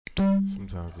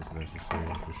Sometimes it's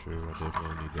necessary for sure. I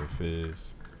definitely need that fizz.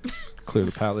 Clear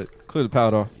the palate. Clear the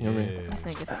palate off. You know what I mean? This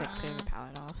nigga's sick clear the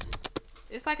palate off.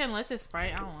 It's like unless it's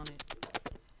Sprite, I don't want it.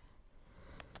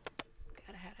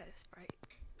 Gotta have that Sprite.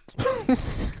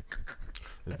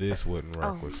 This wouldn't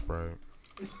rock with Sprite.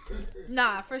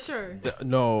 Nah, for sure.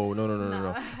 No.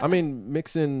 Nah. I mean,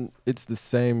 mixing, it's the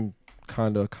same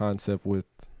kind of concept with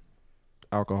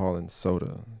alcohol and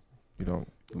soda. You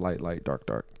don't light, dark.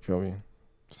 You feel me?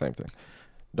 Same thing.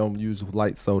 Don't use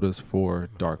light sodas for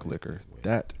dark liquor.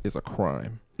 That is a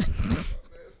crime.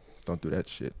 Don't do that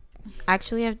shit.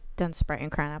 Actually, I've done Sprite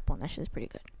and Crown Apple, and that shit's pretty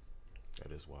good.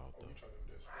 That is wild though.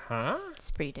 Huh?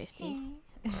 It's pretty tasty.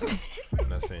 I'm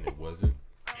not saying it wasn't.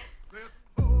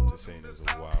 Just saying it was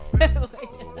a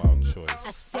wild choice.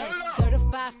 I said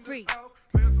certified free.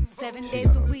 7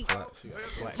 days a week. Wet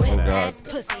Oh, God. ass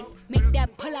pussy. Make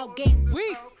that pull out game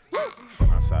weak.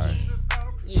 Outside.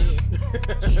 Yeah.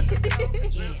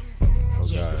 Yeah. Oh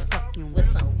Yeah, God. just fucking with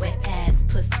some wet ass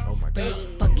pussy. Oh my God.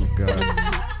 Fucking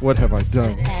God. What have I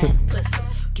done? ass pussy.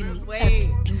 Give me Wait.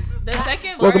 everything. The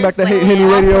second Welcome back verse, to Hate Henny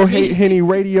Radio. Hate Henny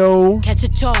Radio. Catch a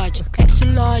charge, extra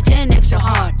large and extra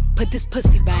hard. Put this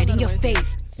pussy right in your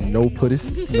face. No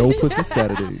pussy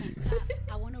Saturday.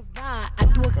 I wanna ride, I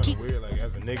do a Kind kick. of weird, like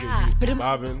as a nigga, Spit you 'em-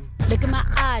 bobbing. Look at my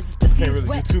eyes, this pussy Can't is really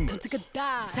do wet. too Come much. take a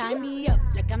dive. Tie me up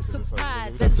like I'm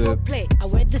surprised. That's Let's it. role play. I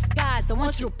wear disguise. I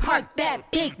want you to park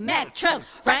that Big Mac truck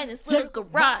right in this little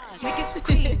garage. Make it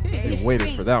clean. Been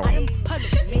waiting for that one. I don't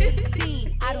public, make a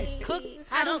scene. I don't cook,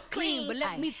 I don't clean, but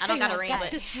let me I tell don't you, got a I ring, got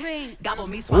but- this ring. Gobble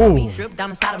me, swallow me, Ooh. drip down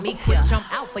inside of me, quick jump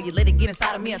out for you, let it get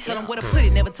inside of me. I tell them where to put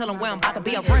it, never tell them where I'm about to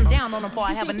be. I run down on them before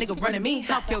I have a nigga running me.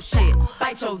 Talk your shit,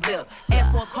 bite your lip,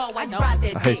 ask for a call while you ride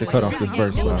that I hate to dick. cut off this Really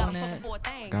verse, ain't but doing I nothing for a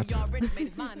thing. got You you. already made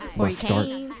his mind up. Before you Must start.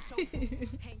 came,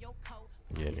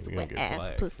 Yeah, nigga, we gonna wet get ass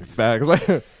flagged. pussy. Facts. Like,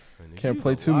 Nigga, can't you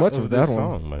play use a too lot much of that this one.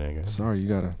 song, my nigga. sorry, you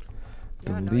gotta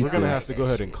delete We're gonna this. have to go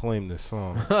ahead and claim this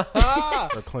song. Or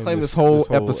Claim this whole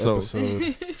episode.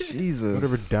 episode. Jesus.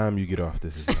 Whatever dime you get off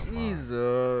this is not mine.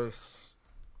 Jesus.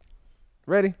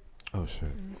 Ready? Oh shit.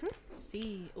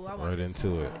 C. Ooh, I want Right this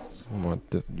into one it. first. I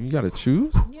want this. You gotta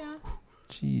choose? Yeah.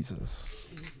 Jesus.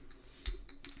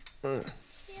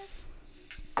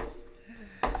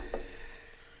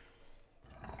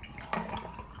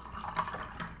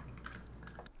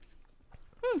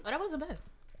 Oh, that wasn't bad.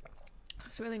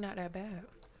 It's really not that bad.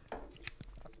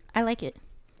 I like it.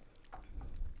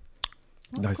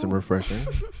 Nice and refreshing. Yeah,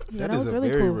 That that is was a really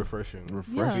very cool. refreshing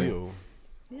Refreshing. feel.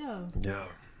 Yeah. Yeah.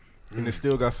 And it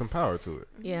still got some power to it.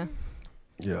 Yeah.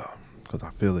 Yeah. Because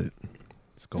I feel it.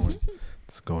 It's going.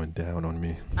 It's going down on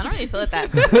me. I don't really feel it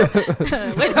that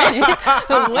Wait a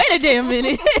minute. Wait a damn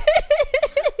minute.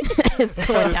 it's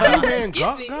going down. Man,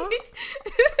 Excuse me.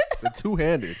 The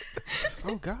two-handed.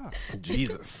 Oh God.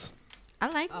 Jesus. I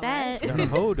like Oh, that. Got a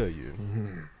hold of you.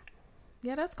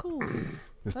 Yeah, that's cool.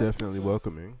 It's That's definitely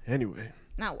welcoming. Anyway.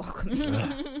 Not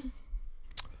welcome.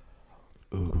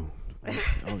 Ooh.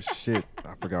 Oh shit!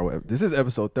 I forgot what. This is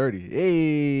episode 30.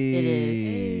 Hey. It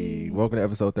is. Welcome to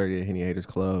episode 30 of Henny Haters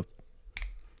Club.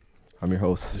 I'm your The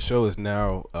host. show is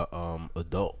now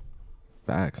adult.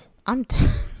 Facts. I'm.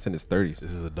 It's in its 30s.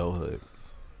 This is adulthood.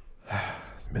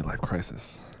 It's midlife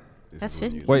crisis. This That's is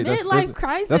when 50. you- Wait, that's Midlife 40?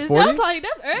 crisis. That's That's 40? like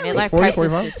that's early. Midlife 40, crisis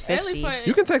 45? is Early 50. for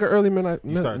You can take an early midlife.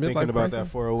 You start midlife thinking about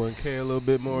crisis. that 401k a little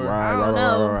bit more. Right, I right, don't right,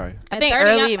 know. right, right. I At think 30,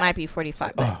 early I- it might be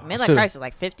 45. But I midlife should've- crisis is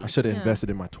like 50. I should have Yeah. invested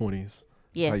in my 20s. That's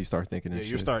Yeah. how you start thinking. Yeah, And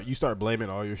you shit. start blaming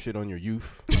all your shit on your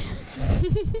youth.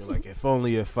 You're like,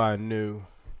 if I knew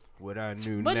what I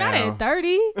knew But now. not at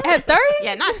 30. At 30?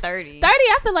 Yeah, not 30. 30,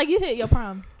 I feel like you hit your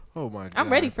prime. Oh my god. I'm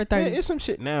ready for 30. Yeah, it's some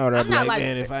shit now that I'm I'm not, like, like,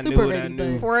 man, if I super knew what I ready,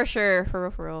 knew. but- For sure. For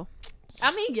real. For real.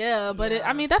 I mean, yeah, but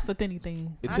I mean, that's with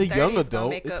anything. It's My a young 30s gonna adult.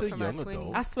 make It's up a for my young 20s.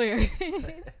 adult. I swear.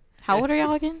 How old are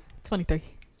y'all again? 23.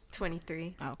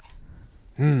 23. Oh,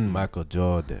 okay. Michael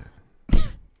Jordan.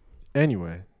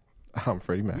 Anyway, I'm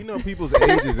Freddie Mac. We know people's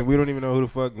ages and we don't even know who the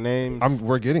fuck names.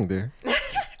 We're getting there.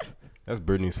 That's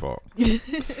Brittany's fault.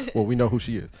 Well, we know who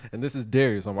she is, and this is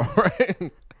Darius on my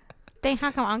right Dang,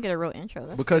 how come I don't get a real intro?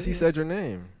 That's because he crazy. said your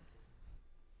name.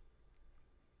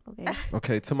 Okay.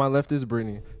 Okay, to my left is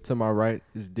Brittany. To my right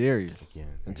is Darius. Yeah,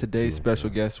 And today's special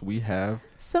guest we have,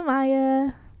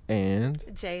 Samaya. and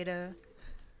Jada.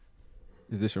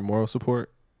 is this your moral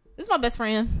support? This is my best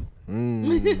friend.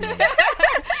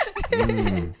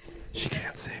 Mm. She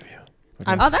can't save you.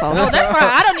 I'm Oh, that's so that's fine.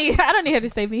 I don't need her to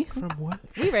save me. From what?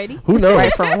 We ready. Who knows?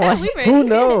 right from what? We ready. Who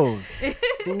knows?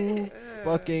 Who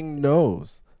fucking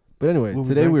knows? But anyway, What we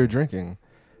today we're drinking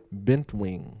Bent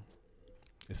Wing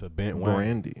It's a bent wine.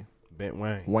 brandy. Bent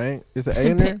Wang. Wang? Is it A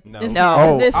in there? No. It's- No.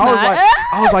 Oh, It's I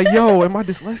was not. like, yo, am I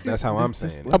dyslexic? That's how I'm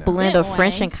saying it. A blend of Bent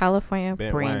French Wang. and California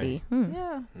Bent brandy.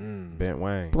 Yeah. Bent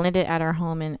Wang. Blended at our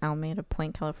home in Alameda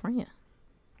Point, California.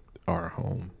 Our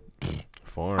home.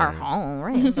 Foreign. Our home,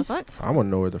 right? What the fuck? I want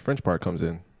to know where the French part comes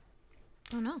in.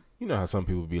 I don't know. You know how some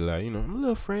people be like, I'm a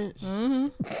little French.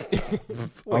 I'm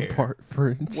Where? part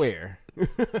French. Where?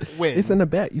 When? It's in the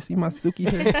back. You see my silky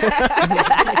hair?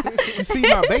 You see,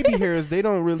 my baby hairs, they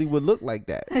don't really would look like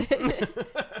that.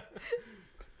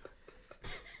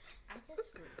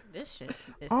 This shit.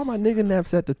 All my nigga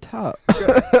naps at the top.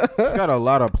 It's got a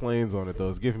lot of planes on it, though.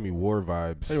 It's giving me war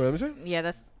vibes. Anyway, let me see. Yeah,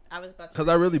 that's. I was about to. Because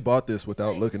I really bought this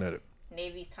without looking at it.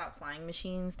 Navy's top flying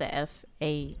machines, the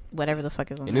FA, whatever the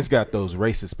fuck is on And there. it's got those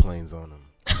racist planes on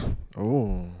them.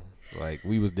 Oh. Like,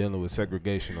 we was dealing with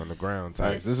segregation on the ground.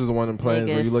 Type. This is one of them planes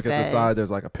where Nigga you look at the said- side,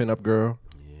 there's like a pinup girl.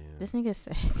 Yeah. This nigga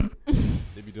said.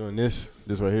 They be doing this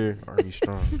right here. Army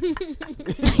strong.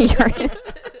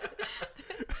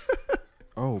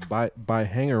 Oh, by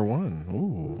Hangar One.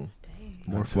 Ooh.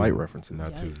 More Not flight too- references.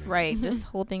 Not too. Right. This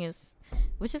whole thing is,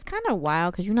 which is kind of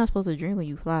wild because you're not supposed to drink when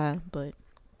you fly, but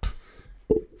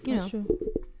you That's know, true.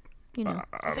 you know,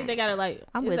 I think they got it like.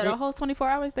 I'm is with that it. a whole 24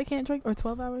 hours they can't drink or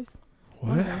 12 hours?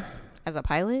 What? as a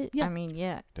pilot, Yeah. I mean,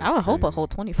 yeah, That's I would hope a crazy. whole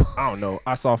 24. I don't know.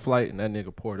 I saw Flight and that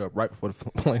nigga poured up right before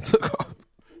the plane took off.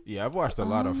 Yeah, I've watched a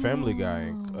lot of Family Guy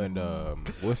and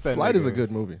what's that? Flight is a nigga-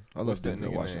 good movie. I what's love that Denzel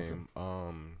nigga Washington.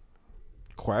 name?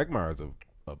 Quagmire's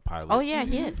a pilot. Oh yeah,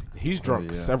 he is. He's drunk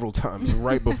yeah. several times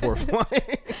right before flying.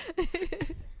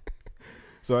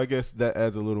 So I guess that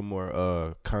adds a little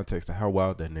more context to how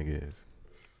wild that nigga is.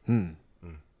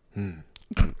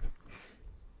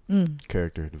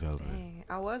 Character development. Dang,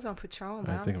 I was on Patron,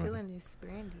 but I I'm think about feeling this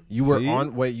brandy. You were See?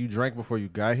 on. Wait, you drank before you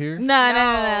got here?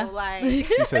 No. like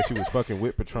She said she was fucking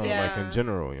with Patron, like Yeah. in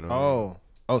general, you know.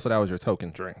 Oh, so that was your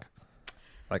token drink,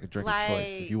 like a drink of choice.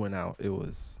 If Like- you went out, it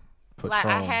was Patron. like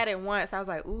I had it once. I was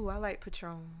like, ooh, I like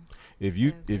Patron. If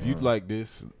you like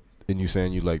this, and you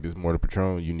saying you like this more than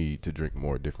Patron, you need to drink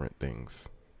more different things.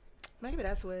 Maybe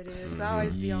that's what it is. I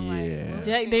always be on like Yeah. well, Jack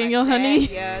drink Daniel, Jack, honey.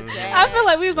 Yeah, Jack. I feel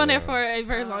like we was on Yeah. there for a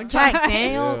very long time. Jack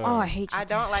Daniels. Yeah. Oh, I hate. I Jack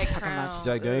don't like Daniels. Crown.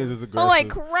 Jack Daniels is aggressive. Oh, like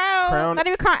Crown. Not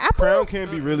even Crown Apple. Crown can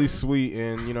be really sweet,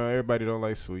 and you know everybody don't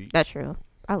like sweet. That's true.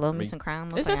 I love me some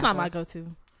Crown. It's just not my go-to.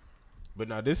 But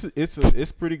now this is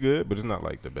it's pretty good, but it's not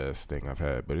like the best thing I've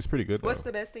had. But it's pretty good. Though. What's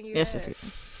the best thing you Yes, had? it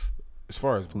is. As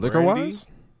far as liquor brandy, wise.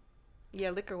 Yeah,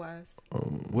 liquor wise.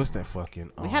 What's that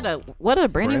fucking? We had a what other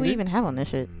brandy Brandy? we even have on this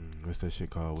shit? What's that shit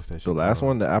called? What's that shit? The last called?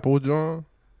 one, the Apple John,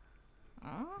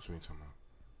 What you talking about?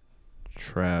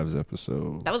 Trav's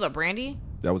episode. That was a brandy.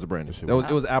 That was a brandy. That shit That was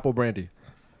was- it was apple brandy.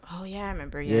 Oh yeah, I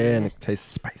remember. Yeah, Yeah, and it tastes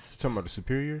spice. Talking about the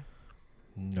Superior?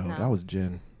 No, No. that was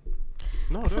gin.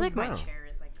 No, I that feel was like my brown. chair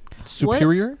is like.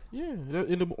 Superior? Yeah,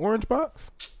 in the orange box.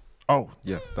 Oh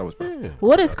yeah, that was brown. Yeah,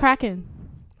 What is cracking?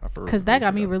 I for real Because that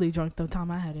got me forgot. really drunk the time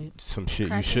I had it. some shit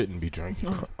Cracking. you shouldn't be drinking.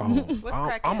 Oh, What's I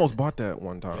cracking? almost bought that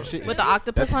one time. That shit With is- the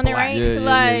octopus that's on it, black. right? Yeah,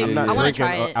 Like, I'm not I wanna drinking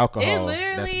try it. alcohol. It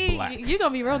That's literally, black. you're going to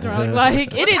be real drunk. Like,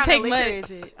 it What didn't kind take of liquor much.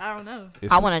 is it? I don't know.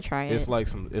 It's I want to try it. It's like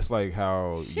it's like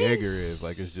how Jaeger is.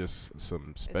 Like it's just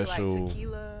some Is it like special.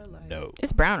 tequila? Like, No,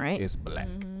 It's brown, right? it's black.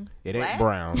 Mm-hmm. It ain't Black?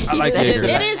 brown. I like It is- Jaeger.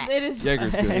 It is. It is.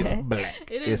 Jaeger's good. It's black.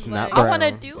 It is It's not black. brown. I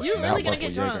wanna do It's it. You're not really going to fuck get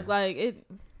with drunk. Jaeger. Like, it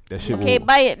That shit Okay, will,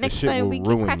 buy it that next shit time will we keep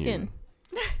ruin cracking.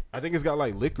 you. I think it's got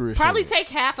like licorice. probably in it. take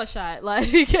half a shot. Like,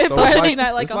 So it's it's probably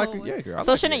not like it's a like whole a one. Jaeger. I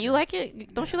So like shouldn't Jaeger. you like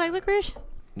it? Don't you like licorice?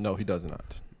 No, he does not.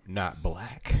 not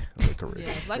black licorice.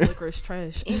 Yeah, black licorice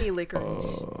trash. Any liquor.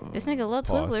 This nigga love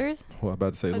Pause. Twizzlers. Well, I'm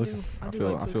about to say, I look, do. I I do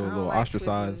feel like I feel a Twizzlers. little I like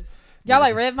ostracized. Twizzlers. Y'all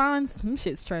like red vines? Them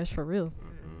shit's trash for real.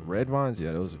 Red vines,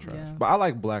 yeah, those are trash. Yeah. But I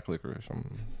like black licorice.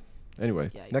 Anyway,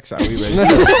 Yikes. next shot. We ready?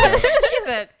 She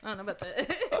said. I don't know about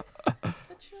that.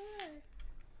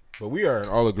 But we are in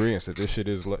all agreement that this shit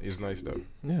is nice though.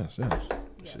 Yes, yes.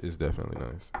 This shit is definitely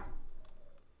nice.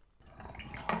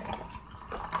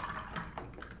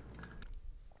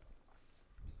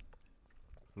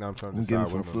 Now I'm trying to I'm decide getting what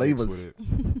some I'm gonna mix flavors. with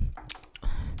it.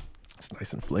 It's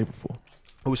nice and flavorful.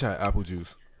 I wish I had apple juice.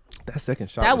 That second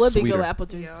shot That was would be sweeter. good with apple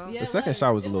juice. Yeah. Yeah, The it second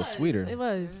shot was a little sweeter. It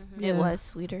was. It Yeah. was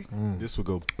sweeter. This would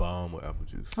go bomb with apple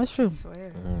juice. That's true. I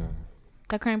swear.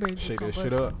 That cranberry juice. Shake gonna that shit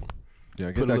bust. up. Yeah,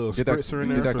 Put get a that, little get that, spritzer in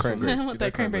get there that for some- cranberry. I want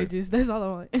that cranberry juice. That's all I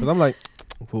want. Because I'm like,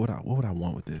 what would I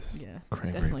want with this? Yeah,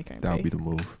 Cranberry. definitely That would be the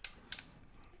move.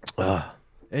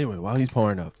 Anyway, while he's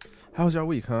pouring up, how was your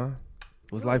week, huh?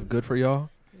 Was life good for y'all?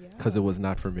 Because it was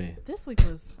not for me. This week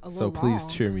was a So little please long.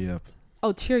 cheer me up.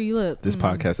 Oh, cheer you up. This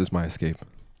podcast is my escape.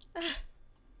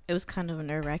 It was kind of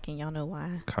nerve wracking. Y'all know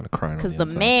why? Kind of crying on Because the the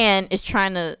inside. man is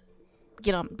trying to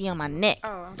be on my neck Oh,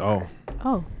 I'm sorry.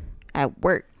 Oh. at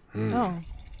work. Oh.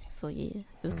 So yeah, it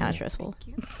was kind of stressful.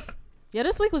 Thank you. Yeah,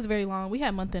 this week was very long. We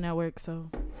had month end at work, so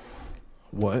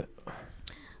What?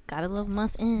 Gotta love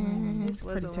month end. This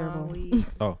was pretty a terrible. long week.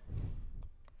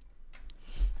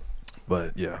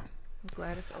 But yeah, I'm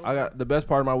glad it's over. I got the best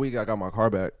part of my week. I got my car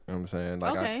back. You know what I'm saying?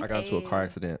 Like Okay. I got into a car Hey.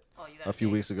 accident Oh, you a few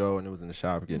weeks ago, and it was in the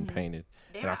shop getting Mm-hmm. painted.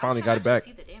 Damn, And I was finally trying got it to back.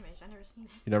 See the damage. I never seen it.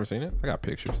 You never seen it? I got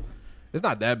pictures. It's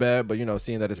not that bad, but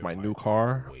seeing that it's my new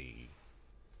car. Wait.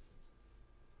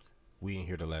 We didn't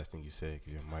hear the last thing you said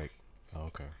because your mic.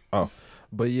 Oh, okay.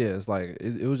 But yeah, it's like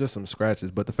it was just some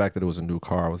scratches. But the fact that it was a new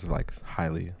car, I was like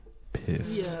highly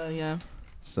pissed. yeah.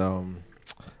 So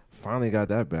finally got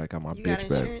that back. Got my You got bitch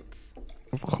back. insurance?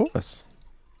 Of course.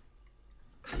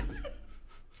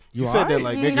 You said that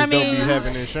like niggas I don't be mean-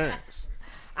 having insurance.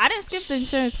 I didn't skip the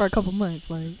insurance for a couple months.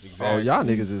 Like Oh, y'all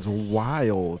niggas is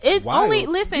wild. it wild. only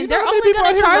listen. You know They're how many only people gonna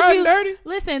out here charge riding you. dirty?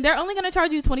 Listen, they're only gonna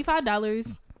charge you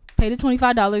 $25. Pay the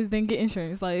 $25, then get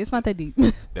insurance. Like it's not that deep.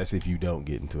 That's if you don't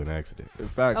get into an accident. In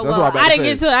fact, Oh, that's well, what I'm about I to didn't say.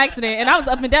 get into an accident, and I was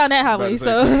up and down that highway. About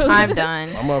So to say, I'm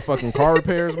done. My motherfucking car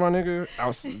repairs, my nigga.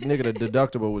 Nigga, the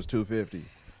deductible was $250.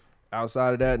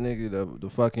 Outside of that, nigga, the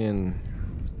fucking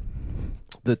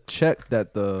the check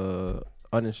that the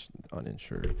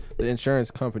uninsured the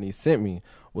insurance company sent me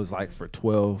was like for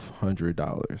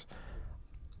 $1,200.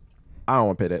 I don't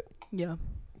want to pay that, yeah,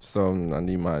 so I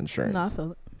need my insurance. no, I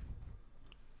feel it.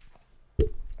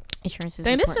 Insurance is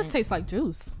Dang, this important. just tastes like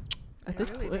juice. At It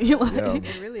this really point, does. Like, Yeah.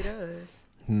 It really does.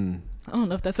 I don't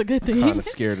know if that's a good thing. Kind of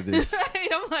scared of this. Right?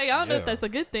 I'm like, I don't know Yeah. if that's a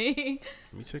good thing.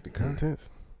 Let me check the contents.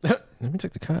 Let me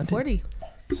check the content. 40.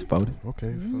 It's 40.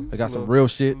 Okay. So I got some real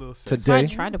shit So I today.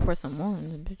 tried to pour some more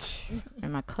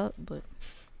in my cup, but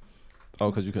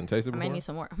Oh, because you couldn't taste it I might before? need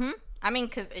some more. I mean,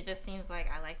 because it just seems like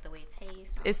I like the way it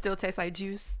tastes. It still tastes like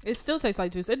juice. It still tastes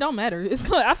like juice. It don't matter. It's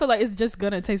gonna, I feel like it's just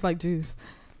gonna taste like juice.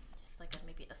 Just like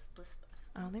maybe a split.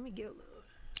 Oh, let me get a little.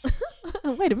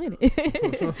 Wait a minute. Maybe.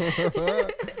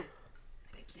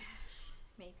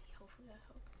 Hopefully that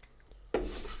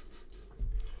helps.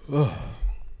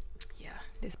 Yeah,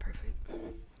 this perfect.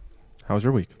 How was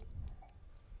your week?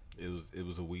 It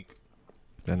was a week.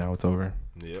 And now it's over.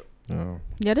 Yep. No.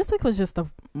 Yeah, this week was just the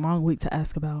wrong week to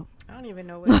ask about. I don't even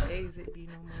know what days it be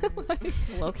no more.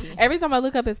 Low key. Every time I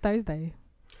look up, it's Thursday.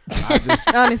 I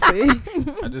just Honestly.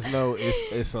 I just know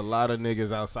it's a lot of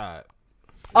niggas outside.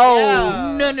 Oh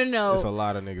Yeah. no It's a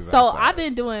lot of niggas So outside. I've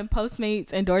been doing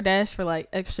Postmates and DoorDash for like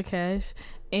extra cash,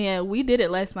 and we did it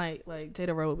last night. Like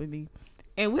Jada rode with me,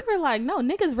 and we were like, "No,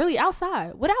 niggas really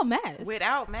outside without masks."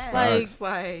 Without masks.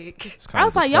 Like- It's I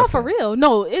was like, "Y'all for disgusting. real?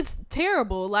 No, it's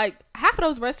terrible." Like half of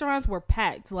those restaurants were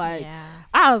packed. Like Yeah.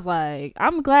 I was like,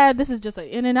 "I'm glad this is just an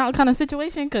in and out kind of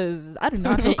situation because I do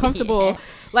not feel comfortable." Yeah.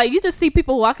 Like you just see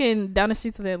people walking down the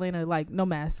streets of Atlanta like no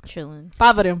mask. Chilling.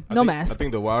 5 of them, I no think, mask. I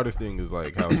think the wildest thing is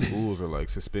like how schools are like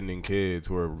suspending kids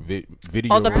who are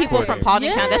video. Oh, the people from recording. Paulton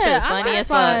Town. That shit Yeah, was I'm funny as just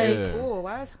fuck. like- Yeah. School.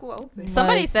 Why is school open?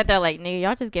 Somebody Like- said that like, nigga,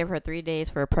 y'all just gave her 3 days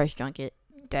for a press junket.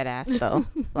 Dead ass though.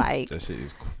 Like That shit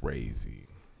is crazy.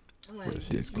 That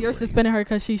shit is You're crazy. suspending her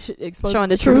because she exposed showing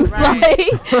the truth. Like,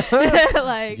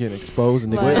 like Getting exposed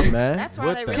and Like- niggas mad. That's why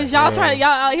What they the really because y'all Yeah. trying, y'all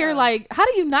out here Yeah. like, how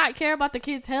do you not care about the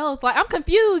kids' health? Like, I'm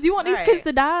confused. You want these Right. kids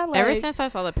to die? Like, Ever since I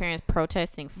saw the parents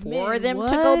protesting for man, them what?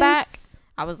 to go back,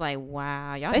 I was like,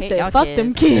 wow, y'all They hate said, y'all "Fuck kids.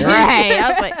 them kids." Right.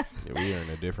 I was like, Yeah, we are in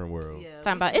a different world.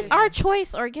 talking about it's our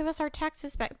choice or give us our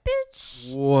taxes back,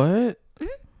 bitch. What?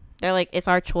 They're like, it's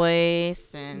our choice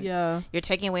and Yeah. you're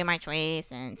taking away my choice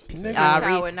and Nigga.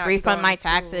 child would not be refund going my to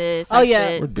school. taxes. Oh, type yeah.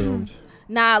 shit. We're doomed.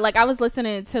 Nah, like I was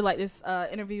listening to like this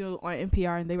interview on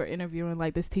NPR, and they were interviewing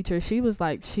like this teacher. She was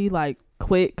like, she like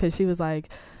quit because she was like,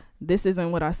 this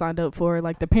isn't what I signed up for.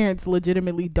 Like the parents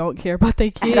legitimately don't care about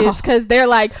their all. kids because they're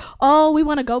like, oh, we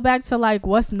want to go back to like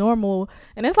what's normal,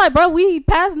 and it's like, bro, we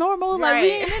past normal. Like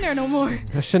we Right. ain't in there no more.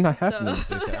 That shit not So- happening.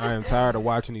 They say, I am tired of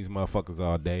watching these motherfuckers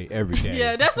all day, every day.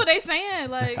 Yeah, that's what they saying.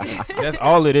 Like, That's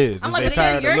all it is. I'm is like, they but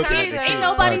tired your of looking kids at the ain't kids.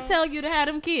 nobody Right. tell you to have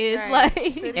them kids. Right. Like,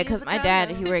 Should've Yeah, because used a my dad,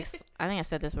 he condom. works. I think I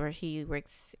said this where he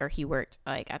worked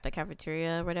like at the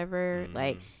cafeteria or whatever.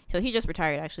 Like, so he just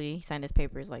retired. Actually, he signed his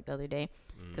papers like the other day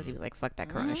because he was like, "Fuck that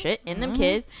Corona shit" and them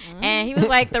kids. And he was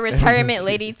like, the retirement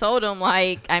lady told him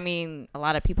like, I mean, a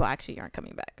lot of people actually aren't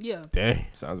coming back. yeah, Dang.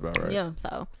 Sounds about right. yeah.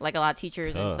 So like a lot of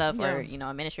teachers and Tough. stuff, or Yeah.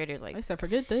 administrators, like I said,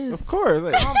 forget this. Of course.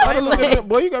 Like, I look at them,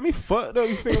 boy, you got me fucked up.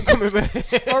 You think I'm coming back?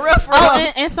 for real.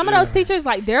 Oh, and some of those teachers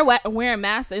like they're wearing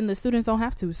masks and the students don't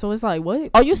have to. So it's like, what?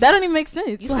 Oh, you that don't even make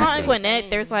sense. You Like, saw in That's Gwinnett,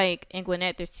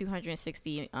 insane. there's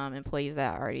 260 employees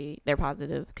that they're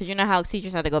positive because you know how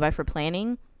teachers had to go back for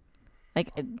planning. Like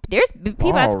there's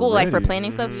people at school like for Already?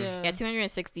 planning stuff. Yeah. Yeah,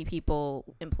 260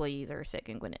 employees are sick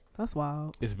in Gwinnett. That's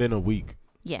wild. It's been a week.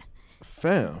 Yeah.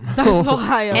 Fam. That's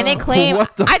wild. And they claim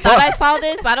What the I thought I fuck? saw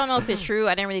this, but I don't know if it's true.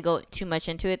 I didn't really go too much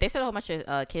into it. They said a whole bunch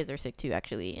of kids are sick too,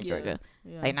 actually, in Yeah. Georgia.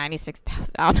 Yeah. Like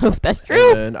 96,000. I don't know if that's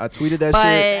true. And I tweeted that But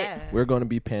shit. We're gonna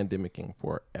be pandemicking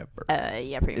forever.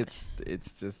 yeah, pretty much.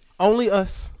 It's just Only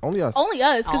us. only us. Only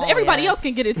us, because Oh, everybody yeah. else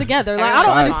can get it together. Like I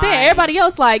don't Everybody's understand. fine. Everybody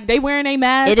else, like they wearing a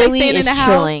mask, Italy they staying is in the house.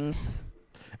 chilling.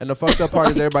 And the fucked up part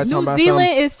is everybody New talking about Zealand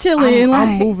something. is chilling. I'm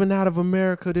like, moving out of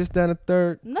America. This, that, and the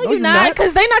third. no, you're not,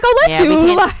 because they not gonna let Yeah, we you.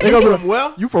 can't- Like, They gonna be like,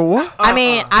 Well, you for what? I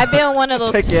mean, I've been one of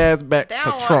those. Take your ass back They to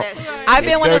don't want Trump. that shit. I've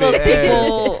been one of those Dirty ass.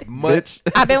 people. Much.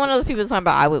 I've been one of those people talking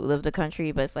about I would live the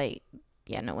country, but it's like,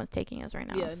 yeah, no one's taking us right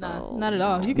now. yeah, so, not at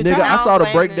all. You can Nigga, try. I saw the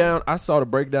don't blame breakdown. I saw the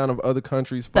breakdown of other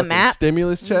countries' The fucking map?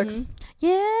 stimulus checks. Mhm.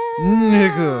 Yeah,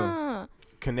 Nigga.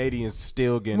 Canadians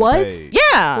still getting What? paid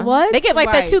Yeah, What? They get like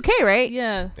Right. that 2K, right?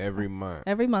 Yeah, every month.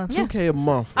 every month. $2K a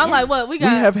month. I'm like, what? We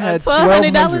got have had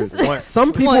 $1,200. Once.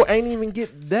 Some people Once. ain't even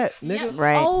get that, nigga.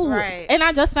 Right. Oh, Right. and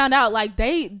I just found out like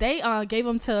they gave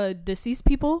them to deceased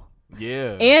people,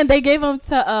 Yeah. and they gave them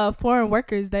to foreign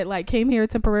workers that like came here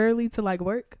temporarily to like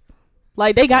work.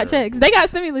 Like they got checks. They got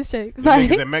stimulus checks. The Like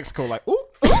niggas in Mexico like, ooh.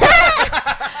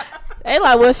 they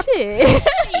like, well, shit.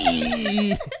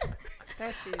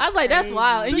 That shit I was like, that's crazy.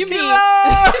 wild. And you mean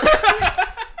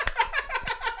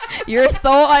You're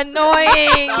so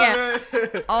annoying.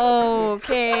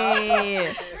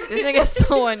 Okay, this nigga's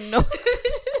so annoying.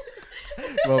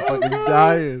 Motherfuckers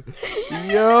dying.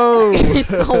 Yo. You're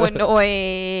so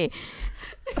annoying.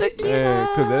 Man,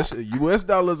 because that shit, U.S.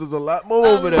 dollars is a lot more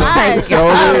over there. lie. Sure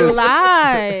A is.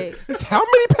 lie. It's how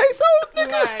many pesos,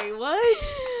 nigga? Like what?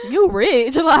 You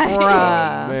rich? Like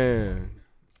Bruh. Man.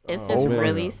 It's Oh, just man.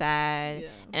 really sad. Yeah.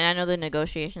 And I know the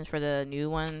negotiations for the new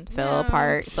one fell Yeah.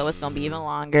 apart, so it's gonna be even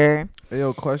longer. Hey,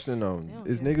 yo, question though.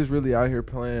 Is niggas really out here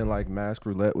playing like mask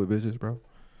roulette with bitches, bro?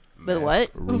 With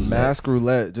what? Mask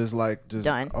roulette, just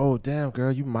Done. oh damn,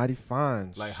 girl, you mighty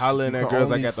fine. Like hollering You at can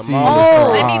girls like only at the see mall. with Oh,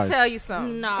 her Let me eyes. tell you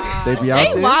something. Nah, They be out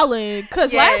there? wildin'.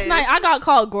 Cause last Yes. night I got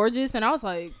called gorgeous, and I was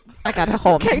like, I got a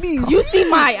whole "You see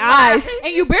my eyes,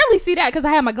 and you barely see that because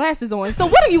I had my glasses on. So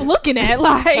what are you looking at?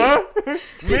 Like,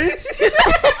 Me?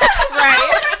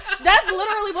 right? That's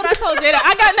literally what I told Jada.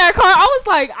 I got in that car. I was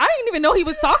like, I didn't even know he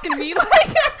was talking to me. Like,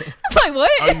 I was like,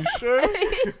 what? Are you sure?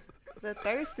 The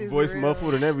thirst is Voice real.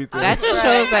 muffled and everything. That just Right.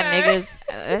 shows that niggas.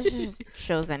 That just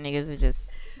shows that niggas are just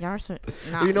y'all are so,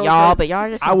 not You know y'all, what? but y'all are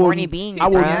just I some will, horny beings. I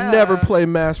will bruh. never play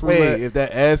mask roulette. Wait, if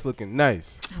that ass looking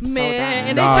nice. I'm so Man, done.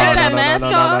 and they Nah, take nah, that nah, mask nah,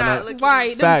 nah, off. nah, nah, nah. Right,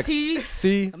 them Facts. teeth.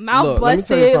 See, Mouth look, let me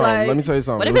tell you busted, something. like- Let me tell you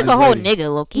something. What if This it's a whole lady-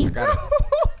 nigga, Loki?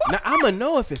 Now I'ma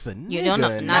know if it's a nigga. You don't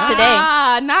know- not Nah. today.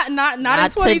 Ah, not in Not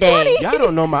 2020. today. Y'all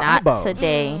don't know my Not eyeballs.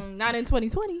 today. Not in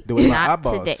 2020. The way my Not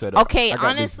eyeballs today. set up. Okay, I got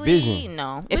this honestly, vision.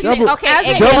 no. If Double- you, okay, as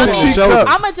a double example, cheek shoulders.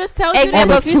 ups. I'ma just tell you example,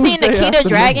 that. if you seen Tuesday Nikita afternoon.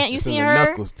 Dragon, you It's seen in the her?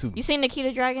 knuckles, too. You seen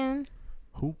Nikita Dragon?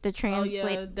 Who? The Oh trans yeah,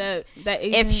 lady? that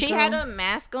Asian If she girl. had a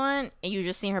mask on and you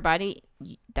just seen her body,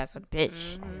 that's a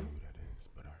bitch. Mm-hmm.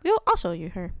 Yo, I'll show you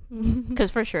her. Because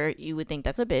for sure, you would think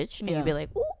that's a bitch. And Yeah. you'd be like,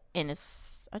 ooh. And it's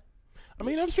I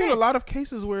mean, she's I've seen a trans. lot of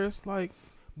cases where it's like,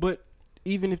 but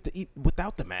even if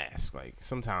without the mask, like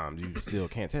sometimes you still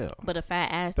can't tell. But a fat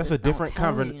ass. That's just a different don't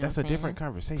tell you, you know That's what a I'm different saying?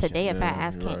 conversation. Today, a fat Yeah,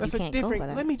 ass you're can't. right. That's You a can't go different. for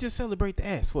that. Let me just celebrate the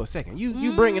ass for a second.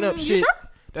 You bringing up you shit. sure?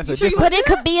 That's You a sure you different. But it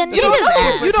could be a You don't nigga's know.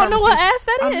 ass. You don't know what ass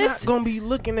that I'm is. not gonna be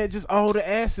looking at just all the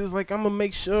asses. Like I'm gonna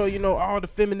make sure all the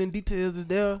feminine details is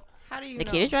there. How do you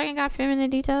Nikita know? Dragon got feminine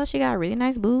details. She got really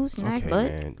nice boobs, nice Okay, butt.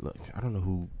 man. Look, I don't know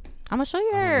who. I'm gonna show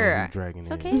you I don't know her. who Dragon It's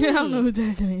is. okay. Yeah, I don't know who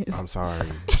Dragon is. I'm sorry.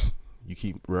 You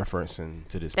keep referencing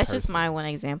to this. That's just person. my one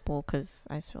example because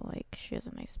I just feel like she has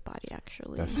a nice body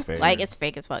actually. That's fair. Like it's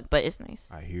fake as fuck, but it's nice.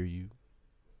 I hear you.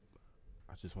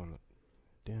 I just want to.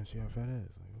 Damn, she got a fat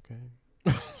ass. Like,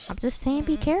 okay. I'm just saying,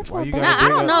 be careful. Why you babe. gotta Nah, I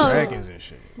bring don't up know. dragons and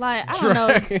shit? Like I don't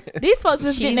know. These folks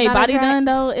just She's getting their not a body drag- done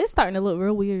though. It's starting to look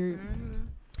real weird.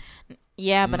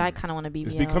 Yeah, but I kind of want to be.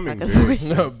 It's becoming like very-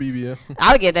 No, BBM.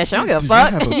 I'll get that shit. I don't give a Did you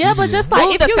have fuck. a Yeah, but BBM? just like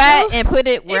Move if the you fat do, and put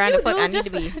it where if the you fuck do, I need just,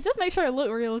 to be. just make sure it look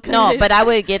real. No, but I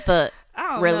would get the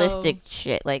I don't realistic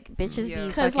shit. Like bitches Yeah. be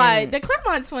Because fucking. like the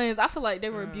Claremont twins, I feel like they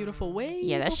were beautiful way.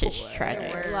 Yeah, that shit's before.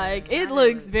 tragic. Like it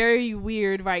looks very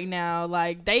weird right now.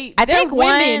 Like they're think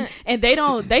women one- and they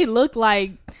don't. They look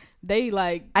like they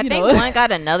like. I you think know. one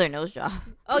got another nose job.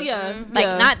 Oh yeah, Like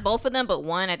yeah. not both of them, but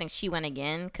one. I think she went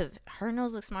again because her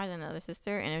nose looks smaller than the other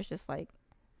sister, and it was just like,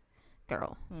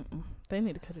 girl, Mm-mm. They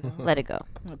need to cut it off. let it go.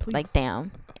 Please. Like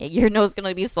damn, your nose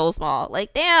gonna be so small.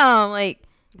 Like damn, like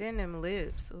Then them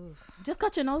lips. Oof. Just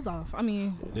cut your nose off. I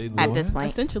mean, At this point.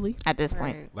 essentially. At this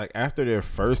point. Right. Like after their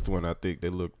first one, I think they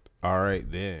looked all right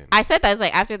then. I said that it's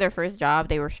like after their first job,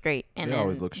 they were straight, and They then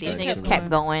always look these straight. niggas Kept kept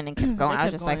going and kept going. I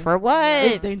was kept just like, going. for what?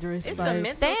 It's dangerous. It's like, a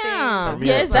mental Damn. thing.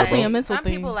 Yeah, it's definitely a Like, mental some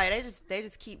thing. people like they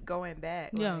just keep going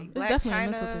back. Yeah, like, it's Black definitely a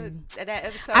China, mental thing. That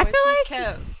episode I when feel she like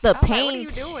kept the I was like, pain. what are you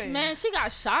doing? Man, she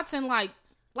got shots in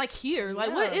like here.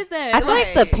 Like, what Yeah. is that? I feel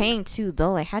like the Right. pain too,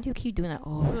 though. Like, how do you keep doing that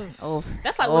over and over?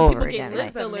 That's like when over people again, get lip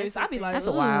like- fillers. I'd be like, That's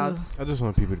 "Ugh." wild. I just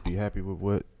want people to be happy with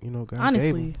what God gave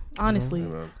Honestly, 'em. honestly. Yeah,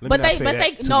 man. Let me But not they, say but that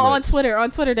they, too no, on much.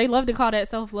 Twitter, they love to call that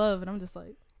self love, and I'm just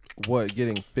like, What,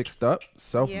 getting fixed up?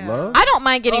 Self-love? I don't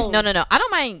mind getting Oh. no. I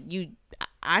don't mind you.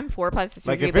 I'm for plastic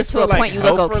Like, surgery, if but it's to for, a like, point you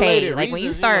look okay. health-related Like when you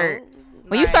reasons, start.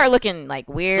 When you Right. start looking like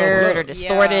weird or Yeah.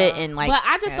 distorted and like, but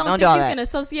I just yeah, don't do think all you that. can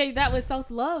associate that with self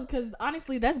love because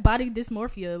honestly, that's body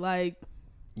dysmorphia. Like,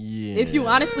 Yeah. if you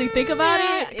honestly think about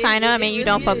it, Kind of. I mean, you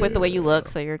don't fuck with the way is. you look,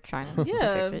 so you're trying to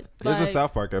Yeah. fix it. There's a Like-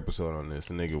 South Park episode on this.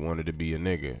 A nigga wanted to be a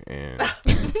nigga, and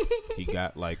he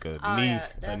got like a Oh, knee yeah,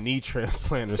 a that's- knee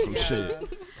transplant or some shit.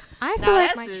 I Nah, feel like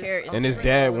that's my just- chair is. And his straight,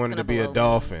 dad so it's wanted to gonna be a blow.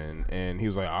 dolphin, and he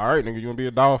was like, "All right, nigga, you want to be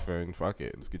a dolphin? Fuck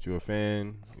it, let's get you a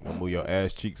fin. You gonna move your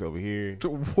ass cheeks over here."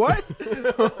 What?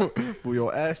 With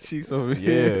your ass cheeks over Yeah,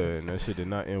 here. and that shit did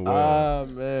not end well. Ah,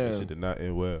 That shit man. did not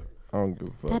end well. I don't give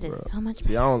a fuck, That is bro. so much.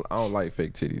 See, I don't like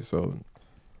fake titties, so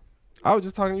I was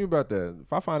just talking to you about that.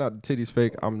 If I find out the titties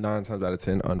fake, I'm 9 times out of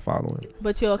 10 unfollowing.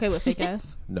 But you're okay with fake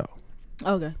ass? No.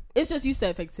 Okay. It's just you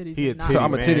said fake titties. He a not- titty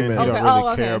I'm a man. titty man. He Okay. don't really Oh,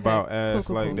 okay, care okay. about Cool, ass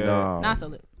cool, like cool. that. No. Nah, I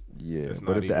feel it. Yeah, That's but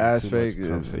not if the even ass too fake much is,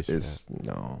 conversation, it's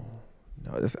no,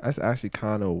 that's actually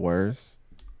kind of worse.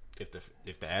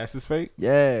 If the ass is fake,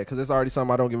 Yeah, because it's already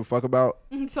something I don't give a fuck about.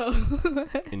 So,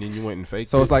 and then you went and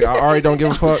faked So it. it's like I already don't give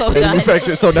a fuck, So and you done. faked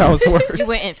it, so now it's worse. You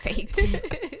went and faked.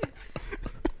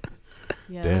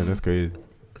 yeah. Damn, that's crazy.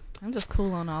 I'm just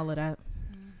cool on all of that.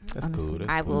 That's Honestly. cool.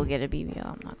 That's I cool. will get a BBL.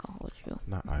 I'm not gonna hold you.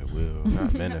 Not I will.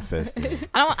 Not manifesting.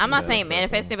 I'm not saying Manifesting.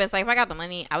 manifesting, but it's like if I got the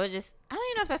money, I would just. I don't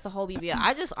even know if that's the whole BBL.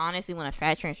 I just honestly want a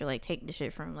fat transfer, like take the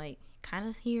shit from like kind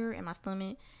of here in my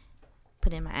stomach,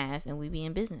 put it in my ass, and we be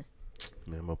in business.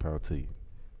 Man, more power to you.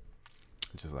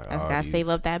 Just like That's all gotta these, save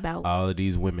up that bout. all of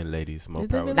these women, ladies. More Is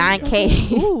it power. really to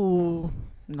you. 9K. Ooh.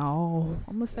 No.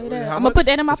 I'm going to say that. How I'm going much? to put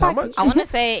that in my That's how pocket. much? I want to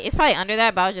say it's probably under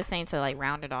that, but I was just saying to like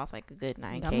round it off like a good 9K,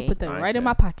 I'm going to put that right in 9K.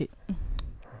 my pocket. Yeah,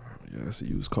 that's a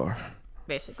used car.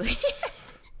 basically.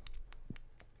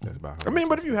 That's about how I mean, much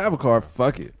but if you have a car,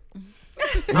 fuck it.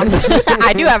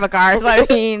 I do have a car, so I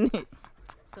mean,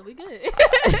 So we good.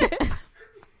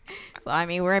 so I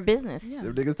mean we're in business. Yeah.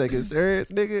 Them niggas taking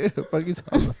insurance, nigga. Fuck you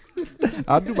talking about?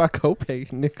 I'll do my copay,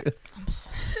 nigga.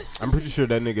 I'm pretty sure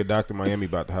that nigga Dr. Miami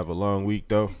about to have a long week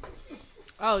though.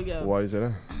 Oh, yeah. Why is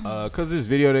that? Cause this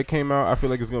video that came out, I feel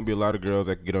like it's gonna be a lot of girls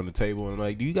that can get on the table and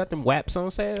like, do you got them WAPs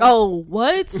on sale? Oh,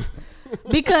 what?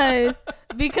 because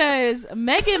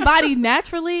Megan body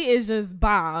naturally is just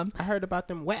bomb. I heard about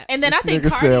them WAPs. And then I think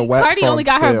Nigga said wax Cardi only on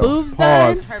got her sale. boobs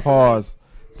Pause, done. pause.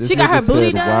 This She got nigga her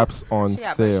booty said done? Waps on She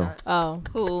got butt sale. shots. Oh.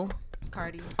 Who?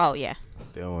 Cardi. Oh yeah.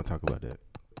 They don't want to talk about that.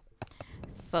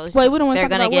 So Wait, we don't wanna they're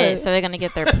talk gonna about get. what? So they're gonna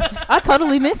get their. I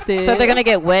totally missed it. so they're gonna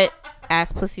get wet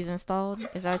ass pussies installed.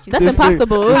 Is that what you That's said?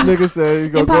 impossible. This nigga said you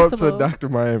go up Impossible. to Dr.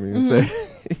 Miami and say,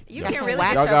 You Got can some really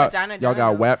wax. get y'all your vagina got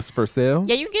done. WAPs for sale?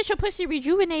 Yeah, you can get your pussy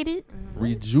rejuvenated.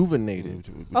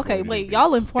 Rejuvenated. Okay, wait,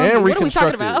 y'all informed me. And What are we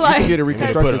talking reconstructed. about? You can Like, get it Put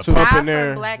reconstructed a too. pump Sky in there.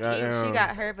 from Black Ink, Goddamn. she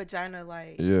got her vagina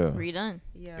like Yeah. Redone.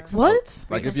 yeah. what?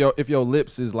 Like if your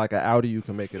lips is like an Audi, you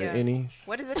can make it Yeah. an innie.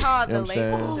 What is it called? You know The what I'm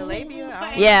labia. saying? The labia. I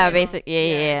don't Yeah, know. basic.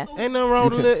 Yeah. Ain't nothing wrong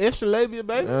with a can- little extra labia,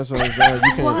 baby. That's what I'm saying.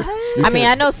 You can, What? you I mean,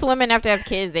 can- I know swimming after have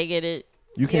kids, they get it.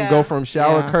 you can Yeah. go from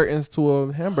shower Yeah. curtains to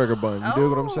a hamburger bun. You dig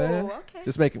what I'm saying? Oh, okay.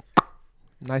 Just make it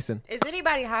nice and. Is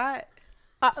anybody hot?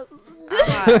 That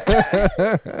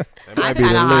I'm might be kind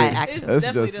of the hot, lick. actually. That's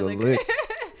definitely just the the lick. lick.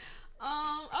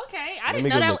 Okay. Let I didn't me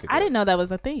know go that. look at I that. didn't know that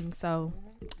was a thing. So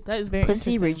that is very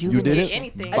Pussy interesting. You did Get it?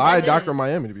 anything. By I didn't. Dr.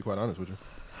 Miami, to be quite honest with you.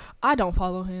 I don't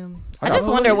follow him. I I got just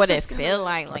wonder photos. what it feel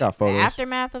like the got photos.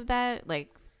 aftermath of that, like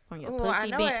from your Ooh, I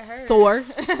pussy know being. it hurts. Sore.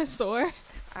 Sore.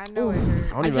 I know it hurts.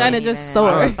 I don't even Vagina understand. just sore.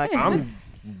 I'm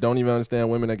don't even understand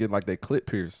women that get like their clip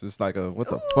pierced. It's like a what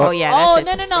the fuck? Oh yeah. Oh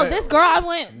That's just, no! This girl I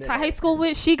went to high school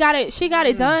with, she got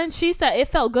it done. She said it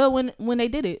felt good when they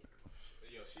did it.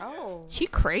 Oh. She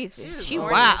crazy. She was She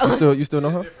horny. wild. You still know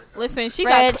her? Listen, she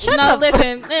Fred, got shut no. the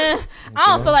Listen, I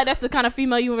don't feel like that's the kind of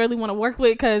female you really want to work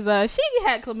with because she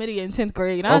had chlamydia in 10th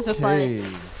grade, and I was just like,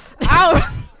 I don't,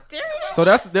 So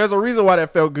there's a reason why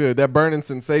that felt good. That burning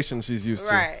sensation she's used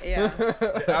to. Right. Yeah.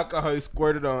 The alcohol he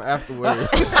squirted on afterwards.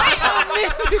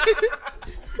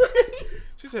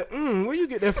 She said, where you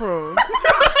get that from?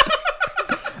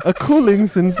 A cooling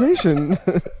sensation.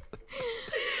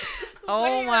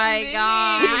 Oh my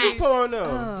What you just god. pour on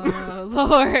now? Oh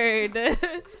Lord.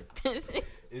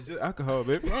 It's just alcohol,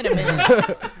 baby. Wait a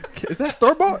minute. Is that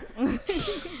store bought? Over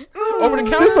the Is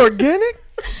counter. this organic?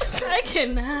 I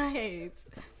cannot.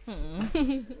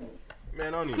 Man, I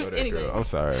don't even know that Anyway. girl. I'm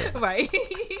sorry. Right.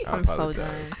 I I'm so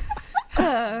apologize.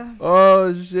 done.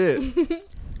 Oh shit!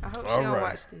 I hope All she don't right.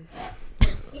 watch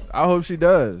this. I hope she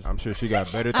does. I'm sure she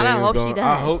got better I things hope she going. does.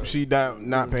 I hope she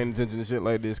not paying attention to shit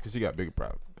like this because she got bigger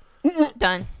problems.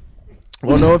 Done.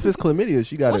 Well, no, if it's chlamydia,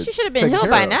 she got it. Well, she should have been healed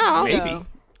by now. Maybe.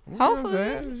 Hopefully.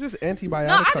 It's just No,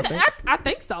 antibiotics, I think. I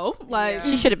think so. Like,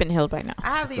 She should have been healed by now.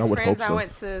 I have I these would friends hope I so.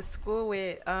 went to school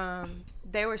with.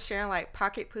 They were sharing like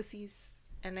pocket pussies,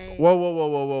 and they.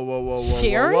 Whoa.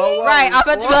 Sharing? Right, I'm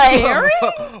about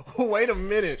to be like, Wait a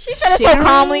minute. she said it so Sharing?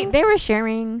 calmly. They were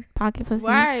sharing pocket pussy.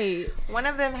 right. One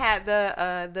of them had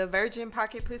the virgin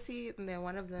pocket pussy, and then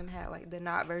one of them had like the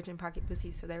not virgin pocket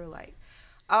pussy. So they were like,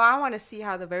 "Oh, I want to see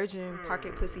how the virgin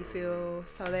pocket pussy feel."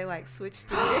 So they like switched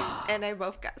it, and they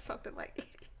both got something like.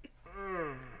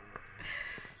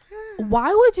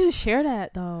 Why would you share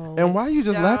that though? And why are you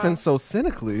just Dumb. laughing so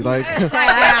cynically? Like,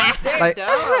 They're Like- dumb.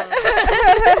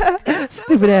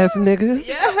 stupid ass niggas.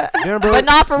 Damn, bro. But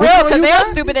not for Which real, one because you they're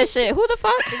got? stupid as shit. Who the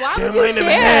fuck? Why Damn, would I you ain't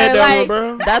never had share? that one, Like,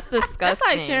 bro. That's disgusting. that's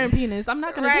like sharing penis. I'm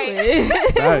not gonna Right. do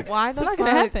it. Facts. Why It's the not fuck?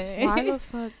 gonna happen. Why the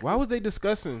fuck? Why was they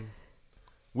discussing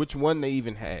which one they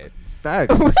even had?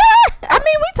 Facts. I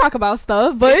mean, we talk about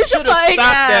stuff, but it's just Should have like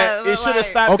stopped that. Yeah, It should have like-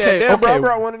 stopped Okay, that. Damn, bro, I okay.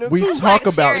 brought one of them We too. talk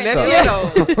Like about sharing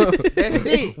stuff. dildos. That's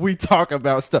it. We talk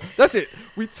about stuff. That's it.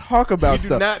 We talk about You do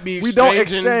stuff. not be We don't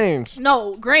exchanging- exchange.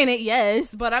 no. Granted,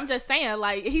 yes, but I'm just saying.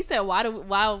 Like he said, why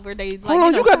were they? Like, Hold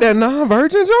on, you got that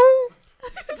non-virgin, John?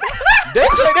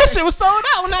 That shit was sold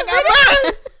out when I got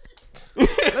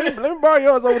mine. Let me borrow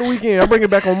yours over the weekend. I'll bring it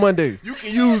back on Monday. You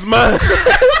can use mine.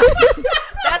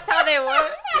 That's how they were.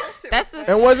 That's the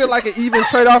And was it like an even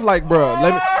trade-off? Like, bro,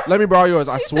 let me borrow yours.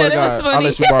 I swear to said it was God, I'll funny.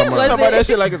 let you borrow Was mine. Talk about that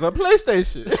shit like it's a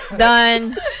PlayStation.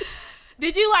 done.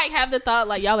 Did you like have the thought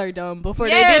like y'all are dumb before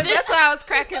Yeah, they did this? that's why I was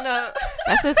cracking up.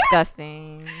 That's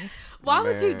disgusting. Why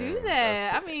would you Man, do that?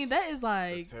 that's I mean, that is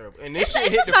like. Terrible. And this It's, shit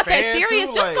it's hit just the not that fan, serious.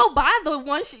 too, Just like- go buy the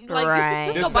one. Like, Right.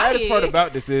 just The go buy saddest it. part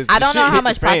about this is I the don't know shit how hit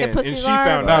much the fan, pocket pussies and she are,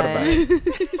 found out but- about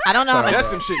it. I don't know how much. That's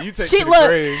some shit you take She to the look.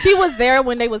 grave. She was there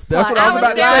when they was. That's what I was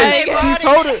plotting. about to say. there. She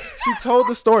told it. She told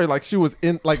the story like she was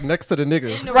in like next to the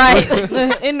nigga.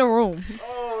 Right. in the room.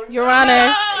 Your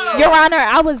Honor,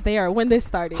 I was there when this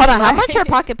started. Hold on. How Like- much are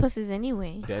pocket pussies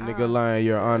anyway? That nigga lying,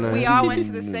 Your Honor. We all went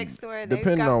to the sex store. They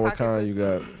Depending got on what pocket kind you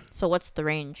got. pussies. So what's the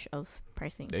range of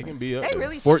pricing? They can be up. They there.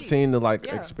 really cheap. 14 to like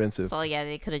Yeah. expensive. So yeah,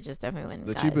 they could have just definitely went. and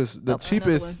The got cheapest, the double.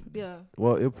 cheapest. Yeah.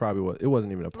 Well, it probably was. It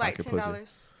wasn't even a Like pocket $10.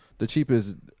 pussy. The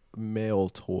cheapest male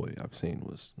toy I've seen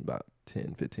was about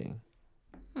 10, 15.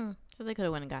 So they could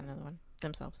have went and got another one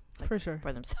themselves. Like, For sure.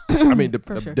 For themselves. I mean,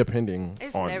 For sure. depending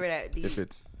It's on never that deep. if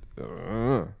it's. I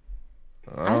I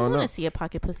just don't want know. to see a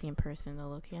pocket pussy in person though.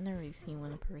 Loki, I've never really seen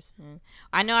one in person.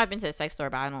 I know I've been to a sex store,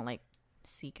 but I don't like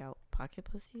seek out pocket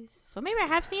pussies. So maybe I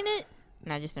have seen it,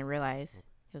 and I just didn't realize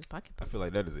it was pocket I pussy. feel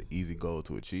like that is an easy goal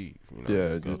to achieve. You know?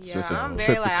 Yeah, Just it's Yeah, just a I'm trip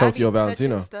very to like Tokyo I be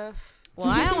Valentino. touching stuff. Well,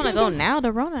 I don't want to go now.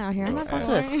 The Rona out here. I'm not going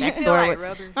to a I sex feel store. like with,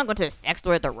 rubber. I'm not going to a sex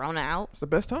store with the Rona out. It's the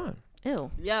best time.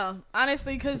 Ew. Yeah.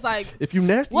 Honestly, because like. If you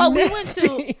nasty, Well, you we went nasty.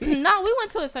 to we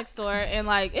went to a sex store and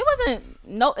like it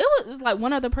was like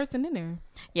one other person in there.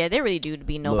 Yeah, there really do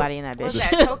be nobody in that What's bitch.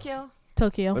 that, Tokyo?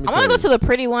 Tokyo. Let me I want to tell go you. to the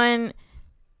pretty one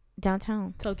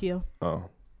downtown. Tokyo. Oh,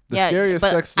 the yeah, scariest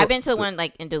but sex store. I've been to the one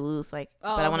like in Duluth, like,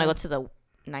 Oh, but I want to okay. go to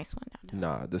the nice one downtown.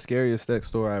 Nah, the scariest sex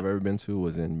store I've ever been to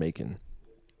was in Macon.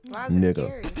 Why is it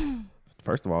Nigga. scary?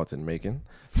 First of all, it's in Macon.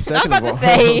 I was Second about of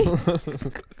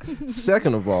to all,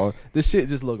 second of all, this shit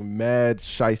just looked mad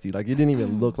shiesty. Like it didn't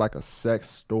even look like a sex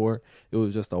store. It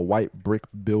was just a white brick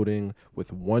building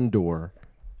with one door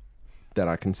that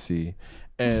I can see,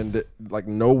 and like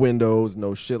no windows,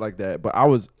 no shit like that. But I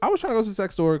was trying to go to the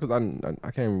sex store because I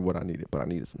can't remember what I needed, but I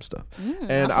needed some stuff.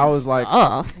 And I was like,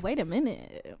 Wait a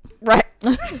minute. Right.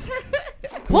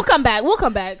 We'll come back.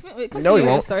 Continue no, he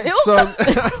your won't. story.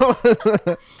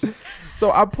 So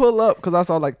I pull up because I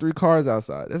saw like 3 cars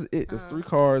outside. That's it. Just 3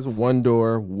 cars, one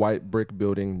door, white brick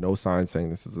building, no sign saying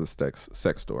this is a sex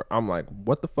store. I'm like,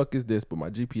 what the fuck is this? But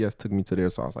my GPS took me to there,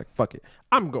 so I was like, fuck it,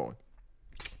 I'm going.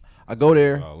 I go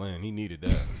there. Oh, Lynn, he needed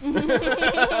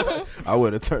that. I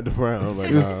would have turned around. I was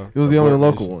like, nah, It was the only abort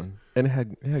local this one, and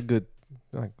it had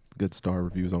good star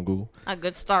reviews on Google. A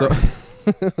good start.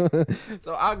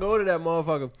 So I go to that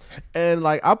motherfucker, and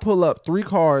like I pull up 3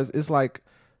 cars. It's like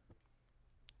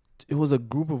it was a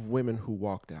group of women who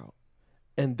walked out,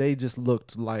 and they just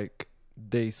looked like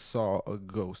they saw a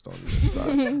ghost on the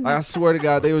inside. Like, I swear to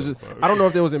God, they was just, I don't know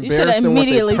if they was You should embarrassed have in what they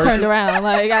immediately turned purchased. around.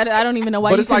 Like I don't even know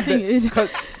why But you it's like continued.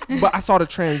 but I saw the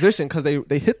transition because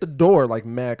they hit the door like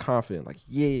mad confident, like,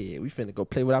 yeah, we finna go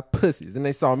play with our pussies. And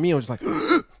they saw me and was just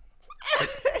like,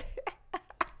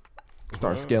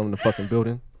 started scaling the fucking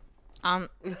building.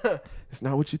 It's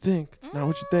not what you think. It's not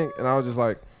what you think. And I was just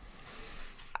like,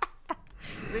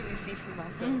 Let me see for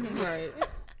myself. Right.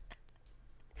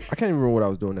 I can't even remember what I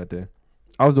was doing that day.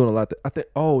 I was doing a lot. I think.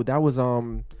 Oh, that was I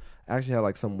actually had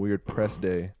like some weird press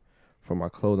day for my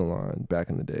clothing line back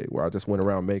in the day, where I just went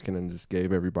around making and just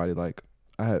gave everybody like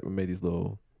I had made these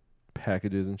little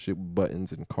packages and shit,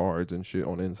 buttons and cards and shit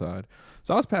on the inside.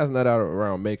 So I was passing that out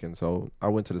around making. So I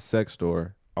went to the sex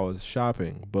store. I was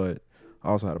shopping, but I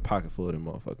also had a pocket full of them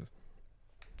motherfuckers.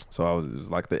 So it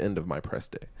was like the end of my press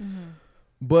day.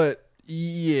 But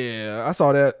yeah, I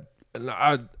saw that. And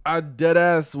I dead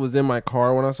ass was in my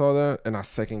car when I saw that, and I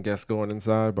second guessed going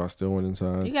inside, but I still went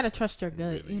inside. You gotta trust your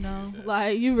gut, you know.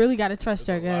 Like you really gotta trust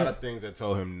your A lot gut. of things that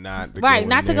told him not to Right, go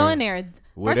not in to go there. in there.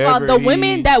 First of all, Whatever the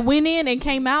women that went in and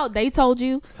came out, they told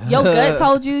you. Your gut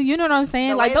told you. You know what I'm saying?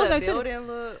 The Like way those the are two. building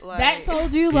look, like, That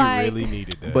told you He like. really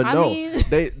needed that. But I no, mean- here's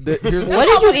What did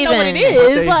you Know what even? it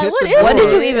is. They Like hit what the is door. What did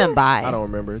it? you even buy? I don't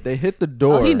remember. They hit the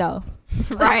door. Oh, he know.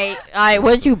 Right. All right.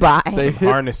 What did you buy? They hit.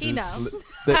 Harnesses. He know.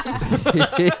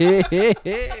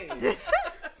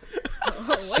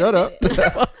 Shut up.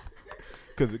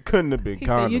 Because it couldn't have been He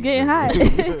said, condoms. "You getting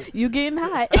nigga. hot? You getting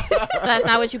hot?" That's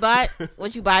not what you bought.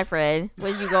 What you buy, Fred?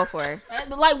 What did you go for?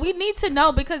 Like we need to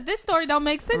know because this story don't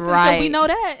make sense until we Right. know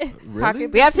that. Really?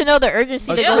 We have to know the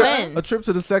urgency to go in. A trip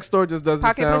to the sex store just doesn't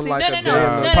Pocket sound pussy? like No, a no, day no. in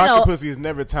Nah, the- No, pocket no. pussy is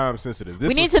never time sensitive. This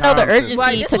We need was to know the time urgency.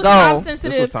 sensitive. This to was go. time This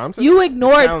sensitive. was time sensitive? You It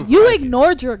ignored. sounds You like it.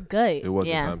 ignored your gut, It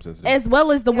wasn't Yeah. time sensitive. as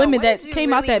well as the Yeah, women what that did you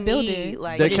came out really that need? building.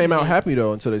 Like, They What did came you out need? happy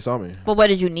though until they saw me. But what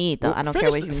did you need though? Well, I don't care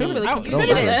what you finish need. the- really I- confused.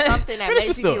 finish Finish it. it. something that Finish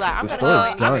made the you be story. like, I'm The gonna story's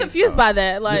go in done. I'm confused by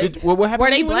that. Like, What happened were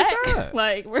when they you went black? inside?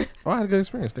 Like, Oh, I had a good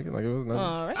experience. Thinking like it was nothing.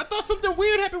 all right. I thought something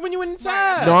weird happened when you went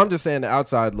inside. No, I'm just saying the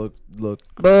outside looked. Can I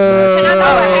know what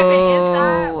happened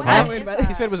inside? What Huh? happened inside?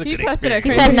 He said it was a He good posted a experience. He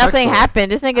crazy said Sex nothing store.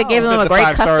 happened. This nigga gave He them said a the great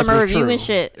 5 stars customer were review true. and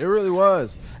shit. It really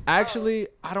was. Actually,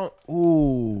 I don't.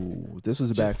 Ooh, this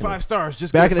was back. in the- 5 stars.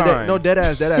 Just Back get in a the day, sign. no, dead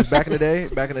ass. Back in the day,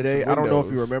 Some I don't know if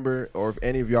you windows. remember or if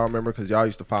any of y'all remember because y'all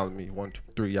used to follow me. 1, 2,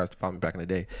 3, y'all used to follow me back in the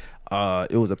day.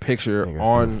 It was a picture Nigga, still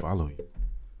on. follow you.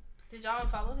 Did y'all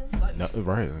follow him? Like, No,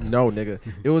 right. No, nigga,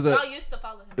 it was a. y'all used to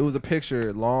follow him. It was a picture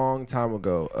a long time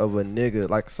ago of a nigga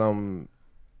like some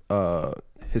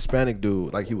Hispanic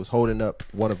dude, like he was holding up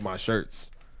one of my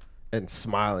shirts and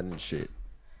smiling and shit.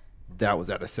 That was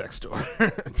at a sex store.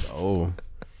 Oh,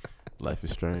 life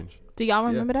is strange. Do y'all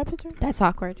remember that picture? That's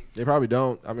awkward. They probably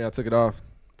don't. I mean, I took it off,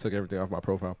 took everything off my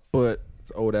profile, but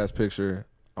it's an old ass picture.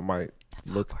 I might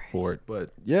look for it,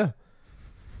 but yeah.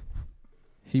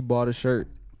 He bought a shirt.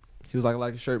 He was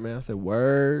like a shirt, man. I said,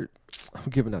 word. I'm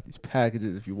giving out these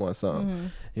packages if you want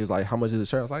something. He was like, how much is the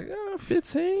shirt? I was like, yeah,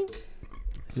 15.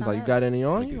 He was like, you got any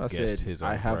on Nigga you? I guessed said, his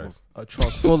I own have price. a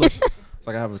trunk full of. It's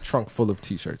like I have a trunk full of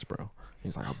t-shirts, bro.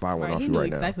 He's like, I'll buy one Right, off he you knew right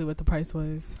exactly what the price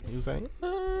was. He was like,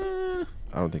 now.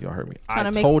 I don't think y'all heard me. Tryna I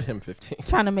make- told him 15.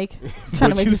 Trying to make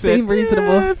What it you said, seem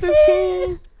reasonable.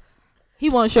 15. He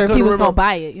wasn't sure if he couldn't was remember- gonna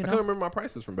buy it. You I know. couldn't remember my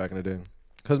prices from back in the day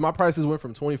because my prices went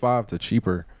from 25 to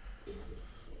cheaper,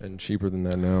 and cheaper than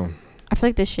that now. I feel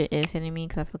like this shit is hitting me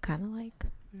because I feel kind of like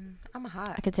I'm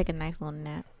hot. I could take a nice little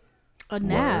nap. A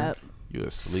nap. You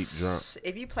a sleep drunk.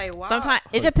 If you play wild, Sometimes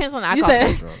it depends on the You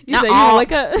alcohol. said you Not said you all- would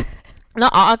wake up.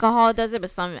 Not all alcohol does it, but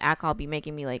some alcohol be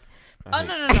making me like Oh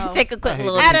no. take a quick hate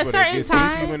little. that. At a People that certain get sleepy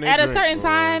time, when they at a drink, certain boy.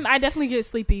 time, I definitely get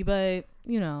sleepy. But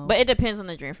you know, But it depends on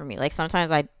the drink for me. Like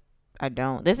sometimes I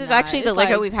don't. This is Nah, actually the it's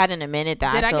liquor like- we've had in a minute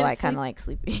that Did I I feel get like kind sleep? of like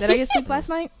sleepy. did I get sleep last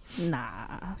night?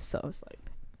 Nah. So it's like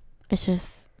It's just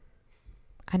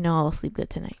I know I'll sleep good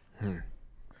tonight Hmm.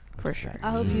 for sure.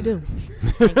 I hope you do.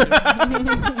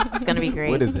 It's gonna be great.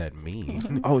 What does that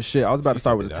mean? Oh shit! I was about to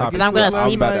start with the topic. But I'm gonna I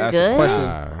was sleep about to ask good? a question.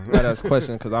 Nah. I had to ask a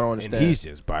question because I don't And understand. he's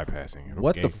just bypassing it.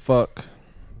 What the okay? fuck?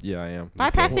 Yeah, I am.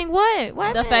 Bypassing what?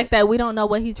 What? The fact that we don't know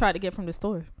what he tried to get from the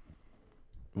store.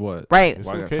 What? Right. It's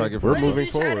Why I gotta okay. try to get We're from- moving What did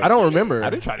you try forward. to I don't remember. I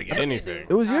didn't try to get anything.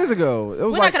 It was years ago. It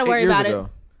was We're like not gonna 8 worry years about ago.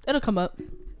 It'll come up.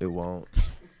 It won't.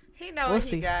 he know We'll what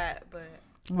see. he got, but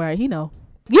Right, he know.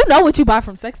 You know what you buy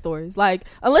from sex stores. Like,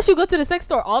 unless you go to the sex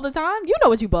store all the time, you know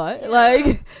what you bought.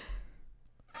 Like,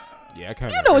 Yeah, I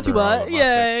kind you know what you bought.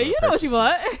 Yeah, you know what you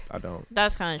bought. I don't.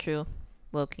 That's kind of true.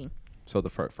 Low key. So the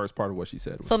first part of what she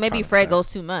said. Was So maybe kinda Fred fact. goes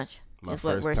too much. My Is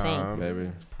what first we're saying. time, Maybe.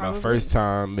 my first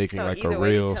time making So like either a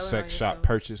way, you real telling sex on shop yourself.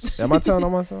 purchase. Am I telling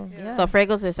on myself? Yeah. So Fred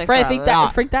goes to the sex Fred store a freaked out.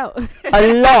 lot. Freaked out.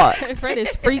 A lot. Fred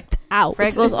is freaked out.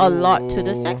 Fred goes a lot to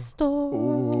the sex store.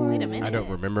 Wait a minute. I don't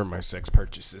remember my sex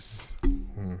purchases.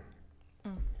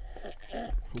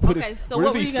 Okay, so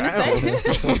what were you gonna say?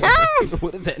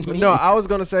 What does that mean? No, I was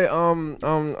gonna say it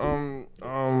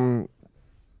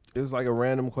was like a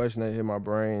random question that hit my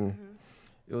brain.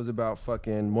 It was about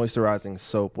fucking moisturizing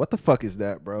soap. What the fuck is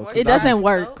that, bro? 'Cause It doesn't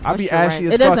work. I be Moisturize. ashy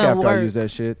as It fuck doesn't after I work. use that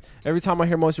shit. Every time I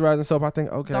hear moisturizing soap, I think,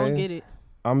 okay, Don't get it.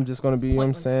 I'm just gonna be, you know what I'm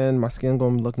pointless. saying, my skin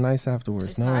gonna look nice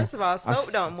afterwards. No, First of all, soap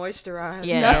s- don't moisturize.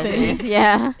 Yeah. Nothing.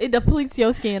 Yeah. It depletes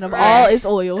your skin of Right. all its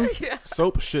oils.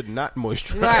 Soap should not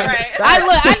moisturize. Right.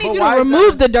 I need you Why to is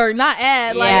remove the dirt, not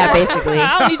add. Like, Yeah, basically.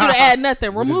 I don't need you to add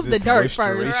nothing. What is Remove the this dirt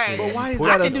moisturization? first. Right. But why is I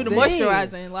that I a can do the thing?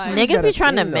 moisturizing. Like Is Niggas that be a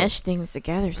trying to thing, though? mesh things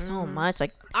together so much.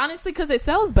 Like, honestly, because it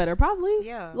sells better, probably.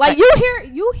 Yeah. Like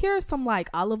you hear some like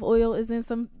olive oil is in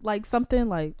some like something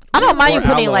like. I don't mind you Or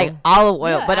putting aloe. like olive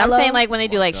oil, Yeah, but I'm aloe. saying like when they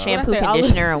do like God. shampoo, When I say olive-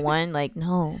 conditioner in one, like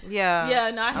no. Yeah.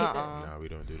 Yeah, no, I hate that. Nah, we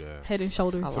don't do that. Head and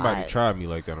Shoulders. A Somebody lot. tried me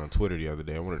like that on Twitter the other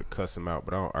day. I wanted to cuss him out,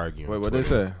 but I don't argue. Wait, on what they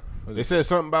Twitter. say? They said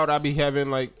something about I be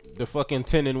having like the fucking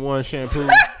 10-in-1 shampoo.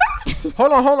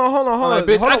 Hold on. Like,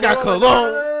 bitch, I got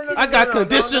cologne. I got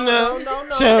conditioner,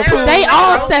 shampoo. They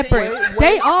all Wait, separate. wait,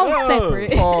 They all wait.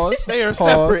 separate. Pause. They are Pause.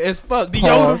 separate as fuck. Pause.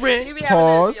 Deodorant. You be having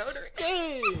Pause. that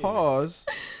deodorant. Pause.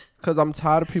 Because I'm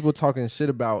tired of people talking shit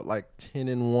about like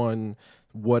 10-in-1,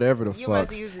 whatever the You fuck.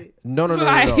 must use it. No.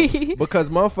 Right. Because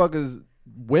motherfuckers,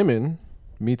 women,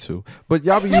 me too. But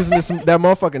y'all be using this that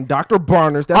motherfucking Dr.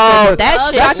 Barners. Oh, shit that Love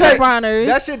shit. that Dr. shit- Bronner's.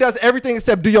 that shit does everything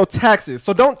except do your taxes.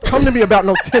 So don't come to me about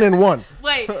no 10-in-1.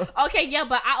 Wait, okay, yeah,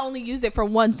 but I only use it for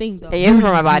one thing though. It is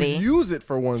for my body. You use it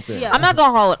for one thing. Yeah. I'm not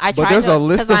gonna hold. I But tried there's to, a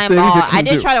list 'cause of I'm things bald. it can I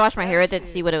did do. try to wash my hair with it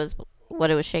to see what it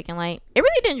was shaking like. It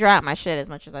really didn't dry out my shit as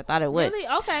much as I thought it would. Really?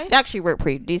 Okay. It actually worked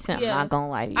pretty decent. Yeah. I'm not gonna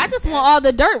lie to you. I just want all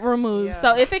the dirt removed. Yeah.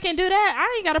 So if it can do that,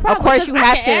 I ain't got a problem. course because you I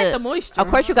have can add to- the moisture. Of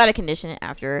course, you gotta condition it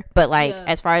after, but like Yeah.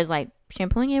 as far as like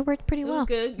shampooing, it worked pretty It well. was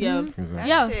good. Yeah. Exactly.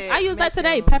 Yeah. shit I used that make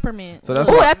today. you- Peppermint. So that's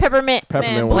Oh, what that peppermint.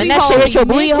 peppermint Man, one. When booty that shit hole hit your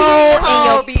be booty minty. hole and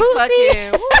Oh, your be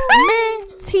pussy. fucking.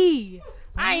 Minty.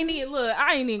 I ain't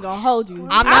even gonna hold you.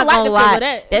 I'm I not like gonna the feel lie. of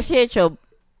that. That shit hit your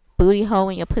booty hole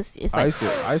and your pussy. It's I like used to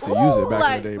use it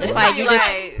back in the day. it's bro. like you just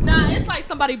Like, Nah, it's like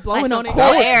somebody blowing some on it. cool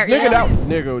air. Nigga, Yeah. that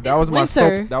It's was my winter.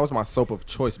 soap. That was my soap of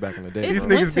choice back in the day. It's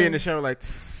bro. These niggas be in winter. the show like.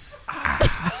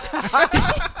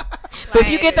 But if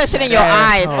you get that shit in your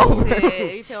eyes, asshole.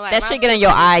 shit, you feel like That my shit get in your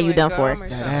pussy eye, is you done going for. gum or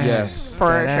That something. ass. yes, for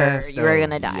That ass, sure, you're though.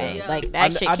 gonna die. Yeah. Like I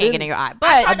that shit can't didn't- get in your eye. I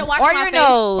But tried to wash or my your face.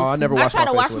 nose. Oh, I never I washed try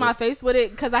to my wash face with my it. face with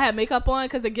it because I had makeup on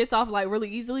because it gets off like really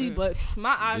easily. But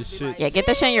my eyes This be shit- like, Yeah, get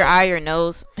that shit in your eye, your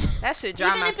nose. That shit dry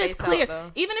even my if face it's clear, out,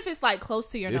 though. even if it's like close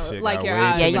to your This nose, shit like got your way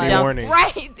eyes. Yeah, too you like, many done. warnings.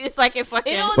 Right. It's like it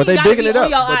fucking. It don't But even they gotta bigging be it on up,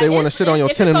 your but eye. they wanna It's- shit on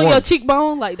your if 10 it's and on 1. your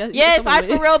cheekbone, like that. Yes, I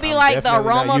for real be I'm like the definitely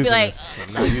aroma not be using like. this.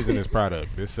 I'm not using this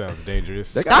product. This sounds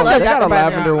dangerous. They I love got a Dr. Barners.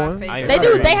 lavender My one. face I is ain't They talking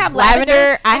do. about They it. have Lavender, I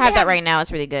and they have that have- right now.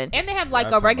 It's really good. And they have like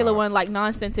That's a regular about- one, like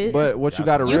non-scented. But what you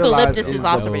got to Eucalyptus realize is is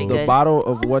also the, pretty the good. bottle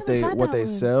of what I they never what tried they that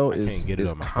one. sell I is can't get it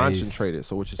on my face. concentrated.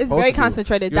 So what you're It's supposed very to do,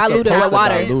 concentrated, you're diluted supposed with to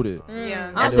water. dilute it.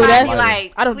 Yeah, I that's do why that. I be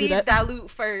like, I don't do please that. dilute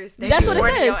first. then That's you what it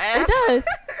order says. your ass. It does.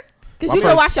 Because My you can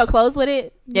first- wash your clothes with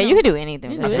it. Yeah, you can do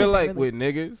anything. You with do I that feel shit. like with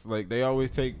niggas, like they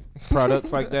always take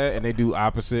products like that and they do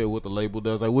opposite of what the label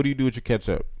does. Like, what do you do with your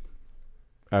ketchup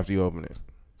after you open it?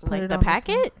 Put Like it the on the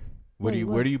packet. Where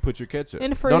Wait, do you put your ketchup? In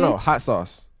the fridge. No, hot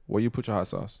sauce. Where you put your hot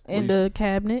sauce? In the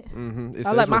cabinet. Mm-hmm.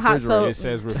 I like my hot sauce. It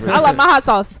says I like my hot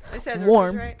sauce It says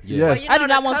warm. refrigerate. Yes. Well, you I know do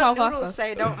not the want cup hot noodles sauce.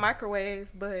 say don't microwave,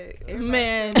 but everybody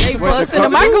Man, still- they put us in the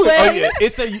cup microwave. Oh yeah,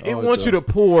 it say it Oh, wants you okay.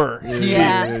 to pour.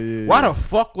 Yeah. Why the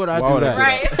fuck would I Why do would I that?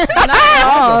 do right. Not at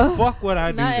Why the all. fuck would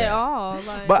I do Not at that? all.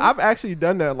 Like, But I've actually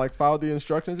done that. Like followed the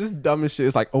instructions. It's dumb as shit.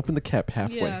 It's like open the cap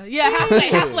halfway. yeah,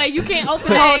 halfway. You can't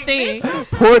open the whole thing.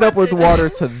 Pour it up with water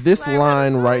to this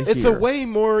line right It's here. a way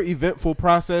more eventful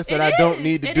process that It I don't is.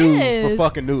 need to It do is. for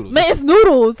fucking noodles. Man, it's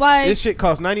noodles. Like This shit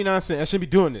costs 99 cents. I should be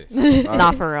doing this.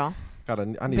 Not for real. I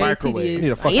need Very microwave. tedious. I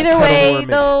need a fucking Either kettle or a way, minute.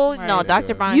 though, no, Right.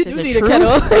 Dr. Barnes you is do the need a truth.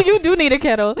 kettle. You do need a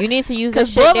kettle. You need to use that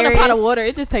Because shit, boiling a pot of Darius. water,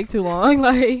 it just takes too long.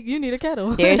 Like you need a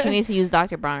kettle. Darius, you need to use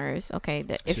Dr. Bronner's. Okay,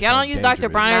 if Shit y'all don't sound use Dr.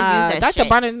 dangerous. Bronner's, Nah, use that Dr. shit.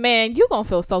 Barnes, man, you gonna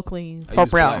feel so clean. I For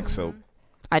use real. black soap.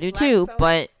 I do Black too, soap?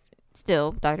 but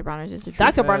still, Dr. Bronner's is the truth.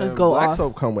 Dr. Man, Barnes go black off.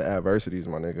 soap come with adversities,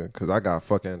 my nigga. Cause I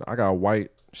got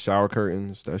white shower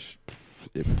curtains.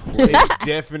 It It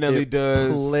definitely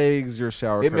does. plagues your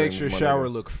shower. It makes your curtains, my shower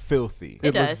nigga. look filthy.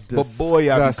 It does. looks But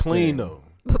boy, I be disgusting. clean though.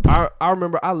 I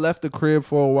remember I left the crib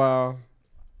for a while,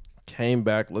 Came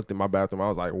back, looked at my bathroom. I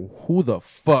was like, who the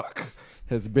fuck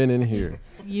has been in here?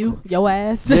 Your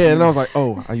ass. Yeah, and I was like,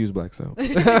 oh, I use black soap.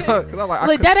 'Cause I was like,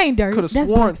 Look, that ain't dirt. could've That's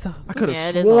sworn- black soap. I could have Yeah,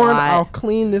 it is a sworn lot. I'll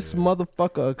clean this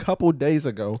motherfucker a couple days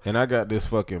ago. And I got this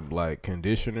fucking like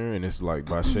conditioner, and it's like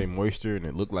by Shea Moisture, and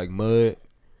it looked like mud.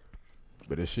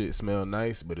 But the shit smelled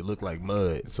nice, but it looked like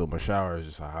mud. So my shower is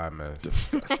just a hot mess.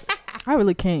 I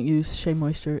really can't use Shea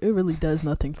Moisture. It really does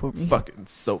nothing for me. Fucking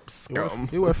soap scum.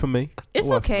 It worked for me. It's It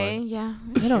worked for okay. mine. Yeah.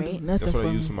 It don't do Straight. nothing That's what for I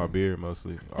me. use for my beard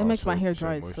mostly. It makes my hair Shea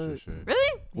dry as Moisture fuck. shit.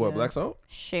 Really? What, Yeah. black soap?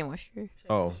 Shea Moisture.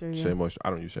 Oh, Moisture, Shea yeah. Moisture. I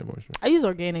don't use Shea Moisture. I use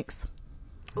organics.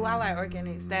 Ooh, I like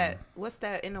organics. That what's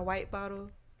that in a white bottle?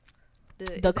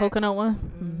 The coconut one.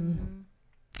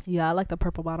 Mm-hmm. Yeah, I like the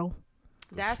purple bottle.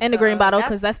 That's And the green bottle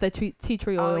because that's the tea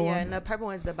tree oil Oh yeah, one. and the purple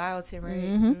one's the biotin, right?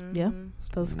 Mhm, yeah.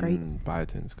 Those great.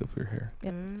 Biotin is good for your hair.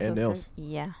 Yep. And That's nails.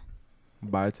 Yeah.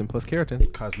 Biotin plus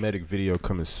keratin. Cosmetic video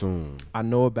coming soon. I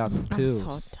know about the I'm so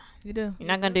pills. done. You do. You're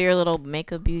not gonna do your little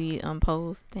makeup beauty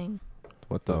pose thing.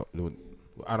 What the?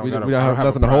 I don't. We got don't have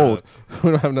nothing to hold.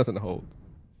 We don't have nothing to hold.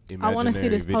 I want to see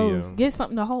this Imaginary pose. video. Get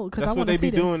something to hold because I That's what want to they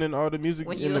see be this. doing in all the music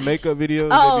When in you- the makeup videos.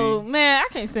 Oh man,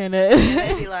 I can't stand that.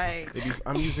 They be like,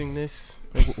 I'm using this.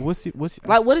 Like, what's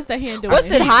Like, what is the hand doing?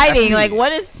 What's it I hiding? see Like, it.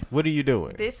 what is? What are you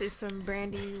doing? this is some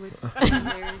brandy with.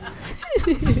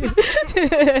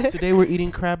 Today we're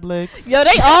eating crab legs. Yo,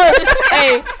 they all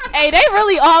hey, they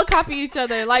really all copy each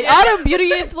other. Like all them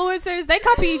beauty influencers, they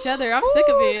copy each other. I'm sick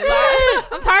of it.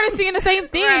 Like, I'm tired of seeing the same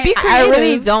thing. Right. Be I creative.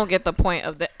 really don't get the point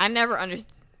of that. I never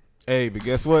understood. Hey, but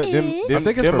guess what? Them I think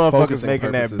it's them for motherfuckers focusing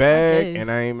making purposes. that bag, It is.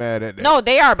 and I ain't mad at that. No,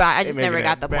 they are, but I They just making never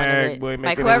got that the point bag, of it. boy, Like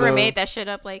making whoever a little- made that shit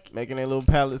up, like making their little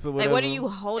palettes or like whatever. what are you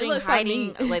holding, looks like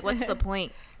hiding? me. Like, what's the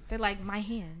point? They're like my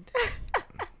hand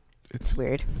It's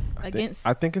Weird. against.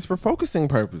 I think it's for focusing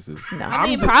purposes. No, I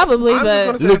mean, probably, I'm just but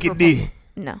gonna say Look it's at this.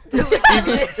 no.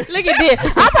 look at this.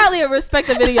 I probably would respect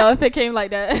the video if it came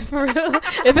like that. For real,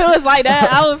 if it was like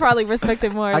that, I would probably respect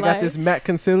it more. I got like, this matte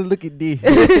concealer. Look at this.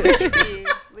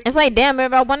 It's like, damn,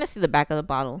 if I want to see the back of the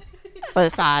bottle or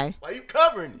the side. Why you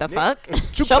covering? The nigga? fuck?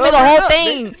 You Show me the covering whole up,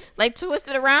 thing. Like, twist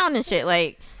it around and shit.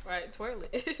 Like, right, twirl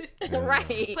it. right.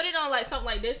 Put it on like something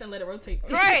like this and let it rotate.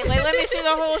 Right. Like, let me see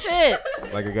the whole shit.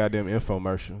 Like a goddamn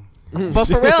infomercial. But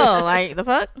for real, like, the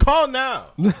fuck? Call now.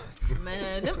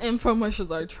 Man, them infomercials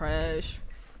are trash.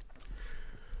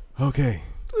 Okay.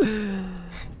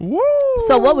 Woo.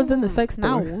 So what was in the sex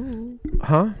No. story?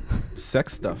 Huh?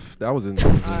 Sex stuff. That was in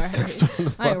Alright. sex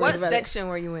stuff. I ain't What worried about it. section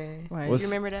were you in? Right. You What's-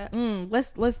 remember that?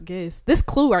 Let's guess. This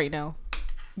Clue right now.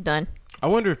 Done. I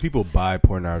wonder if people buy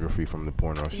pornography from the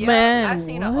porno shop. Yeah, Man, I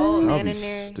seen an what? old That'd man be in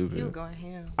there. stupid. He was going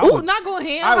ham. I Oh, would- not going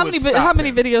ham. I How would many stop how many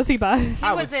him. videos he buy? He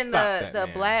I was would in stop the that the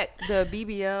man. black the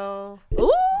BBL.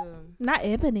 Ooh, the- not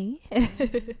ebony.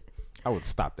 I would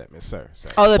stop that, man, sir.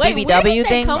 Oh, the Wait, where BBW did they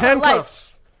thing? come from?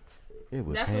 Handcuffs. It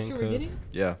was That's what you were handcuffed. getting.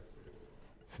 Yeah.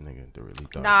 This nigga really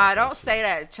thought Nah, about don't that say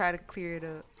that. Try to clear it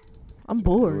up. I'm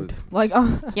bored. It Like, He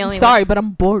I'm only sorry, but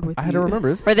I'm bored with I you. had to remember.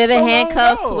 It's Were they the So long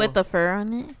handcuffs ago. with the fur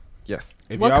on it? yes.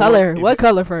 shit. If What y'all color? want- if What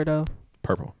color fur though?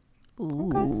 Purple.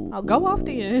 Ooh. I'll go off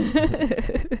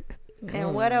then.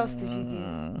 And what else did you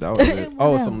get? That was it. What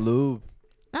Oh, else? some lube.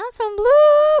 Not some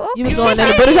blue. You was Okay. going in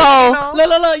the booty hole.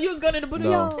 Look, you was going in the booty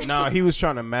No. hole. Nah, he was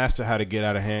trying to master how to get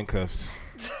out of handcuffs.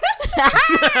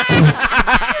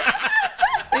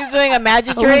 He's doing a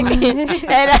magic trick.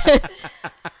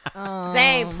 And,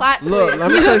 Dang, plot twist. Look,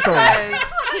 let me tell you something. Because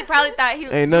he probably thought he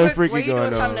Ain't nothing were freaky you doing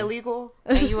going something on. illegal,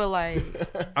 and you were like,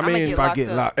 I I'ma mean, get if I locked get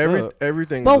up. locked up.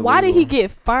 everything. But is why did he illegal.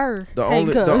 get fur The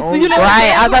only- handcuffs? the only- You know what I'm Right,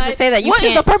 saying? I was about to Like, say that. You what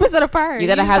is can't. the purpose of the fur? You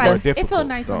gotta He's have like, the- it feel difficult.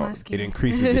 nice No, on my It skin.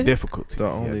 increases the difficulty. The You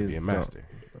have to only- be a master.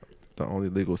 The only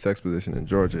legal sex position in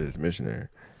Georgia is missionary.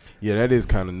 Yeah, that is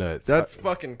kind of nuts. That's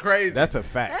fucking crazy. That's a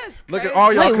fact. That's Look at crazy.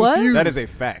 all y'all Wait, what? confused. That is a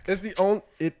fact. It's the only.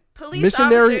 Police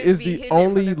Missionary officers is be the hitting it from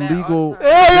only the back all legal. the time.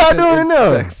 Hey, y'all position doing in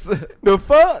now? sex. The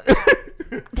fuck?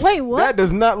 Wait, what? That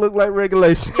does not look like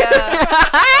regulation.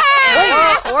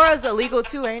 Yeah. And oral is illegal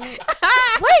too, ain't it?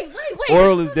 Wait.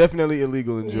 Oral is definitely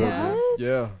illegal in Georgia.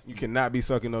 Yeah. You cannot be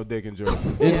sucking no dick in Georgia.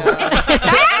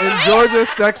 In Georgia,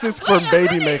 sex is for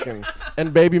baby making,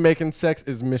 and baby making sex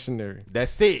is missionary.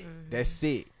 That's it. That's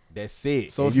it. That's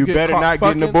it. So So if you you get better caught not get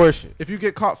an fucking- abortion. If you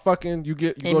get caught fucking, you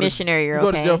In go missionary, to, you're you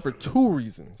go to okay. jail for 2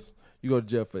 reasons. You go to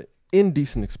jail for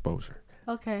indecent exposure.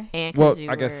 Okay. And 'cause Well, you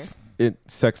I were- guess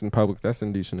sex in public, that's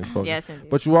indecent exposure. Yes, indeed.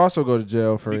 But you also go to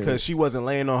jail for Because she wasn't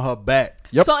laying on her back.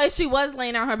 Yep. So if she was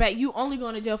laying on her back, you only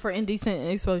going to jail for indecent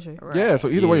exposure. Right. yeah. So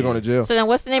either way, you're Yeah. going to jail. So then,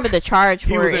 what's the name of the charge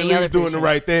He for was at any other least doing the person?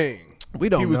 right thing. We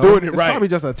don't He was know. doing it It's right. probably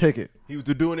just a ticket. He was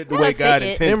doing it the Not way a God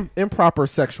ticket. intended. Improper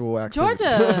sexual activity.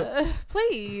 Georgia,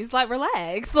 please, like,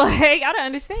 relax. Like, I don't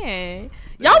understand.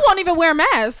 Y'all won't even wear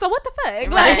masks, so what the fuck? I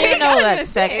Like, didn't know I don't that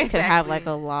sex understand. could have like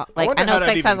a law. I Like wonder I know how that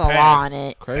sex even has a law passed. on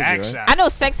it. Crazy, Back right? shots. I know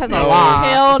sex has a No. law,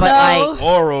 Hell but no. like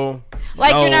Oral.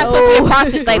 you're not No. supposed to be a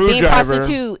prostitute. Like being a Screwdriver.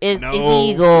 prostitute is No.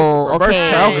 illegal. Reverse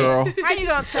Okay. cowgirl. How you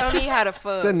gonna tell me how to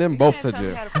fuck? Send them You both can't to tell me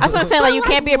jail. how to I was fuck. gonna say like you But,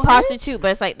 can't be a like, prostitute,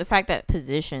 but it's like the fact that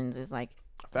positions is like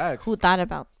Facts. who thought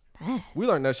about that? We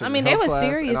learned that shit. I in mean, they health was class,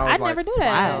 and serious. I was I'd like, never do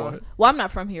that. wow. Well, I'm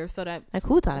not from here, so that Like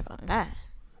who thought about that?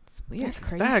 It's weird. that's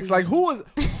crazy. Facts. Like who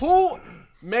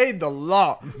made the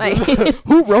law? Like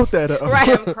Who wrote that up? right.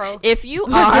 Jim Crow. If you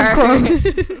are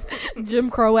Jim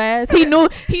Crow ass. He knew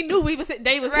we was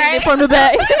they was hitting Right. it from the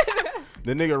back.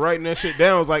 The nigga writing that shit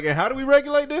down was like, and how do we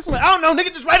regulate this one? I don't know,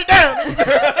 nigga, just write it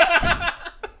down.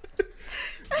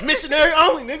 Missionary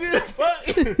only, nigga.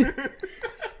 Fuck.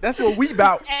 That's what we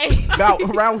bout. Hey. About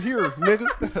around here,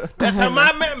 nigga. That's how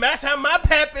my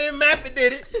pappy and mappy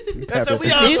did it. That's how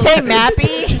we all did you do say it.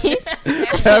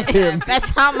 Mappy? Have him. That's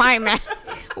how my map.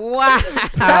 Wow.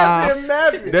 Have him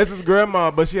nappy. That's his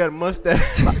grandma, but she had a mustache.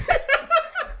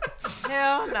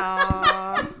 Hell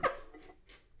no.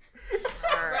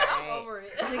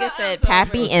 Nigga said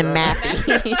Pappy and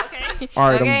Mappy. All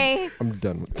right, Okay. I'm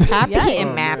done with this. Pappy Yeah.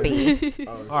 and Mappy.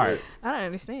 All right. I don't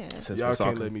understand. Since Y'all we're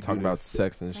can't let me do talking about this.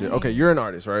 sex and shit. Okay, you're an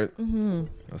artist, right? Mm-hmm.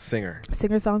 A singer.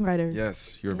 Singer songwriter.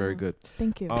 Yes, you're very good.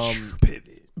 Thank you.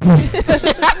 Pivot.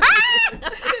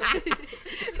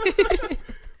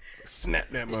 Snap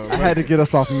that I motherfucker. had to get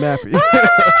us off Mappy.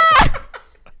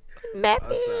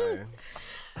 Mappy. Sorry.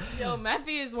 Yo,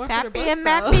 Mappy is one Mappy for the books, and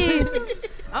though. Mappy.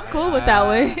 I'm cool with that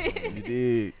one. You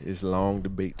did. It's long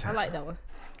debate I time. like that one.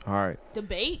 All right.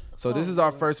 Debate. So this is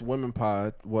our first women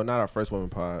pod. Well, not our first women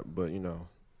pod, but you know,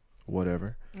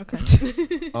 whatever. Okay.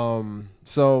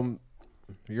 So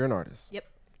you're an artist. Yep.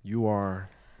 You are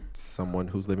someone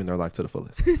who's living their life to the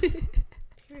fullest.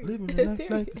 Living the life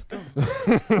like it's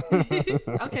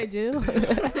going. Okay, Jill.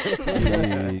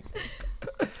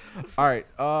 All right.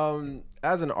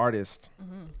 As an artist,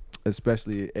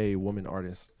 especially a woman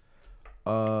artist,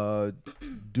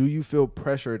 do you feel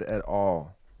pressured at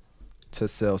all to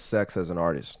sell sex as an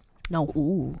artist? No.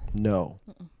 Ooh. No.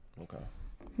 Okay.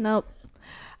 Nope.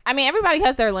 I mean, everybody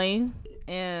has their lane,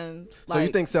 and So you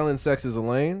think selling sex is a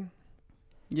lane?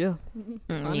 Yeah.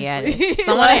 Yeah. it Honestly. is.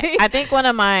 Someone, Like- I think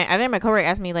my coworker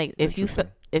asked me like if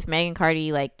if Megan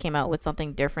Cardi like came out with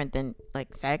something different than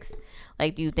like sex,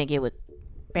 like do you think it would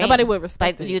bang? Nobody would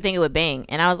respect like it. do you think it would bang?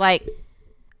 And I was like,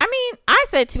 I mean, I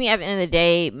said to me at the end of the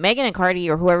day, Megan and Cardi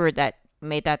or whoever that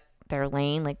made that their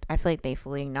lane, like I feel like they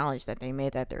fully acknowledge that they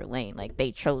made that their lane. Like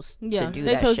they chose Yeah, to do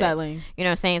they that chose shit. that lane. You know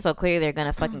what I'm saying? So clearly they're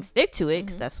gonna fucking stick to it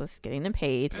because that's what's getting them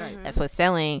paid. That's what's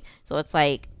selling. So it's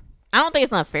like, I don't think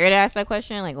it's unfair to ask that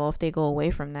question. Like, well, if they go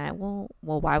away from that, well,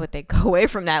 why would they go away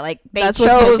from that? Like, they That's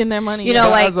what's chose. making their money. you know,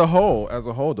 But like- as a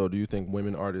whole though, do you think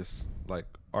women artists like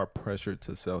are pressured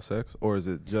to sell sex, or is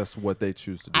it just what they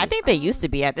choose to do? I think they used to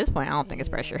be at this point. I don't think it's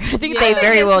pressure. I think Yeah, they I think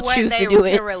very it's well what choose they to do can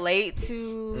it. relate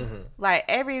to. Like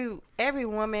every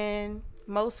woman,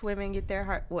 most women get their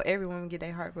heart. Well, every woman get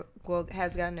their heart. Well,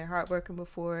 has gotten their heart broken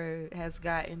before. Has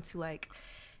got into like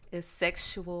a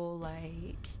sexual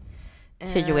like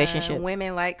Situationship.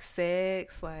 Women like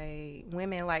sex. Like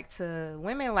women like to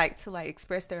like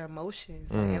express their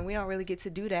emotions. Like, and we don't really get to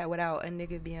do that without a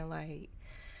nigga being like,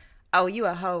 "Oh, you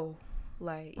a hoe."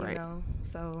 Like you Right. know.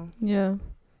 So Yeah.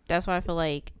 That's why I feel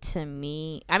like, to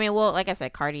me, I mean, well, like I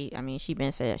said, Cardi, I mean, she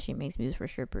been said that she makes music for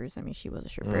strippers. I mean, she was a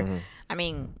stripper. I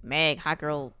mean, Meg, hot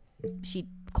girl, she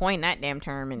coined that damn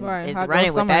term and Right, is hot girl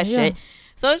running with summer, that yeah. shit.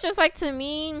 So it's just like, to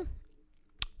me,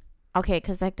 okay,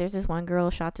 because like there's this one girl,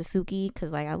 shout to Suki,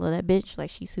 because like I love that bitch. Like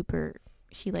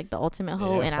she like the ultimate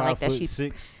hoe, and I like that she's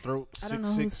 6 throat, I don't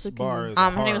know who 6 Suki bars. is.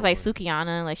 her name was like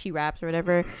Sukiana, like she raps or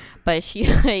whatever, but she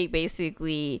like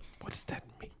basically What does that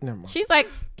mean? Never mind. she's like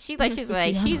she's an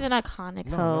iconic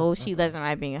hoe. She doesn't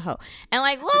mind being a hoe, and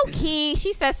like low key,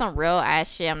 she said some real ass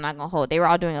shit. I'm not gonna hold. They were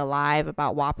all doing a live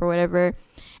about WAP or whatever,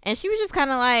 and she was just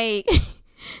kind of like,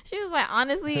 she was like,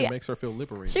 honestly, It makes her feel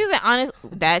liberated. she was like, honest,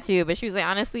 that too, but she was like,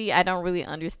 honestly, I don't really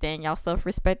understand y'all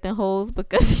self-respecting hoes,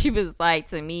 because she was like,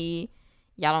 to me,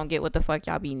 y'all don't get what the fuck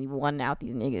y'all be wanting out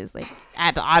these niggas like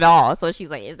at all. So she's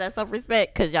like, is that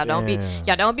self-respect? Because y'all don't be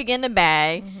getting the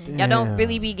bag. Y'all don't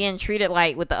really be getting treated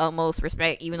like with the utmost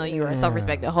respect, even though you're a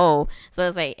self-respected hoe. So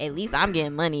it's like, at least I'm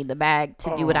getting money, the bag,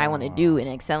 to do what I want to do and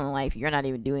excel in life. You're not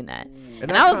even doing that.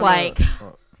 And I was like,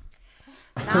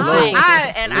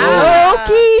 Low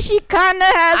key, she kind of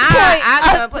has I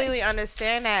point. completely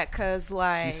understand that because,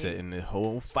 like, She's setting the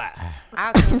whole fire.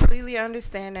 I completely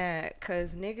understand that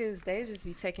because niggas, they just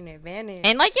be taking advantage.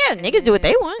 And like, yeah, niggas do what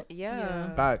they want.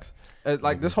 Yeah. Facts.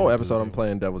 Like this whole episode, I'm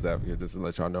playing devil's advocate just to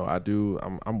let y'all know.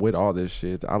 I'm with all this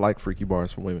shit. I like freaky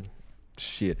bars from women.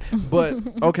 Shit. But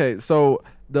okay, so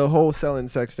the whole selling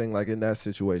sex thing, like in that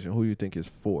situation, who you think is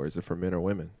for? Is it for men or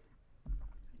women?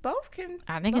 Both can.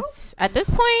 I think both. it's at this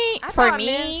point I for thought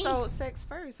men me. sold sex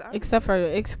first. Except for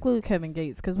exclude Kevin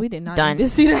Gates because we did not Done. need to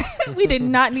see that. We did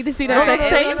not need to see that sex At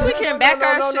tape. least we can back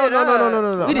our shit up.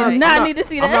 No. We did not need to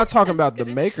see that. I'm not talking about the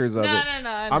makers of it. No.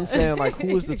 I'm saying like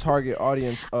who is the target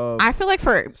audience of I feel like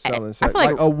for selling I sex? feel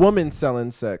like Like a woman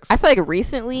selling sex. I feel like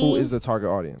recently. Who is the target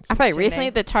audience? I feel like Janae. recently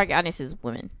the target audience is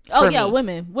women. Oh For yeah, me.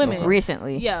 women.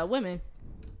 Recently. Yeah, women.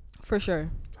 For sure.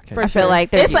 can't- For I sure. feel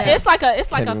like it's there's- like a Can't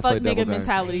fuck even play nigga devil's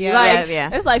mentality. Yeah. Like Yeah.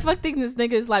 it's like fuck these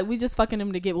niggas. Like we just fucking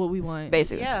them to get what we want.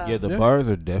 Basically. Yeah. Yeah, the Yeah. bars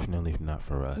are definitely not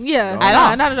for us. Yeah, At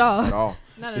all. not at all. At all.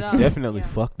 Not at It's all. definitely Yeah.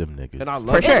 fuck them niggas. And I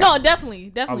love For it. sure. No,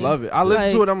 definitely. I love it. I listen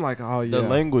Like, to it. I'm like, oh yeah. The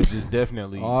language is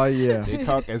definitely. Oh yeah. They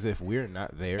talk as if we're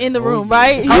not there. in the Oh, room, yeah.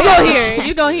 right? You Oh, gonna yeah. hear it.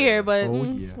 You gonna hear it, but Oh,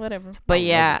 yeah. whatever. But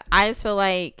yeah, I just feel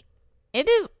like it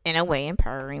is in a way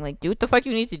empowering. Like, do what the fuck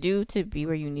you need to do to be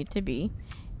where you need to be.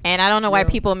 And I don't know why Yeah.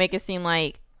 people make it seem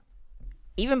like,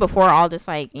 even before all this,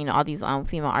 like, you know, all these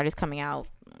female artists coming out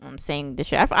saying this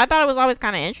shit. I thought it was always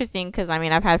kind of interesting because I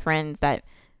mean I've had friends that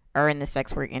are in the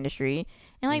sex work industry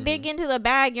and like they get into the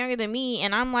bag younger than me,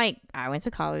 and I'm like, I went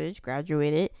to college,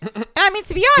 graduated, and I mean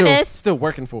to be honest, Still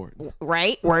working for it.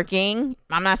 right, working.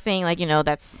 I'm not saying like, you know,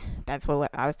 that's what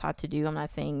I was taught to do. I'm not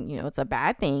saying, you know, it's a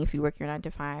bad thing if you work your 9 to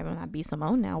 5. I'm not be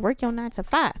Simone now. Work your 9 to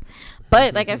 5.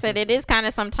 But like I said, it is kind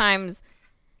of sometimes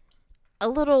a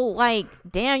little like,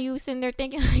 damn, you sitting there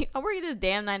thinking like, I'm working this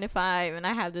damn 9 to 5 and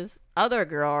I have this other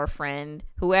girl or friend,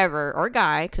 whoever, or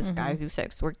guy, because guys do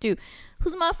sex work too,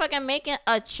 who's motherfucking making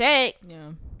a check,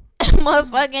 Yeah.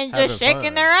 motherfucking Having just shaking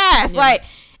fun. their ass. Yeah. Like,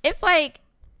 it's like,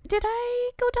 did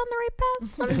I go down the right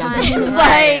path sometimes?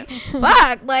 Like,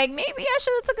 fuck, like maybe I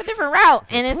should have took a different route.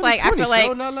 And it's like, I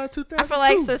feel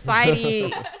like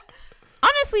society,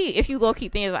 honestly, if you low key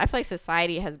think, I feel like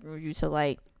society has groomed you to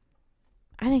like,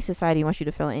 I think society wants you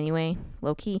to feel it anyway,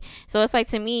 low key. So it's like,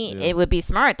 to me, Yeah. it would be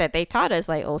smart that they taught us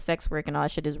like, oh, sex work and all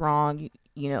that shit is wrong.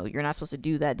 You know, you're not supposed to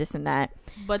do that, this and that.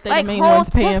 But they Like, the main whole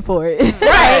ones paying for it.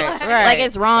 Right. Like,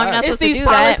 it's wrong. You're not It's supposed to these do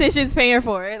that. politicians paying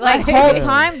for it. Like, Like whole Yeah.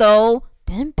 time though,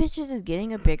 them bitches is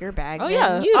getting a bigger bag oh than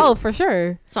yeah. you. Oh for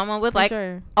sure. Someone with For like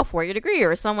sure. a 4-year degree,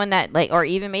 or someone that like, or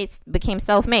even became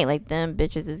self-made. Like, them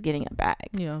bitches is getting a bag,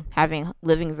 Yeah.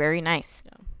 living very nice.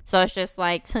 Yeah. So it's just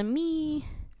like, to me,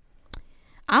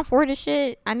 I'm for this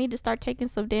shit. I need to start taking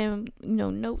some damn,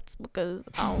 notes, because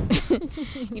I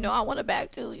don't, I want a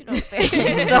bag too. You know what I'm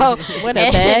saying? So What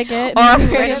a bag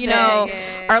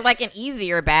at? or like an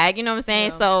easier bag. You know what I'm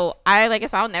saying? Yeah. So I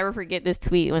guess I'll never forget this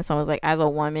tweet when someone's like, as a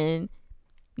woman,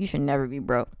 you should never be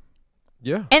broke.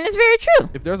 Yeah. And it's very true.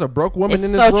 If there's a broke woman It's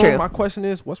in this so room, true. my question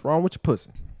is, what's wrong with your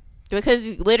pussy?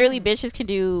 Because literally bitches can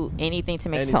do anything to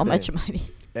make so much Anything.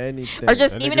 money. Anything. Or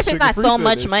just, That even nigga if it's Sugar not Free so said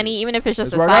much that money, shit. even if it's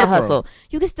just That's a where I side got from. hustle,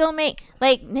 you can still make,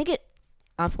 like, nigga.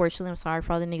 Unfortunately, I'm sorry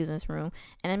for all the niggas in this room,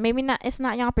 and then maybe not. It's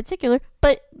not y'all in particular,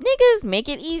 but niggas make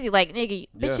it easy. Like, nigga,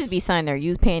 Yes. bitches be selling their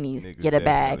used panties, Niggas get a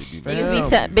bag. definitely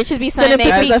be Bitches be selling Sending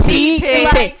their pictures of feet,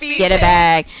 feet, feet, get a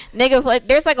bag. Nigga, like,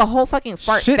 there's like a whole fucking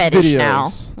fart Shit fetish videos.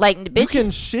 now. Like, You bitch.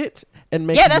 can shit and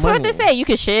make Yeah, that's money. what they say. You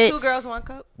can shit. 2 girls, 1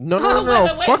 cup. No.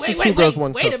 Fuck the 2 girls,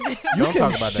 1 cup. Wait a minute. You Don't can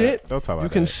talk about shit. that. Don't talk about You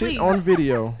can that. shit Please. on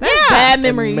video. That's bad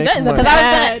memory. make That is a money. Because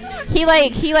I bad. was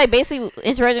he like basically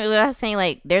interrupted me with saying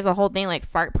like, there's a whole thing like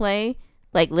fart play.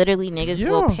 Like, literally niggas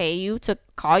will Yeah. pay you to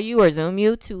call you or Zoom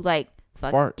you to like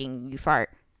Fart. fucking you fart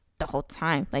the whole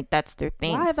time. Like, that's their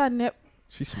thing. Why have I never?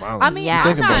 She's smiling. I mean, Yeah.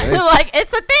 Thinking about it. Like,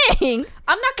 it's a thing.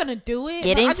 I'm not gonna do it.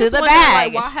 Get but I into just the wonder,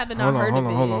 bag. Like, why haven't I Hold on, heard hold of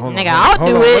on, it? hold on, hold on. Nigga, I'll Hold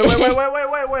do on.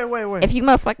 it. Wait. If you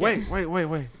motherfucking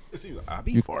Wait. I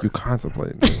be You farting.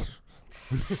 contemplating.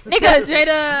 nigga,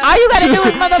 Jada. all you gotta do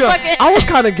is motherfucking I was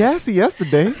kind of gassy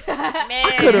yesterday.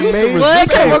 man. Coulda made What?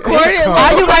 residual Record it. income.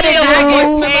 All you gotta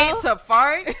do. Made to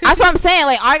fart. That's what I'm saying.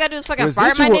 Like, all I gotta do is fucking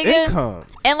fart, my Residual nigga. income.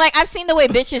 And like, I've seen the way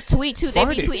bitches tweet too. They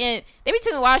be Farted. tweeting. They be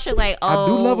tweeting wild shit like, I "Oh,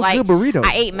 do love a like good burrito.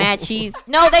 I ate mad cheese."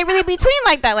 No, they really be tweeting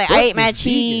like that. Like, I ate mad Breakfast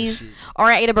vegan cheese, shit. or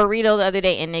I ate a burrito the other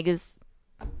day. And niggas,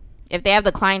 if they have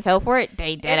the clientele for it,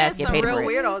 they dead ass There's get some paid real for it.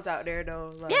 weirdos out there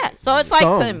though. Like, Yeah, so it's like,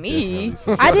 to Some, me, definitely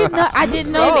some. I didn't know. I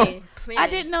didn't know. Some. I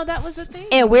didn't know that was a thing.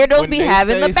 And weirdos When be they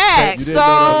having say the bag. sex- you didn't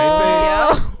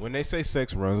know So when they say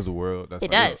sex runs the world, that's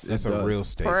It like does. that's It a does. real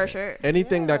statement. for sure.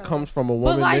 Anything that comes from a But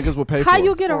woman, like, niggas will pay how for.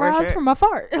 you get For aroused sure. from a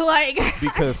fart? Like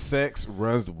Because sex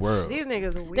runs the world. These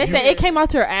niggas are weird. they said, it came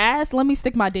out your ass. Let me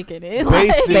stick my dick in it.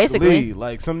 Like, Basically,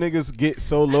 like some niggas get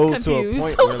so low to a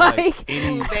confused. point where like Like-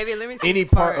 any Ooh, baby, let me see any you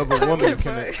part fart. of a woman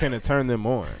Fuck. can turn them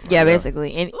on. Yeah,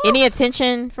 basically. Any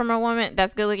attention from a woman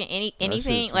that's good looking, anything,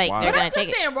 shit's like wild. they're But gonna I'm take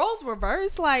just it. saying, roles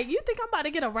reverse. Like, you think I'm about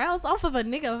to get aroused off of a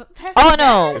nigga? Oh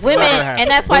no, It's women, never happened.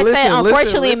 and that's why But I said listen,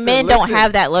 unfortunately listen, men don't listen.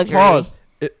 have that luxury. Pause.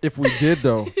 If we did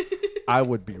though, I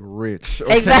would be rich.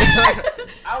 okay? Exactly.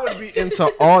 I would be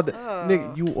into all the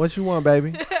nigga. You what you want,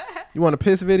 baby? You want a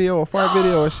piss video, a fart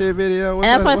video, a shit video? And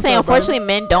that's what I'm saying. Unfortunately,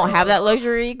 men don't have that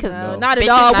luxury because No. Not at bitches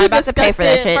all. not We about to pay discussed for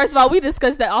that it. shit. First of all, we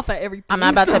discussed that off of everything. I'm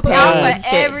not about to pay Off shit of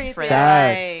for everything.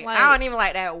 that. Like, I don't even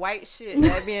like that white shit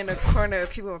that be in the corner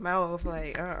of people's mouth.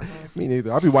 Like, Me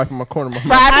neither. I'll be wiping my corner of my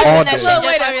But I mouth be all doing that day. shit Look,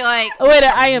 just wait to be like. Wait,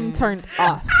 I am turned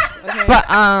off. Okay. But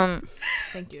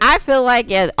Thank you. I feel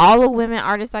like all the women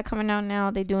artists that coming out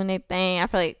now, they doing their thing. I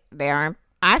feel like they are.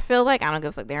 I feel like I don't give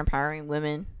a fuck. They're empowering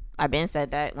women. I've been said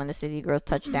that when the City Girls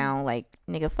touch down, like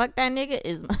nigga, fuck that nigga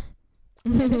is.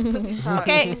 pussy talk.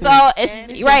 Okay, so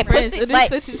Spanish. it's right. French. Pussy, It is like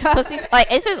pussy talk. pussy, like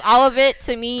it's just all of it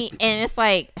to me, and it's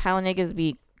like how niggas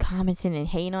be commenting and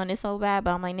hating on it so bad.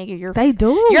 But I'm like, nigga, you're They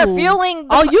do. you're feeling.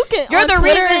 Oh, you can. You're on the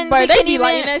Twitter, reason but we they can be even-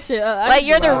 lighting that shit up. I like be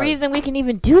you're the Right. reason we can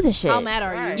even do this shit. How mad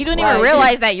are you? You don't even Like,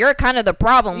 realize that you're kind of the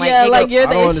problem. Like, yeah, nigga, like you're I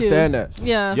the don't issue. understand that.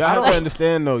 Yeah. Yeah, I don't Like-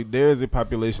 understand though. There is a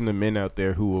population of men out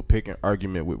there who will pick an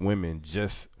argument with women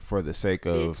just for the sake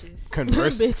of Bitches.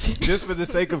 conversing, Bitches. just for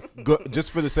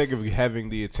the sake of having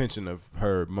the attention of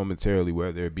her momentarily,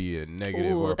 whether it be a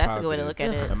negative Ooh, or a that's a good positive way to look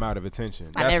at it. amount of attention.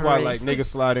 I That's never why really like see- niggas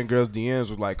slide in girls' DMs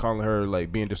with like calling her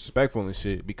like being disrespectful and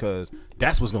shit because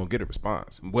that's what's gonna get a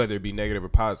response, whether it be negative or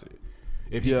positive.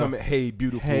 If you Yeah. come at, hey,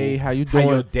 beautiful, Hey, how you how your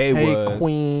doing? day Hey, was,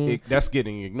 queen. that's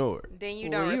getting ignored. Then you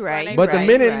Well, don't you respond. right. they But the right,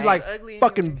 minute right. he's like, Ugly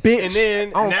fucking bitch. And then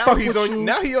I don't now fuck he's with on you.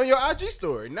 now he on your IG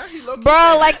story. Now he low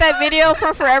bro, like that video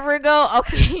from forever ago.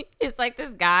 Okay, it's like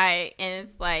this guy, and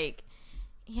it's like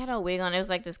he had a wig on. It was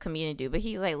like this comedian dude, but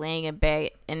he's like laying in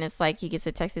bed, and it's like he gets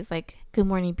a text. It's like, "Good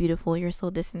morning, beautiful. You're so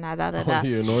this and that, da da da."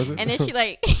 He ignores it. And then she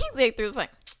like he like through like,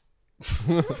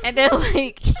 and then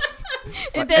like.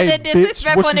 And then Hey, the bitch,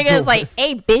 disrespectful what you nigga is doing? like,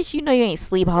 "Hey, bitch, you know you ain't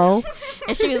sleep, hoe."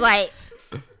 And she was like,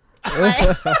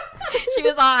 she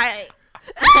was like,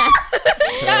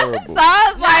 Terrible. so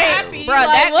I was like, happy. bro, Like,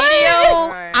 that what? video,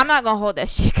 Right. I'm not gonna hold that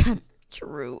shit kind of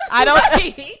true. I don't.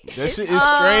 that shit is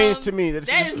strange to me. That,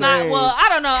 That shit is is not. strange. Well, I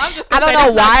don't know. I'm just. I Gonna don't say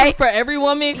know that's not why. true for every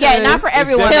woman. Yeah, not for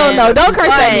everyone. Hell no! Don't curse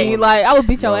at But- me. Like I will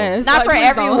beat your No. ass. Not Like, for please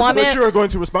every don't. woman. But you're going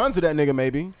to respond to that nigga,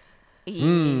 maybe.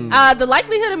 The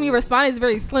likelihood of me responding is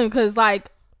very slim because like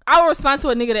I will respond to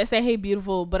a nigga that say "Hey,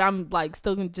 beautiful," but I'm like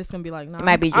still just gonna be like, "Nah." It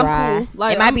might be I'm dry. cool.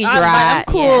 Like It might I'm- be I'm, like, dry, I'm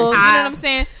cool. yeah. You know what I'm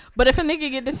saying? But if a nigga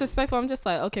get disrespectful, I'm just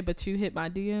like, okay, but you hit my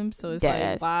DM, so it's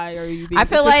Yes. like, why are you being I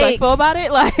feel like- disrespectful about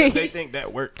it? Like, They think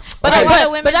that works. But Right, a lot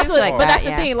of women but that's do what. like but that, that's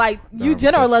yeah. the thing. Like you I'm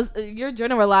generalize, you're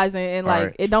generalizing, and like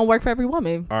Alright. it don't work for every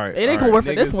woman. All right, It ain't all gonna right. work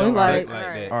for this Niggas one. don't Like, work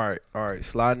like that. All right.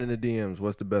 Sliding in the DMs.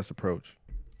 What's the best approach?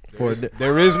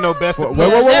 There is no best Wait, approach.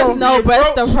 wait, wait, there's wait. no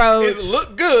best approach. Is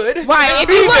look good. Right. and If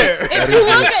be you look, there. if you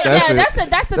look at, That's yeah, it. that's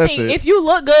the That's thing. it. If you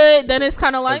look good, then it's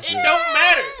kind of like, It don't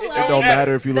matter. It don't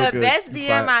matter if you look The good. best You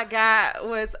DM fine. I got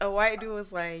was a white dude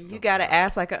was like, "You got an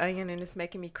ass like an onion and it's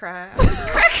making me cry." I was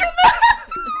cracking up.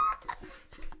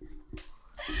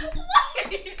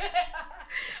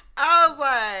 I was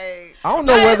like, I don't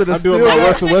know whether to I'm doing steal my that.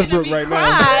 Russell Westbrook right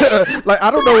now. Like I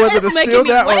don't know whether to It's making steal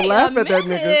me that or wait laugh a at that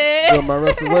minute. nigga. Doing my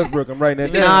Russell Westbrook. I'm writing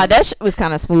that down. Nah, that shit was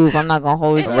kind of smooth. I'm not gonna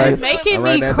hold you. Right. it's making I'm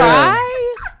writing me that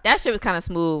cry. That shit was kind of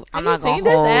smooth. I'm Have not you gonna seen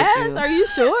this hold ass? you. Are you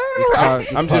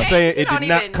sure? I'm just saying it don't did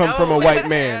not even come know from a what white his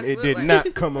man. ass It look did like.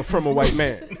 not come from a white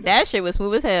man. That shit was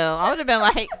smooth as hell. I would have been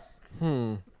like,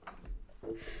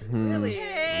 really?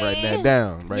 Write that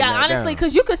down. Write Yeah, that honestly, down.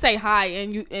 because you could say hi,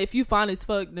 and you if you fine as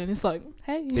fuck, then it's like,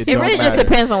 hey. It it don't really just matter.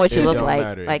 depends on what you It look don't like.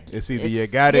 matter. Like it's either it's- you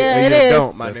got it Yeah, or it you is.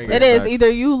 don't, my That's nigga. It is Facts. either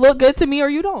you look good to me or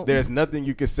you don't. There's nothing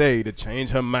you can say to change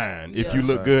her mind if Yeah. you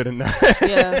look Right. good or not.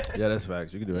 yeah. Yeah, that's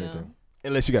facts. You can do Yeah. anything.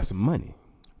 Unless you got some money.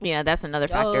 Yeah, that's another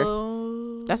factor.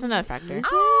 Oh. That's another factor. I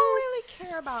don't really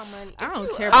care about money. I If don't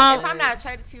you- care If about I'm not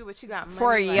attracted to you, but you got money.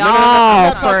 For like, y'all, I'm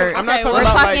not for- talking, I'm not okay, talking we're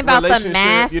about talking like about the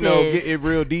relationship, you know, masses. get it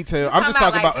real detailed. You I'm just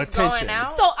talking about like, just going attention.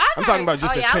 out? So I'm talking about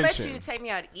just oh yeah, I'll let attention. you take me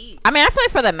out to eat. I mean, I feel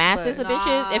like for the masses of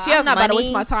bitches, if you have I'm not money, about to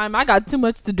waste my time. I got too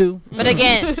much to do. but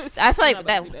again, I feel like I'm not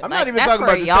that. about to do that. I'm like, not even that's talking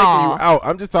for about just taking y'all. you out.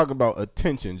 I'm just talking about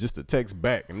attention, just to text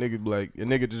back. A nigga be like, a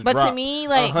nigga just But to drop me,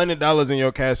 like- $100 in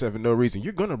your cash app for no reason.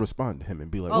 You're gonna respond to him and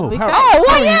be like, Oh, "Oh, because- how,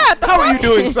 well, yeah. how are you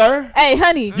doing, sir? Hey,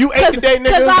 honey, You ate today, nigga?"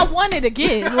 Because I wanted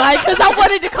again, like, because I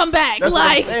wanted to come back. That's what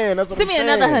I'm like, saying. That's what send I'm me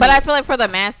another saying. honey. But I feel like for the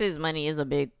masses, money is a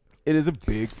big. It is a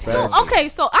big So, factor. okay,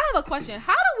 so I have a question.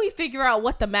 How do we figure out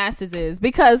what the masses is?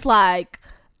 Because, like,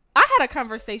 I had a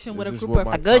conversation with a This is group what of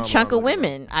my A good timeline chunk of look like.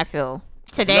 women, I feel,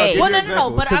 today. give well, you no, an no, no.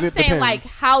 example, But 'cause I'm it saying, like,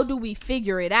 depends. how do we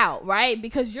figure it out, right?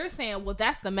 Because you're saying, well,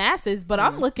 that's the masses, but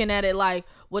I'm looking at it like,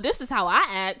 well, this is how I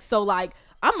act. So, like,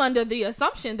 I'm under the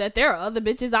assumption that there are other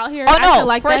bitches out here Oh acting no,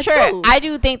 like for that sure. too. I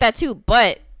do think that too.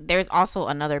 But there's also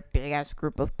another big ass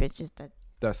group of bitches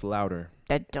That's louder.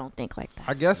 that don't think like that.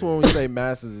 I guess when we say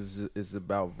masses is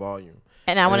about volume.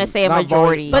 And I want to And say a not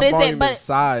majority. volume, But not is it? volume in But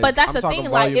size. but that's I'm the talking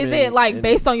thing. Like, volume is it in- like in-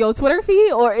 based on your Twitter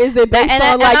feed, or is it based and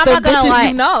on like I'm the not gonna bitches lie.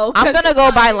 you know? I'm 'Cause gonna it's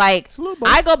go by like a little both.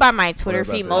 I go by my Twitter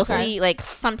Whatever I feed say. mostly. Okay. Like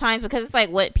sometimes because it's like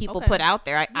what people Okay. put out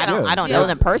there. I don't Yeah, I don't they're- know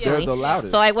them personally. They're the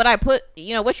loudest. So like what I put,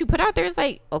 you know, what you put out there is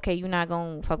like, okay, you're not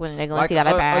gonna fuck with a nigga unless like he got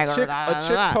a bag a or chick, blah, a blah,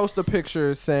 chick blah. post a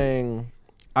picture saying,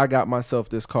 "I got myself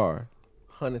this car."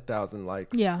 100,000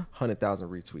 likes. Yeah. 100,000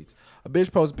 retweets. A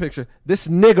bitch posts a picture. This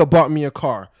nigga bought me a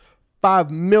car.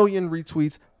 5 million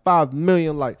retweets. 5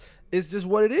 million likes. It's just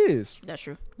what it is. That's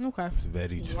true. Okay. It's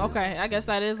very true. Okay, I guess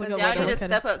that is a Because good way y'all to need to look at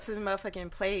step it. up to the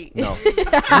motherfucking plate. No.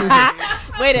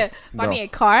 Wait a buy No. me a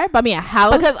car, buy me a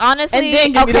house, Because honestly, and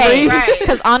then give me the okay, ring. Right.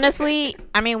 because honestly,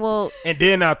 I mean, well, And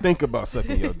then I think about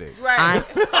sucking your dick. Right.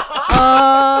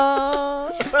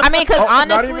 I mean, because Oh,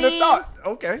 not even a honestly, thought.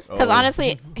 Okay. because Oh.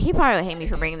 honestly, he probably would hate me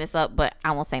for bringing this up, but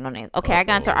I won't say no names. Okay, I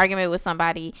got into an argument with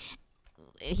somebody.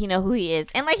 He know who he is,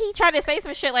 and like he tried to say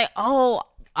some shit like, "Oh,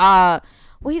 well,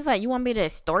 he's like, you want me to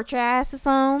extort your ass or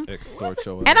something?" Extort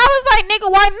your And I was like,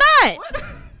 "Nigga, why not?"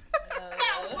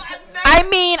 I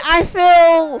mean, I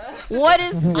feel what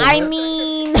is I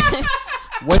mean.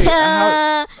 Wait,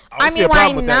 I don't see mean, a why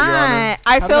problem with that, Your Honor. not?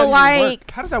 I how does that feel even like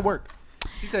work? How does that work?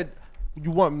 He said, "You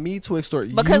want me to extort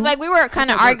you?" because like we were kind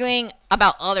of that work? arguing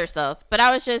about other stuff, but I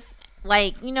was just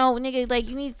like, you know, nigga, like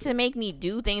you need to make me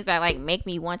do things that like make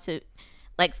me want to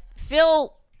like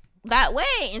feel that way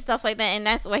and stuff like that. And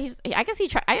that's why I guess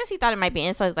he thought it might be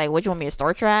insult. He's like, what, you want me to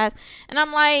store your ass? And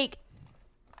I'm like,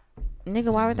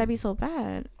 nigga, why would that be so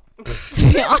bad?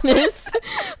 To be honest,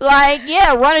 like,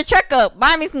 yeah, run a checkup,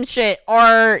 buy me some shit,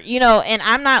 or you know. And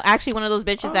I'm not actually one of those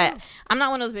bitches that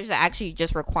actually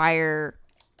just require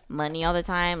money all the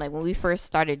time. Like when we first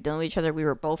started dealing with each other, we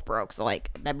were both broke, so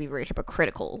like that'd be very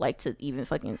hypocritical, like to even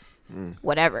fucking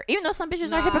whatever. Even though some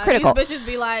bitches are hypocritical, These bitches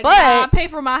be like, But- I pay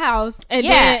for my house, and Yeah,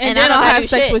 then and I then don't I'll gotta have do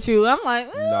sex shit. with you. I'm like,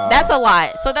 Nah. that's a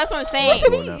lot. So that's what I'm saying. What you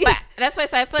mean? But that's why I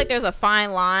said I feel like there's a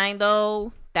fine line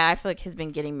though that I feel like has been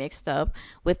getting mixed up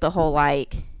with the whole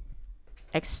like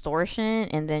extortion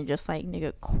and then just like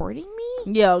nigga courting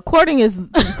me. yeah, courting is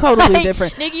totally Like,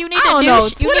 different. Nigga, you need I to don't do know. you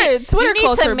Twitter need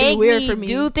culture to be make weird me for me.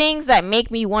 do things that make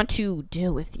me want to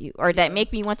deal with you or that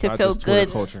make me want to not feel just Twitter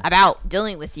good culture. about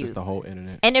dealing with It's you. just the whole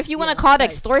internet. And if you want to Yeah, call it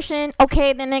facts. extortion,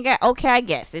 okay, then nigga, okay, I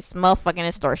guess it's motherfucking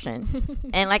extortion.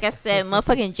 And like I said,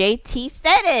 motherfucking JT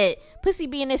said it. Pussy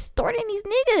being extorting these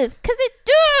niggas, cause it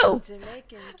do.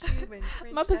 Jamaican, Cuban,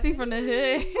 French. My pussy from the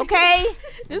hood. Okay,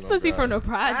 This pussy from the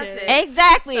project. Project.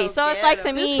 exactly. So So it's like to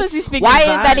ghetto. me, This pussy speaking why is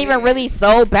that Chinese. even really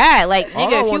so bad? Like All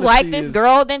I nigga, if you wanna like see this is-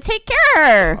 girl, then take care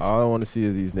of her. All I want to see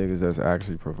is these niggas that's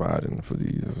actually providing for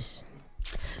these.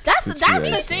 That's the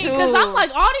situations. thing, because I'm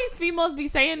like, all these females be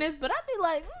saying this, but I be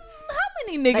like, how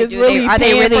many niggas do really they- are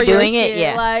they paying really for your doing it? shit?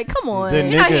 Yeah. Like, come on. The You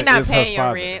know he nigga not is her paying your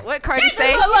father. rent. What Cardi Look,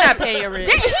 say? He look, not paying your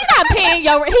rent. He not paying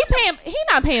your he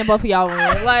not paying both of y'all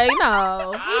rent. Like,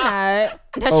 no, he not.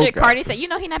 That Oh, shit, God. Cardi said, you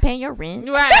know he not paying your rent,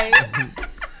 Right.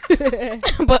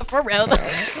 but for real, though,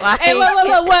 like, Hey, look,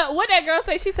 what that girl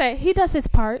say? She said he does his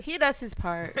part. He does his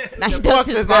part. now he The does fuck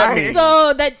his does that part. mean?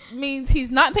 So that means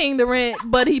he's not paying the rent,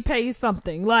 but he pays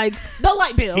something, like the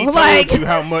light bill, He told like you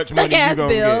how much the money you gas gonna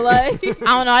bill, get. like. I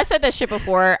don't know. I said that shit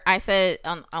before. I said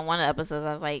on one of the episodes,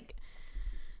 I was like,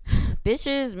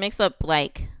 bitches mix up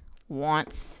like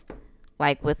wants,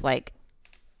 like with like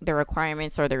their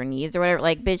requirements or their needs or whatever.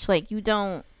 Like, bitch, like you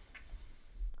don't.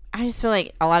 I just feel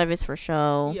like a lot of it's for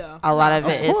show. Yeah. A lot of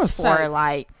Of it is course. for Facts.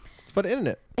 like. It's for the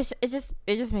internet. It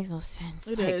just makes no sense.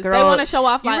 It Like, is. girl, They want to show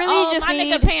off you like, really oh, just my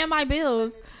need- nigga paying my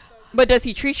bills. But does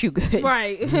he treat you good?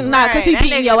 Right. Not because he That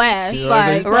beating nigga your be ass. cheating.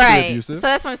 Like, Probably Right. abusive. So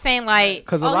that's what I'm saying. Like,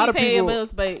 Because a lot he of pay your people.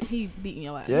 bills, but he beating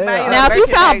your ass. Yeah. now if you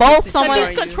found both Because someone, he's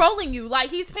on you. controlling you. Like,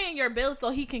 he's paying your bills so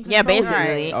he can control yeah, you. basically.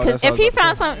 Right. Oh, Because that's what if I he was about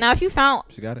found to say. some, now if you found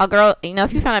She got it. a girl,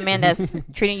 if you found a man that's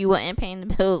treating you well and paying the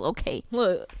bills, okay,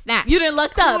 Look, snap, you didn't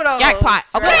look up. Kudos, jackpot.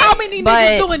 But Okay, how many but-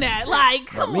 niggas doing that? Like,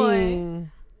 I come on.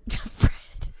 mean,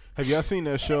 Have y'all seen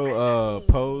that show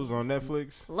Pose on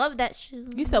Netflix? Love that shoe.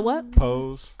 You said what?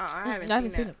 Pose. I haven't, I haven't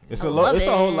seen seen that. it. It's I a love it's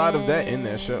a whole lot of that in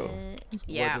that it. show.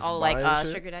 Yeah, just oh, like buying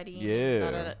shit? sugar daddy. Yeah.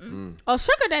 Da, da, da. Oh,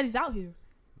 sugar daddy's out here.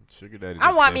 Sugar daddy.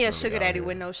 I want me a sugar daddy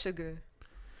with no sugar.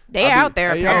 They out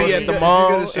there. I be apparently. at the If you mall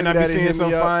get a sugar and I be daddy, seeing hit some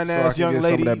me up fine so I ass can young get some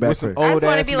of lady that back with some pay. I old just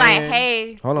want ass to be like, man.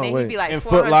 hey. Hold on, then wait. he'd be like And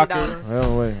Foot $400. Locker. Hold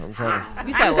on, wait. I'm trying to.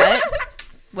 You said what?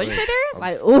 What'd you say, Darius?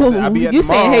 Like, I be ooh, at you the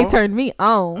saying hey mall. turned me I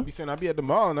on. be saying I be at the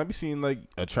mall and I be seeing like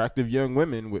attractive young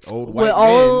women with old white With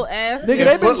men. old ass Nigga, Yeah,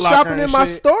 they been Foot Locker shopping and in my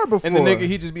shit. store before. And the nigga,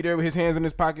 he just be there with his hands in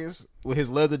his pockets with his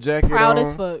leather jacket proud on.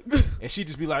 as fuck. And she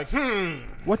just be like,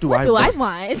 What do What I do I want?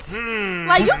 want?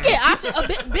 Like, you get options.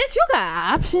 Bitch, you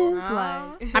got options.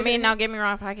 Like, I mean, now get me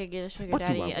wrong. If I could get a sugar What do I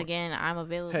daddy want? again, I'm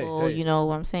available. hey. You know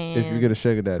what I'm saying? If you get a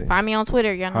sugar daddy, Find me on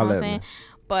Twitter. You know what Holla I'm at saying? me.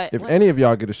 But if what- any of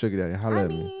y'all get a sugar daddy, holla at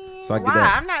me. So I can Why? get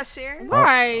that. I'm not sharing.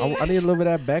 right. I need a little bit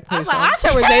of that back pay. I was like, I'll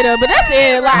share with Jada, but that's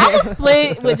it. Like, I'm gonna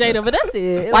split with Jada, but that's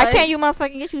it. why Like, can't you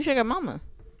motherfucking get you sugar mama?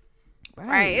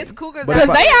 Right. It's cougars But out if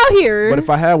Because I- they out here. But if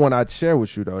I had one, I'd share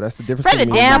with you though. That's the difference. Fred a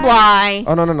between me damn and you. lie.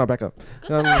 Oh no, back up.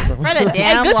 No. Fred a Hey,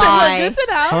 damn good lie. to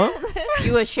know. Huh?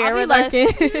 You would share I'll be with us?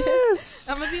 lurking. Yes.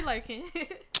 I'm gonna be lurking.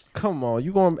 Come on,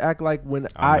 you gonna act like when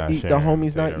I'm I not eat, the sharing.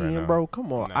 homies Tell not you that right eating, now. bro?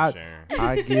 Come on, I'm not sharing.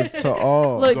 I give to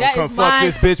all. Look, gonna that come is fuck mine.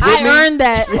 this bitch with I me? earned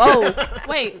that. Oh,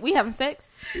 wait, we having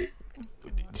sex?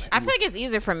 I feel like it's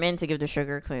easier for men to give the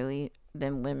sugar clearly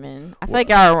than women. I feel like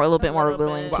y'all are a little bit more little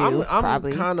willing bit. to Well, I'm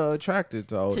probably. kind of attracted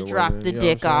to older drop women, the you know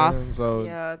what dick I'm saying? So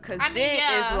Yeah, because I mean, dick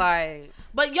yeah. is like.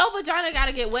 But your vagina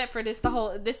gotta get wet for this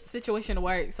situation to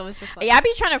work. So it's just like, Yeah, I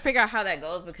be trying to figure out how that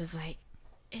goes because like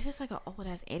if it's like an old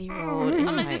ass 80-year-old, I'm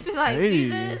gonna just be like, Hey.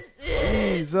 Jesus.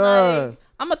 Jesus,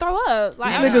 I'm gonna throw up.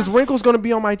 Like, this nigga's wrinkles gonna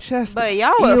be on my chest. But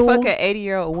y'all would Ew. fuck an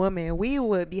 80-year-old woman. We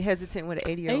would be hesitant with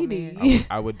an 80-year-old 80. man.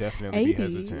 I would definitely be 80.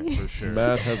 hesitant for sure.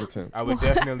 Mad hesitant. I would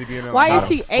definitely be in a Why how is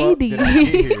the she fuck 80? did I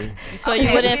get here? so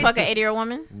you wouldn't fuck an 80-year-old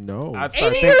woman? No. I'd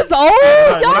start 80 think- years old?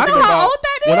 start Y'all thinking know how about- old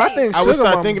that is? When I think I would sugar start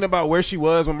mama, thinking about where she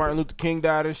was when Martin Luther King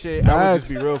died and shit. I would just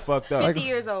be real fucked up. 50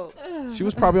 years old. she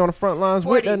was probably on the front lines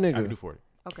with 40. that I could nigga. do 40.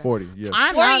 Okay. 40, yes.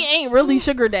 I'm 40 not. ain't really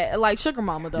sugar like sugar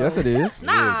mama though. Yes, it is.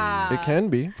 Nah. It can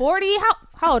be. 40?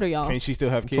 How old are y'all? Can't she still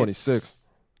have kids? 26.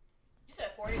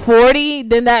 40?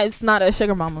 Then that's not a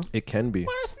sugar mama. It can be.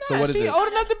 Well, it's So not. what is She it? old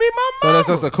enough to be my So mama. that's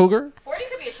just a cougar? 40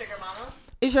 could be a sugar mama.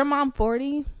 Is your mom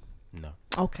 40? No.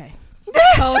 Okay.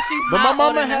 So she's But not my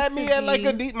old mama enough had to me at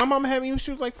like be- my mama had me when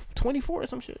she was like 24 or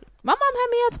some shit. My mom had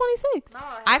me at 26.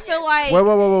 I feel like Wait. a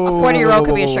 40-year-old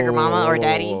could be a sugar mama or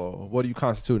daddy. What do you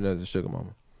constitute as a sugar mama?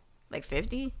 like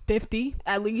 50. 50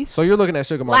 at least. So you're looking at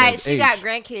sugar mama Like as she age. got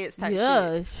grandkids type shit.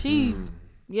 Yeah, she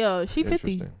Mm, she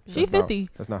 50. interesting. She That's not- 50.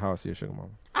 That's not how I see a sugar mama.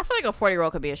 I feel like a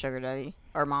 40-year-old could be a sugar daddy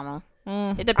or mama.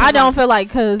 Mm. It depends I don't on- feel like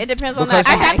It depends on Because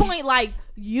that. at that bag. point, like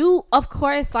you, of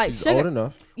course, like She's sugar. old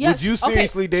enough, Yes, Would you okay,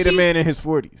 seriously date a she man in his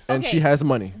 40s? and she Okay. has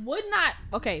money. Would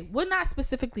not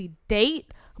specifically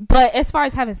date, but as far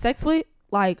as having sex with,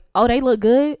 like, oh, they look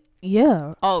good.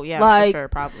 Yeah, Oh yeah, Like, for sure,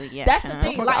 probably. Yeah, that's the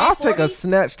thing. Fuck, Like, I'll at take a 40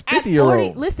 snatched at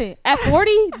 50-year-old. Listen, at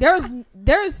 40,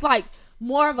 there's like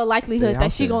more of a likelihood They that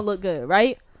out she there. gonna look good,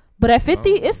 right? But at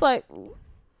 50, No. it's like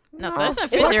No, so there's some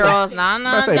It's a 50-years. question.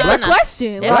 Nah. say, it's black- a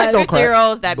question. There's Black some don't crack.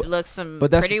 50-year-olds that But- look some But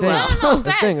that's pretty the thing. well. No, That's the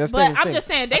thing. facts, That's the but thing. I'm just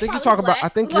saying, they I think you're probably talking about. I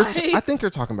think black, you're. like- I think you're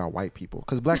talking about white people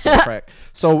because black don't crack.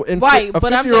 So in Right, a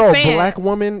but I'm just 50-year-old saying- black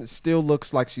woman still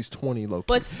looks like she's 20 low.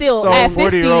 But still, So, at 50,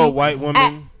 40-year-old white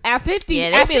woman. At 50, Yeah,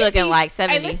 at they be looking 50, like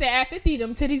 70. Hey, listen, at 50,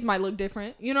 them titties might look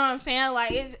different. You know what I'm saying?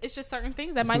 Like, it's just certain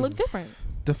things that might look different.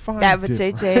 Define That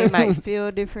different. JJ might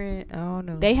feel different. I don't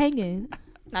know. They hanging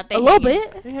Not they a little hanging.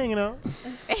 bit. They hanging out.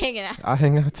 They hanging out. I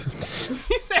hang out too.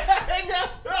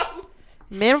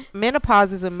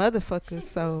 Menopause is a motherfucker.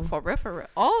 So For real.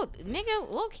 Oh, nigga,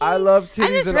 low key. I love I titties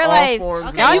just in realized- all forms.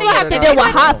 Okay, Y'all you niggas gonna have have to to deal deal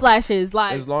with with hot flashes.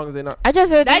 Like, As long as they're not. I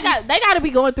just heard they got to be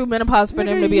going through menopause for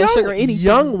them to be a sugar anything.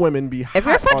 Young women be. If you're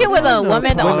hot all fucking the with a time.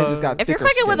 woman that- women just got if you're thicker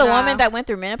fucking with a skin. Nah. woman that went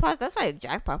through menopause, that's like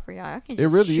jackpot for y'all. I can It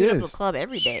just really shoot up is. the club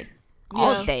every day,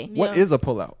 all Yeah. day. What is a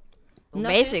pullout? Nothing.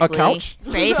 Basically, A couch?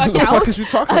 Basically. What the fuck is you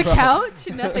talking A about? couch,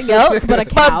 nothing else but a But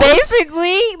couch.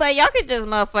 basically, like y'all could just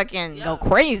motherfucking go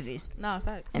crazy. No,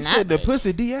 facts. And Said the that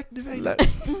pussy deactivated.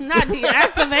 Not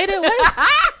deactivated.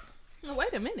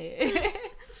 Wait a minute.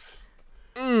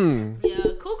 Mm.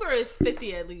 Yeah, cougar is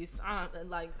 50 at least.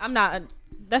 I'm not.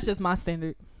 That's just my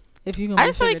standard. If you gonna I be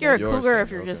just feel like sugar you're a daddy. Yours cougar then,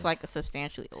 if you're just okay. like a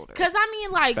substantially older. Cause I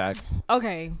mean, like, Facts.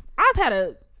 okay, I've had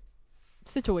a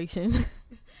situation,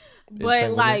 but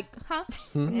Entanglement? like, huh?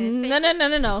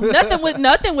 No.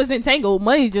 Nothing was entangled.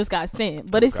 Money just got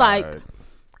sent, but it's like God.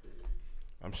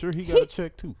 I'm sure he got a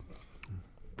check too.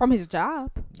 from his job.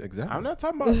 Exactly. I'm not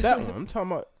talking about that one. I'm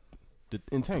talking about the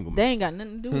entanglement. They ain't got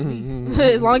nothing to do with me.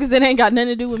 As long as it ain't got nothing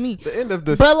to do with me. The end of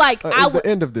this. But, like, the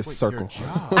end of this Wait, circle. your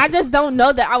job. I just don't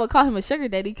know that I would call him a sugar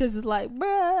daddy because it's like,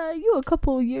 bruh, you a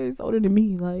couple of years older than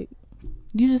me. Like,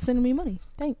 you just sending me money.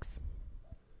 Thanks.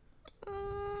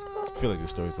 I feel like the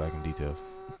story's lacking details.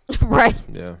 Right.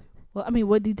 Yeah. Well, I mean,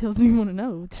 what details do you want to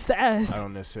know? Just I ask.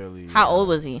 don't necessarily. How old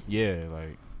was he? Yeah,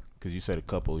 like, because you said a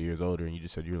couple years older, and you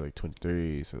just said you were like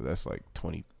 23, so that's like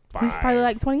 25. He's probably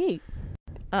like 28.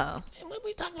 Oh. What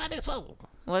we talking about this for?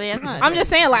 Well, yeah. Not I'm just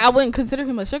saying, like, I wouldn't consider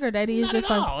him a sugar daddy. It's Not just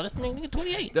at like, all. This nigga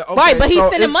 28. Yeah, Right, but he's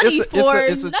sending it's- money it's a- for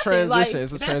it's a nothing, transition. like- It's a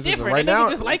That's transition. different. Right That nigga now,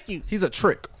 just like you. he's a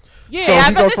trick. Yeah, So I he was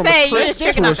about goes to from say, a you're trick just to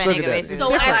tricking a up that sugar nigga, daddy. basically. so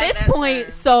Different. at this That's point,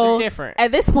 her. so It's different.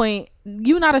 at this point,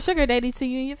 you not a sugar daddy till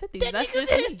you in your 50s. That That's nigga's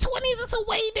just in me. his 20s. It's a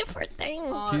way different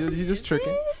thing. He's just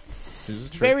tricking. He's a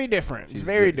trick. Very different. It's He's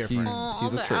very good. different.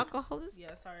 He's a the trick. alcohol.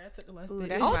 Yeah, sorry, I took the last Ooh, bit.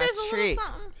 that's Oh, my there's a little trick.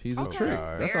 something. He's a Okay. trick.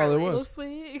 God. That's all it Little was.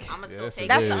 swig. I'm gonna Yes, still it take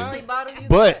That's it. the is. only bottle you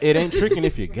But got. it ain't tricking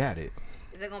if you got it.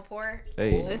 Is it gonna pour?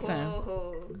 Hey, Listen.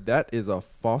 Ooh. that is a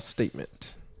false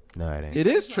statement. No, it ain't. It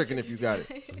is tricking if you got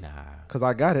it. Nah. Cause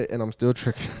I got it and I'm still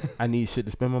tricking. I need shit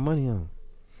to spend my money on.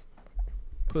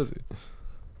 Pussy.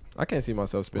 I can't see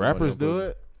myself spending Rappers money on do pussy.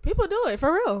 it. People do it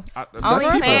for real. That's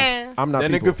OnlyFans. people. I'm not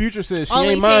That people. nigga Future said she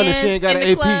ain't mine if she ain't got in an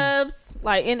the AP. clubs,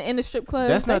 like in the strip clubs.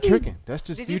 That's not they do. tricking. That's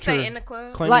just Did you Future say in the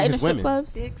club? claiming Like in the his strip women.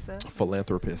 clubs. Dick so.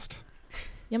 Philanthropist.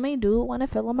 You may do it when I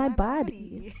feel on my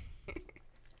body.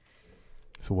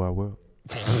 So why well?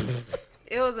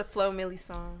 It was a Flo Milli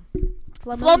song.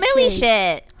 Flo Milli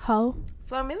shit. Ho.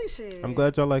 Flo Milli shit. I'm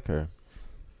glad y'all like her.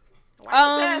 Why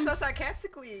you say that so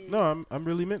sarcastically? No, I'm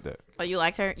really meant that. Oh, you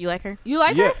liked her? You like her? You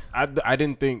like Yeah, her? I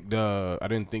didn't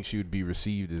think she would be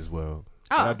received as well.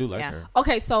 But I do like yeah. her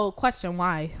Okay, so question: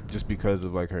 why? just because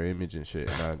of like her image and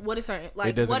shit. And What is her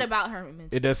like? doesn't- What about her image?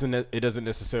 it doesn't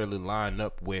necessarily line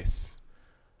up with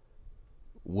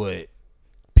what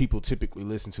people typically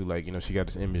listen to. Like, you know, she got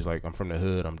this image like, I'm from the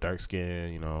hood, I'm dark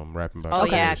skinned, you know, I'm rapping about Oh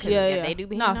this yeah, and because shit. Yeah. they do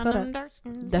be Nah, hating I on feel them that. dark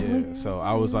skin. Definitely. Yeah, so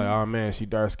I was like, oh man, she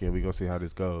dark skinned. We gonna see how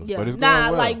this goes. Yeah. But it's Nah,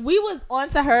 going well. like we was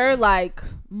onto her like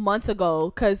months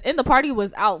ago because In the Party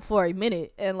was out for a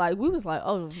minute and like we was like,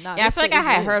 oh nah. Yeah, I this feel like shit I is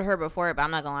had lit. heard her before, but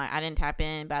I'm not gonna lie, I didn't tap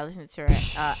in. But I listened to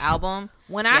her album.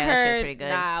 When Yeah, I that shit's heard, pretty good.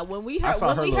 nah, when we I heard, saw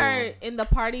when her we little- heard In the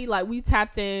Party, like we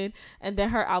tapped in, and then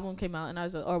her album came out, and I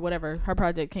was like, or whatever, her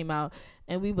project came out,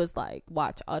 and we was like,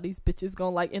 watch, all these bitches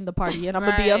gonna like In the Party, and I'm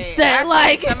gonna be Right. upset, I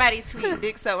like. seen somebody tweet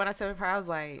dicks up when I said her. I was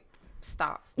like,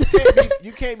 stop.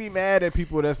 you can't be mad at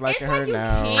people that's liking like her you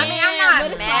now. can't. I mean, I'm but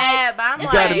not it's mad, but I'm You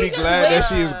it's like, gotta you be just glad that wish-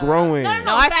 she is growing. No,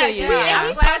 I feel facts. you, We, yeah. and we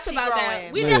I'm glad talked she about that.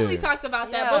 growing. We Yeah. definitely talked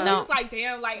about that, but Yeah. we No. was like,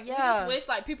 damn, like we Yeah. just wish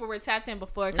like people were tapped in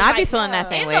before. 'cause, No, I be like, feeling that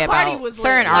same In way the Party about was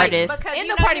certain lit. Like, artists. Because In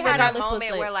you the know Party you had a regardless was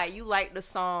moment lit. where like you like the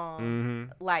song,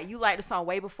 Mm-hmm. like you like the song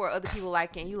way before other people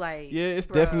like it. And you like, Yeah, it's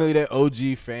bruh. definitely that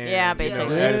OG fan. Yeah, you know,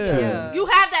 basically. attitude. Yeah. You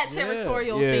have that Yeah.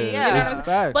 territorial Yeah. thing. Yeah. You know what I'm saying?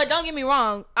 Facts. But don't get me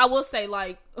wrong. I will say,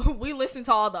 like, we listened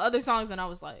to all the other songs, and I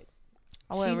was like,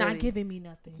 I she wasn't not really- giving me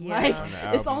nothing. Yeah. Like, On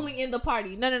the it's album. only In the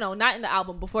Party. No, not in the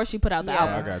album. Before she put out the Yeah. I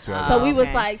album. got you. So Oh, we was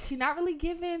okay. like, she not really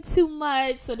giving too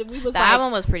much. So then we was The like,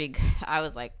 album was pretty good. I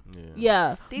was like,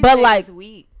 yeah. These But niggas like,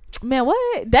 weak. man,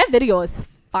 what? That video is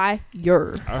fire.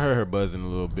 I heard her buzzing a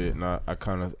little bit, and I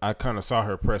kind of saw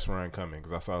her press run coming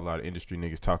because I saw a lot of industry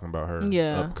niggas talking about her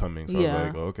Yeah. upcoming. So Yeah. I was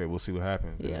like, oh, okay, we'll see what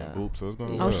happens. And Yeah. then, boop, so it's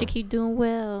going oh, well. she keep doing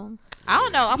well. I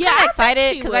don't know. I'm Yeah, kind I of excited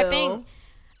think she because I will. think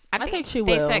I think she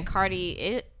they will. said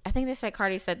Cardi. I think they said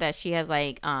Cardi said that she has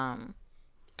like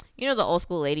you know, the old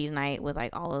school ladies night with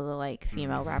like all of the like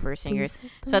female rappers, singers.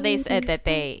 So they said that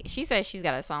she said she's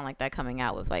got a song like that coming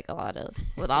out with like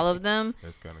with all of them.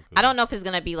 That's kind of cool. I don't know if it's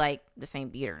gonna be like the same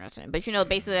beat or nothing, but you know,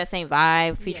 basically that same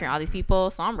vibe featuring all these people.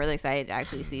 So I'm really excited to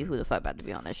actually see who the fuck about to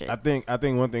be on that shit. I think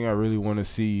one thing I really want to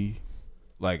see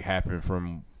like happen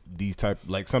from these type,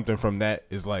 like something from that,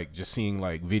 is like just seeing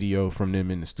like video from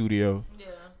them in the studio. Yeah.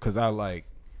 Cause I like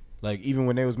even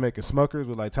when they was making Smuckers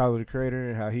with like Tyler the Creator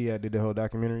and how he did the whole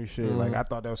documentary shit, like I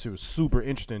thought that shit was super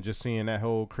interesting, just seeing that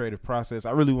whole creative process.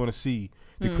 I really want to see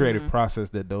the creative process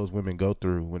that those women go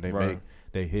through when they make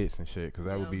their hits and shit, because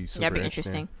that would be super That'd be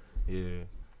interesting. interesting.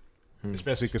 Yeah.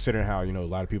 Especially considering how, you know, a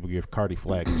lot of people give Cardi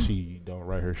flack and she don't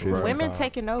write her shit. Right. Women sometimes.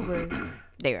 taking over.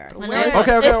 They are. Okay. Where's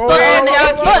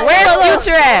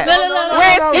Future at?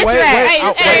 Where's Future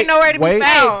at? Future ain't nowhere to be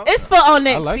found. It's for on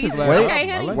next like his season. last Okay,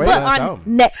 album. honey. I like But his last on album.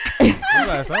 next. His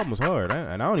last album was hard,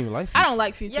 and I don't even like Future. I don't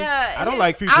like Future. Yeah, I don't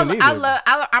like Future neither.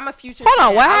 I'm a Future. Hold on,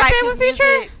 fan. what I like happened with his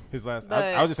Future? music. His last. But-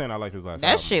 I was just saying I liked his last. That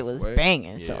album. shit was Wait.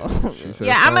 banging. Yeah. So She said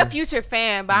Yeah, I'm a so. Future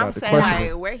fan, but About I'm the saying question.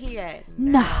 like, where he at?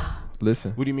 Nah.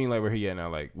 Listen. What do you mean, like where he at now?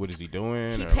 Like, what is he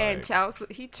doing? He or, paying like, child.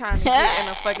 He trying to get in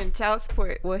a fucking child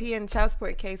support. Well, he in child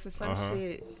support case for some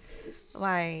shit.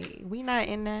 Like, we not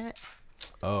in that.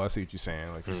 Oh, I see what you're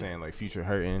saying. Like you're saying like Future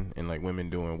hurting and like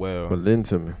women doing well. But listen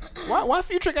to me. Why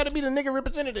Future got to be the nigga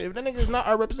representative? That nigga's not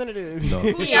our representative. No.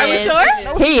 He Are you is.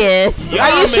 sure? He is. Y'all Are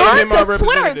you made sure? him our Because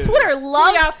Twitter representative.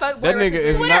 love Y'all fuck That nigga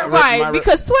is Twitter, not right?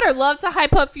 Because Twitter love to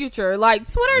hype up Future.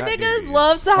 Like Twitter Not niggas niggas.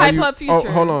 love to Are hype you- up Future.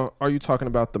 Oh, hold on. Are you talking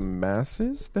about the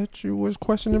masses that you was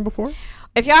questioning before?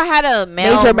 If y'all had a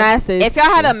male Major masses. if y'all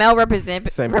had a male Same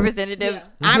thing. representative, Yeah.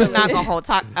 I'm not gonna hold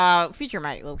talk. Future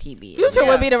might low key be, Future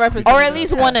would be the representative, or at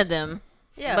least one of them,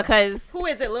 Yeah. because Who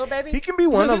is it, Lil Baby? He can be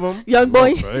one of them. young boy.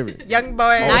 Young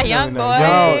boy. not young boy.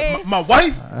 Yo, my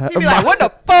wife. He be like, what the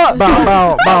fuck? Bow,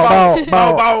 bow, bow,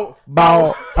 bow,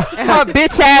 bow. Her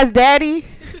bitch ass daddy.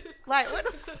 Like, what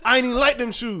the fuck? I ain't even like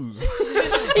them shoes.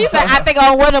 He said, "I think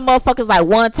I wear them motherfuckers like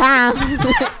one time."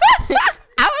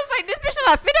 I was like, "This bitch should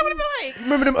not fit." I would have been like,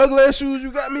 Remember them ugly ass shoes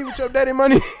you got me with your daddy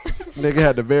money? Nigga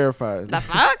had to verify it. "The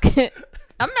fuck."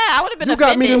 I'm mad. I would have been You offended.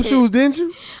 got me them shoes, didn't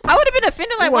you? I would have been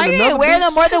offended. Like, You why want you didn't another wear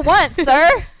them bitch? more than once,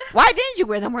 sir? Why didn't you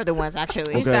wear them more than once?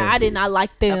 Actually, He said, I did not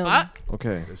like the them. fuck.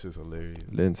 Okay. This is hilarious.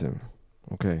 Linton.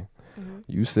 Okay.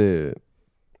 You said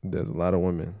there's a lot of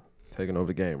women taking over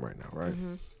the game right now, right?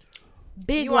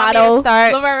 Big You want me to Lotto.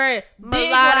 start? Big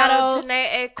Mulatto, Lotto. Janae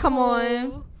Aiko, Come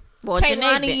on. Well,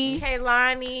 Janae Kaylani.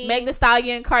 Kaylani, Meg Thee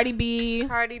Stallion, Cardi B,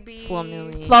 Cardi B, Flo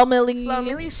Milli. Flo Milli. Flo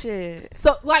Milli shit.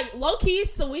 So like low key,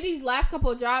 Saweetie's last couple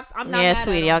of drops, I'm not Yeah, mad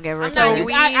sweetie, at I'll him. give her I'm not,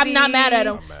 credit. I'm not mad at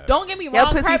him. I'm mad. Don't get me Your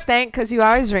wrong. pussy her stank because you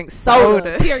always drink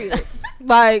soda. soda. Period.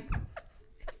 Like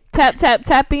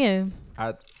tap in.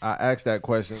 I asked that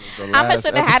question. The I'ma last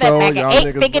shoulda had a episode. bag of Y'all 8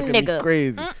 niggas thinking looking at me nigga.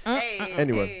 Crazy. Hey,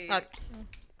 Anyway. hey.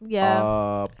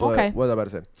 Yeah. But Okay. what was I about to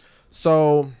say?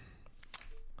 So,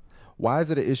 why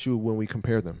is it an issue when we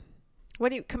compare them What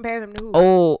do you compare them to? Who?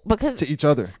 Oh, because to each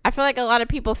other? I feel like a lot of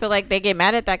people feel like they get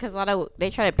mad at that because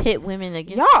they try to pit women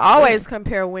against. Y'all always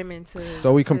compare women to.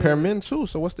 So we to- compare men too.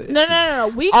 So what's the issue?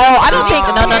 No. We. Oh, I don't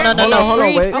think. No. Hold on,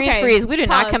 Freeze, wait. freeze, Okay, freeze. We do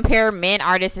not pause. compare men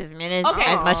artists as men as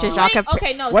much as y'all compare.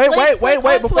 Okay, no. Wait. Slick Before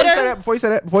on you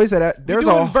Twitter. say that, there's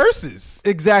Doing a verses.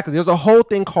 exactly. There's a whole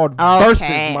thing called Okay, verses.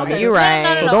 My okay, nigga. you're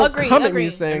right. So No, don't agree, come at agree. me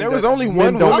saying And there was that only men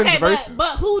one don't- woman- Okay, versus.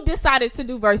 but who decided to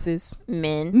do verses?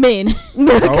 Men. Men,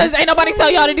 because ain't nobody tell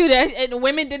y'all to do that, and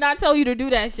women did not tell you to do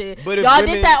that shit. But if Y'all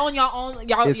women- did that on your own.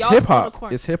 Y'all, It's y'all hip own hop.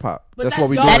 accord. It's hip hop. But That's that's what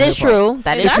we do. y'all- in That is hip-hop. true.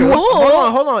 That is That's true.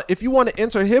 cool. Hold on. If you want to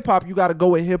enter hip hop, you got to go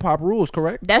with hip hop rules,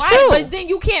 correct? That's Right, true. but then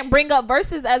you can't bring up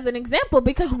verses as an example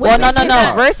because Well, women no.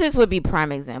 cannot- Versus would be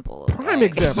prime example. Prime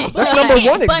example. That's But- number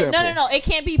one but example. no, it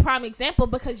can't be prime example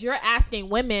because you're asking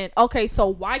women. Okay, so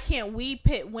why can't we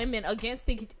pit women against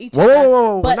each Whoa, other? whoa,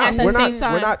 whoa. But we're at not, the we're same not,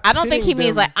 time, we're not I don't think he pitting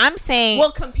means them. like I'm saying.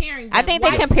 well, comparing. I think they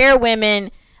Why- compare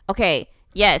women. Okay,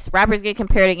 yes, rappers get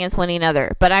compared against one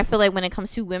another, but I feel like when it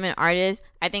comes to women artists,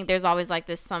 I think there's always like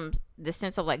this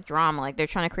sense of like drama, like they're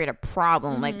trying to create a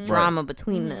problem, like drama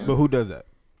between them. But who does that?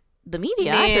 The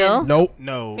media, Men. I feel. Nope.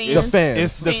 No, Fans. it's The fans.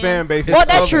 It's the Fans. fan base. Well,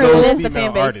 that's of true. those It is the female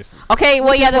fan base. artists. Okay,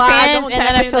 well, Which yeah, is the why I fans, don't and tap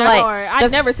then I in feel that like hard. I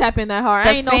never tap in that hard. the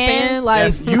I ain't no fan. fans- Like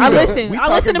Yes, you I know. listen. We I listen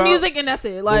talking to about- music and that's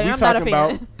it. Like we I'm not a talking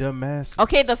fan. about the masses.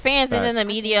 okay, the fans and then Facts. the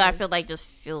media, I feel like just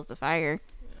fuels the fire.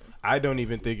 I don't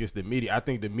even think it's the media. I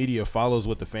think the media follows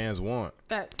what the fans want.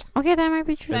 Facts. Okay, that might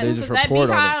be true. And they Facts. just 'Cause that report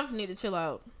on it. Beehive need to chill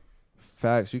out.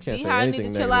 Facts. You can't say Beehive need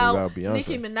anything to negative chill out. about Beyonce.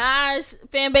 Nicki Minaj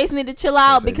fan base need to chill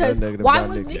out Can't say because nothing negative why about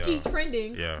was Nicki. Nicki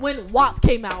trending Yeah. when WAP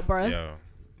came out, bruh? Yeah.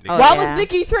 Oh, Why yeah. was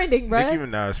Nicki trending, bruh? Nicki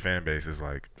Minaj's fan base is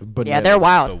like Yeah, they're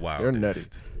wild. so wild. They're nutty.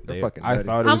 They're fucking I nutty.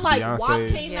 thought it I'm was like, WAP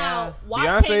Beyonce's. came out. WAP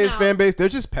Beyonce's came fan out. base, they're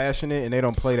just passionate and they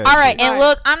don't play that. All right, shit. and Right.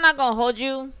 look, I'm not gonna hold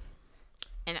you,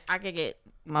 and I could get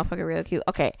motherfucking real cute.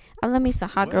 Okay, I love me some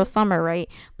Hot Girl Summer, right?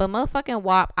 But motherfucking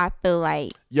WAP, I feel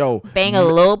like Yo, bang a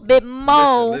little bit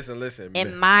more, Listen.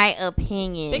 in my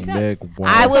opinion. Big Meg facts.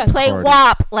 I would play Cardi.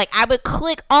 WAP, like I would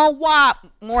click on WAP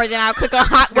more than I would click on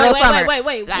Hot Girl Summer.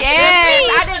 Wait. Like,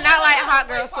 Yes, I did not like Hot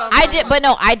Girl Summer. I did, but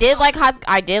no, I did like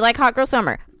Hot Girl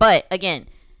Summer. But again,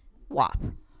 WAP.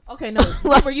 Okay, no.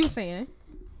 What were you saying?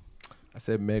 I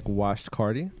said Meg washed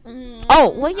Cardi.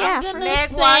 Oh well, yeah. I'm gonna Meg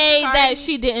say watched that Cardi.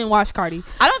 she didn't watch Cardi.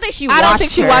 I don't think she. I don't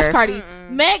think she her. watched Cardi.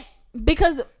 Meg,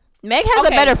 because Meg has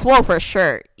Okay. a better flow for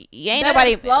sure. You ain't better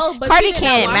nobody. flow, but Cardi she did not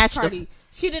can't watch match Cardi.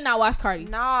 She did not watch Cardi.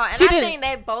 No, and She I didn't. think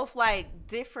they both like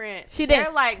different. She They're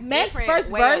didn't. like Meg's different first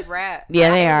way verse- of rap. Yeah,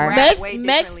 they They are. rap way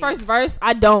Meg's differently. first verse,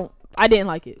 I didn't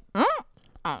like it.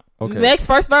 Okay. Meg's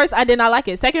first verse, I did not like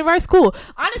it. Second verse, cool.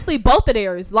 Honestly, both of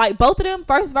theirs, like both of them,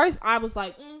 first verse, I was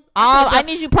like, I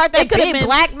need you to park that It could've big been-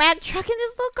 black Mack truck in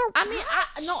this little. I mean,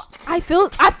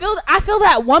 I feel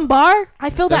that one bar. I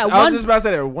feel That's- that I was one. just about to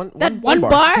say that one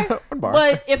bar. one bar.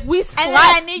 But if we slide, And then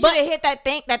I need but you to hit that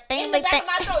thing in the like back that. of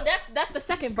my throat, that's the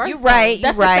second verse. You though. right,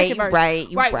 That's you the right, second you verse. right,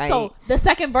 you right. So the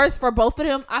second verse for both of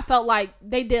them, I felt like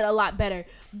they did a lot better.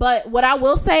 But what I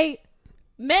will say,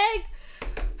 Meg.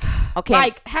 Okay.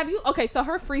 Like, so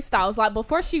her freestyles, like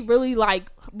before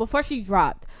she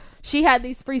dropped, she had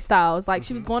these freestyles. Like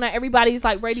she was going on everybody's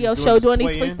like radio She was show doing doing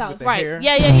the these swaying freestyles. with the Right. hair.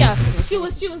 Yeah.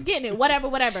 she was getting it.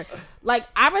 Whatever. Like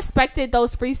I respected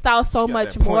those freestyles so Got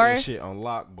much that pointing more. Shit on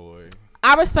lock, boy.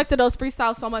 I respected those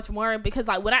freestyles so much more because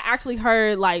like when I actually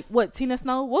heard like what Tina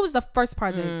Snow, what was the first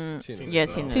project? Yeah,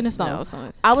 Tina Snow.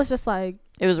 Snow. I was just like,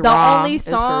 It was The raw. only It was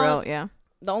song- for real, yeah.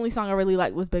 the only song I really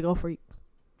liked was Big Ol' Freak.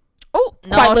 Oh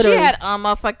Quite no, she literally. had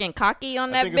motherfucking Cocky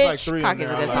on that think it's like bitch. 3 in Cocky's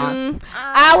there a I good like. song.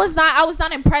 I was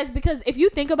not impressed because if you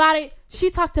think about it, she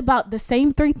talked about the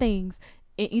same 3 things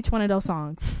in each one of those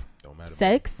songs: Don't matter.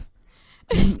 sex,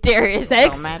 Darius,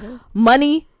 Sex? don't matter.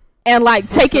 money, and like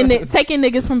taking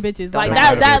niggas from bitches. Like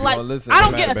matter, that baby. like Well, listen, I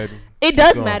don't don't get matter, baby. it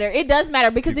does Keep matter. It does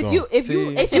matter because Keep if you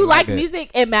See, if I you like like that.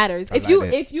 music, it matters. I If like you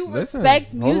that. if you Listen,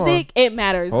 respect hold on. music, it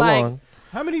matters. Hold like on.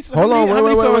 How many? Hold on. How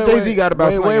many songs Jay Z got about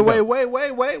wait, slanging dope?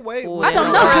 wait. Ooh, I don't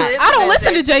Yeah. know. 'Cause I don't Listen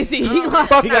listen to to Jay Z. He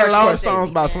got a lot of Jay-Z. songs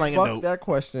about slanging Fuck dope. that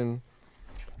question.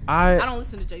 I don't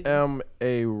listen to Jay Z. am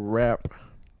a rap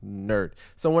nerd.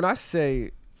 So when I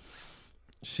say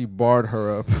she barred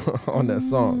her up on that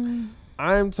song,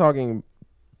 I'm talking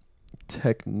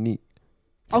technique.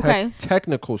 Okay.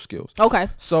 Technical skills. Okay.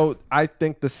 So I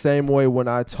think the same way when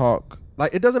I talk,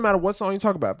 like it doesn't matter what song you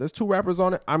talk about. If there's 2 rappers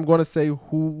on it, I'm gonna say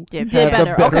who Did had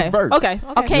better. the better Okay. verse. Okay. Okay, You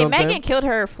know what I'm Megan saying? killed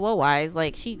her flow wise.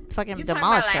 Like she fucking You talking about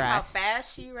demolished like her how ass.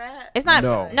 fast she rap? It's not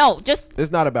No. just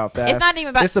It's not about that. It's not even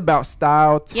about- It's about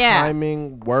style, Yeah.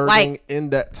 timing, wording Like,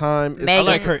 in that time. It's I Megan-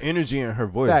 like her energy and her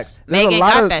voice. Facts. Megan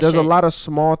got that There's a shit. lot of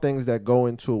small things that go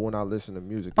into it when I listen to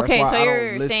music. That's okay. why So I don't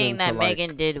you're listen saying that to, like,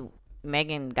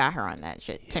 Megan got her on that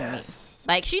shit to me.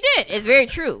 Like she did. It's very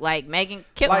true. Like Megan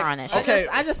killed Like, her on that okay. shit.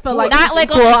 I just feel Who- like Not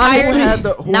like on equal, the honestly. who entire- had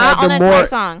the who Not had on the the entire more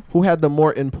song. who had the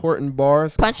more important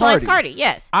bars? Punchlines, Cardi.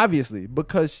 Yes. Obviously,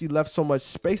 because she left so much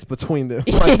space between them.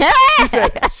 Yeah.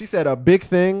 She said a big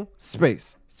thing,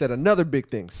 space. Said another big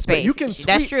thing, Space. You can tweet,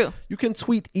 That's true. You can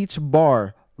tweet each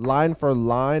bar line for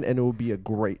line, and it will be a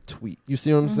great tweet. You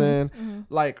see what I'm saying?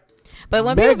 Like, But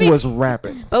when Meg people was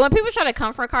rapping. But when people try to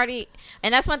come for Cardi,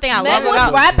 and that's one thing I Meg love was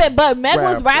about rapping, but Meg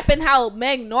was Rap. rapping how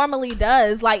Meg normally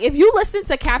does. Like if you listen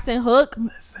to Captain Hook,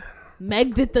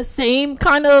 Meg did the same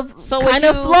kind of So kind would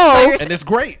of you- flow. so you're- And it's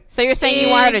great. So you're saying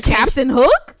you want her to change? Captain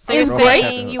Hook So you're is Girl, great.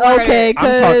 saying you want her Okay, to, I'm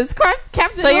because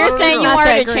Captain. So you're Hook saying is you not want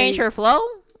her that to change great. her flow?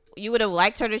 You would have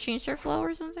liked her to change her flow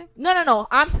or something? No.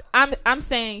 I'm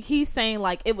saying he's saying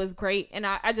like it was great, and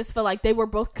I just feel like they were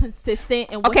both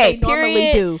consistent in what Okay, they normally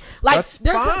period. do. Like That's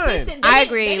they're fine. consistent. They I didn't-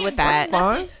 agree they didn't with bring that.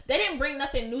 nothing- Fine. They didn't bring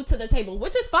nothing new to the table,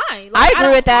 which is fine. I Like, agree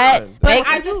don't- with that. fine. But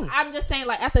Meg- I'm just saying,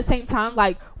 like at the same time,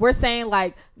 like we're saying,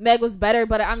 like Meg was better,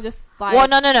 but I'm just like, Well,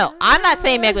 no. I'm not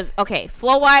saying Meg was okay.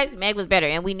 Flow wise, Meg was better,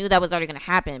 and we knew that was already gonna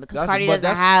happen because Cardi but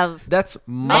doesn't have. That's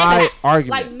Meg my has-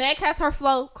 argument. Like Meg has her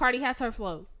flow, Cardi has her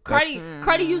flow.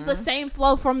 Cardi used the same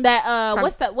flow from that. From-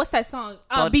 What's that song?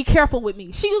 Well- Be Careful With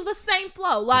Me. She used the same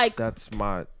flow, like, that's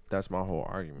my whole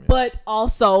argument. but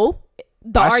also.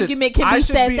 The I should- argument can I be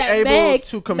should said be that able Meg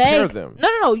to compare Meg, them.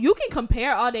 No. You can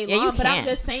compare all day Yeah, you long, but I'm can.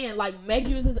 just saying, like Meg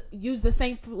used the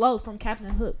same flow from Captain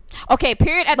Hook. Okay,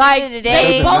 period. At Like, the end of the they day,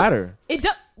 doesn't both- matter. It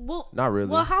does. Well, Not really.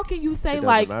 Well, how can you say It doesn't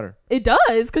like matter. it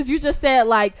does? Because you just said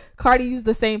like Cardi used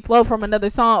the same flow from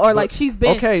another song, or like she's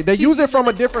been Okay, they she's use it using from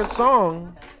a the- different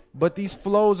song, but these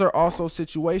flows are also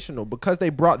situational because they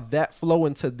brought that flow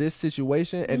into this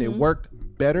situation and it worked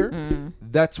better.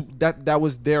 That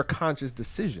was their conscious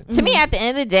decision. to me, at the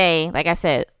end of the day, like I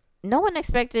said, no one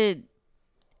expected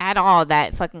at all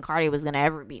that fucking Cardi was gonna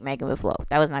ever beat Megan with flow.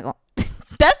 That was not going.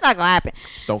 That's not gonna happen.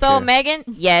 Don't So care. Megan,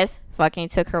 yes, fucking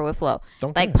took her with flow.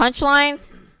 Don't Like care. punchlines,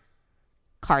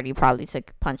 Cardi probably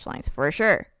took punchlines for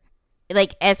sure.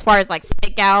 Like as far as like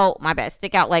stick out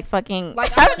like fucking.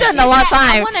 Like, I haven't done it in a long I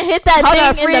time. want to hit that Hold thing on,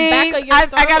 in the back freeze. of your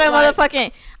throat. I got a like,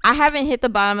 motherfucking. I haven't hit the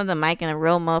bottom of the mic in a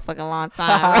real motherfucking long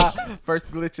time.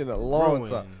 First glitch in a long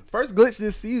Ruined. time. First glitch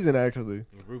this season, actually.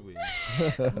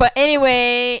 But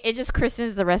anyway, it just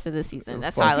christens the rest of the season.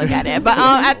 That's how I look at it. But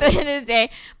at the end of the day,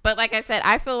 but like I said,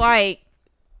 I feel like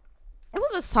It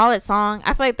was a solid song.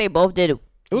 I feel like they both did It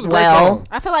was a great well. song.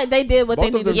 I feel like they did what Both they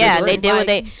of needed them to did do. Yeah, they did what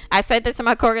Like, they. I said that to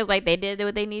my coworkers, like they did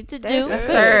what they need to do. Yes, And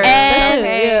sir. That's it,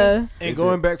 Okay. yeah. And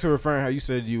going back to referring how you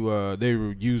said they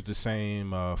used the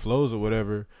same flows or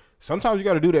whatever. Sometimes you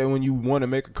got to do that when you want to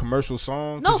make a commercial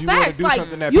song. No, you wanna facts. do Like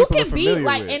something that you people are can be familiar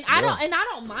like, with. and I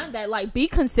don't mind that. Like, be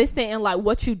consistent in like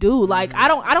what you do. Like,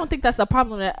 Mm-hmm. I don't think that's a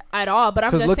problem at all. But I'm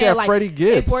Because just look saying, at like, Freddie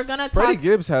Gibbs. if we're gonna Freddie talk,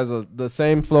 Gibbs has the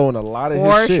same flow in a lot of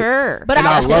for his shit. sure. but and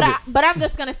I love it. but I'm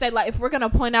just gonna say, like, if we're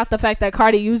gonna point out the fact that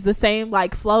Cardi used the same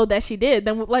like flow that she did,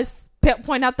 then let's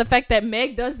point out the fact that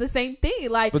Meg does the same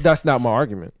thing. Like, But that's not my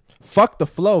argument. Fuck the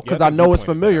flow because Yeah, I I think know you it's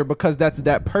pointed familiar that out. because that's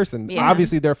that person. Yeah.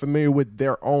 Obviously, they're familiar with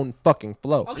their own fucking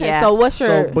flow. okay, Yeah. so what's your?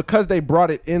 So because they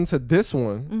brought it into this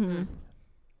one,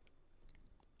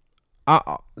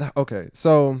 okay.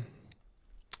 So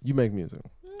you make music,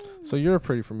 so you're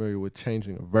pretty familiar with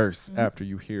changing a verse after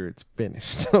you hear it's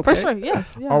finished. Okay? for sure, yeah.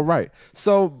 All right.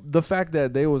 So the fact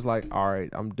that they was like, all right,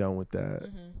 I'm done with that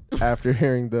after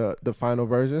hearing the final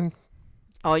version.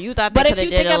 Oh, you thought But they if could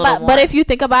you have did think a little about, more. but if you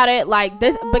think about it, like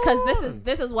this, because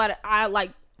this is what I like,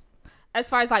 as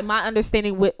far as like my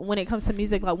understanding when it comes to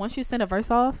music. Like, once you send a verse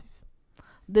off,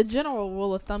 the general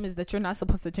rule of thumb is that you're not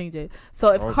supposed to change it. So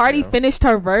if Okay. Cardi finished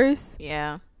her verse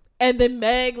yeah, and then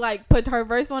Meg like put her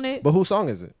verse on it, But whose song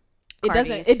is it?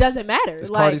 Cardi's. it doesn't matter. It's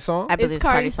like, Cardi's song. I believe it's it's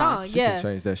Cardi's Cardi's song. She Yeah. can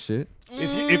change that shit.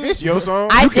 If it's your song,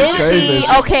 I you can did change see.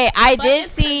 that. Okay, I But did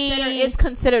it's see. It's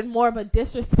considered more of a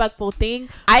disrespectful thing.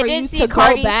 I for you did see to go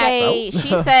Cardi back. say. She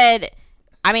said.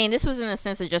 I mean, this was in the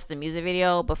sense of just the music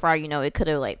video, but for all you know, it could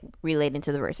have like related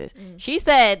into the verses. She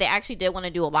said they actually did want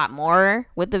to do a lot more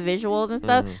with the visuals and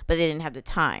stuff, but they didn't have the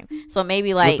time. So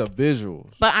maybe like, With the visuals.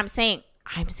 but I'm saying,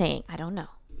 I don't know.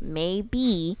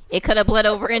 Maybe it could have bled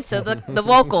over into the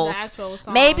vocals. The actual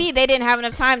song. Maybe they didn't have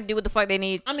enough time to do what the fuck they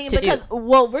need. I mean, to because do.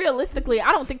 well, realistically,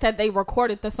 I don't think that they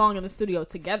recorded the song in the studio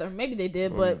together. Maybe they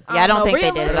did, but Yeah, I don't know. think they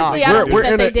did at all. Realistically, I don't We're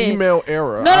think in that an they did. email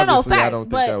era. No, Obviously, I facts, don't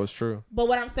think but- that was true. But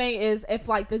what I'm saying is, if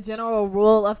like the general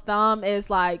rule of thumb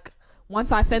is like, once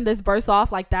I send this verse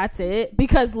off, like that's it.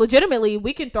 Because legitimately,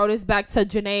 we can throw this back to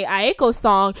Janae Aiko's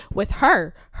song with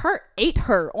her. Her ate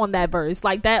her on that verse.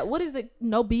 Like that, what is it?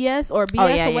 No BS or BS Oh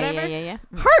yeah, or whatever? yeah.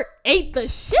 Her ate the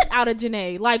shit out of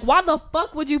Janae. Like, why the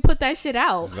fuck would you put that shit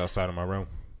out? This is outside of my realm.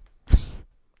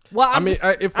 Well, I mean, it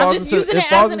I'm falls just into using it it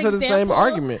falls as an into the same example.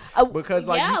 argument because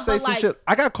like yeah, you say but, some like- shit.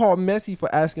 I got called messy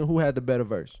for asking who had the better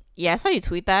verse. Yeah, I saw you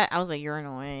tweet that. I was like, you're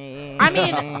annoying. I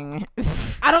mean,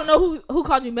 I don't know who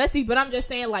called you messy, but I'm just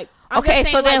saying like. I'm okay,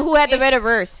 just so saying, then like, who had the if- better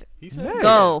verse? He said,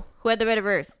 Go. Who had the better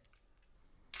verse?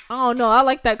 I don't know. I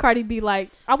like that Cardi B. Like,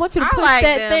 I want you to I push like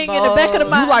that them thing in the back of both.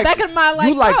 my You like- back of my like.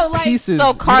 you like bro, like pieces. So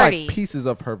you Cardi. like pieces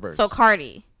of her verse. So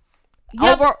Cardi.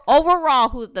 yeah, Overall,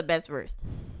 who's the best verse?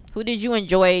 Who did you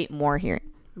enjoy more hearing?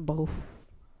 Both.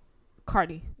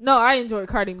 Cardi. No, I enjoyed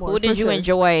Cardi more. Who did for you sure.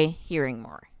 enjoy hearing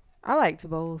more? I liked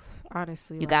both,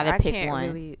 honestly. You Like, gotta I pick can't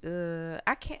one. Really,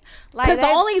 I can't. Like Because the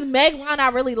that- only Meg line I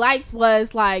really liked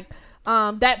was like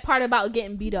that part about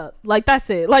getting beat up. Like that's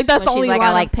it. Like that's When the she's only like, line.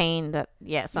 I like pain. That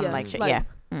something Yeah, like shit. like-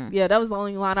 Yeah. Yeah, that was the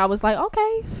only line I was like,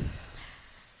 okay.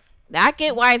 I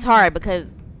get why it's hard because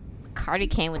Cardi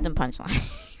came with them punchlines.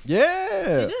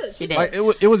 yeah, She did. like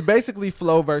it was basically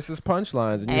flow versus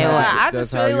punchlines. And you Yeah, have to I pick-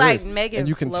 just that's how really yours like is. Megan. And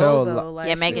you can flow, tell though. Like,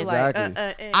 Yeah, she Megan's- like,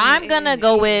 Exactly. I'm gonna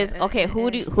go with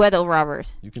who had the overall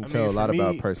verse? You can I tell mean, a lot for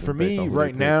about me- a person. For based me, on who they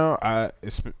right pick. now,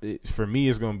 for me,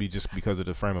 it's gonna be just because of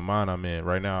the frame of mind I'm in.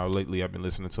 Right now, lately, I've been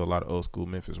listening to a lot of old school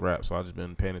Memphis rap, so I've just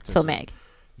been paying attention. So Meg.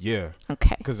 Yeah,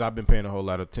 Okay. because I've been paying a whole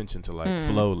lot of attention to like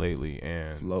flow lately,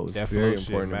 and Flow is that very flow shit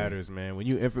important to me. matters, man.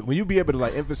 When you be able to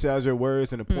like emphasize your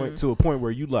words and to a point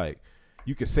where you like.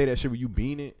 You can say that shit where you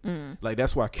mean it. Like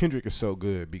that's why Kendrick is so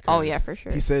good because Oh, yeah, for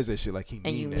sure. he says that shit like he And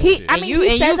mean you that He- shit. I and mean, you he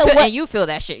and says you it feel, what- and you feel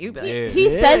that shit. You be like, Yeah. He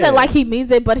says it like he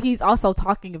means it, but he's also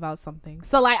talking about something.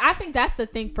 So like I think that's the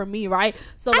thing for me, right?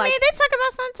 So I like mean, they talk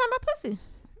about something talking about pussy.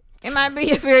 It might be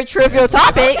a very trivial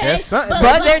topic, That's something.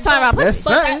 but they're talking about That's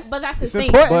pussy. something. But that's the It's thing.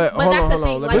 important. But But hold that's on, the hold on.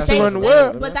 thing. Let Like me Pussy ask you run the this.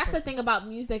 world. but that's the thing about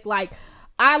music. Like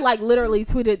I like literally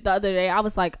tweeted the other day. I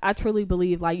was like, I truly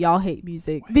believe like y'all hate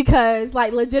music because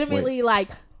like legitimately like.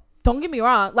 Don't get me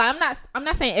wrong. Like I'm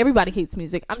not saying everybody hates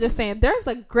music. I'm just saying there's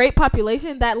a great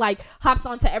population that like hops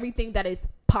onto everything that is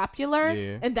popular,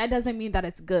 Yeah. and that doesn't mean that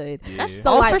it's good. Yeah.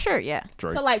 So Oh, like for sure, yeah.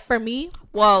 Drake. So like for me,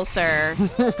 Whoa, sir,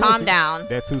 calm down.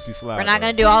 That Tootsie slide. We're not though.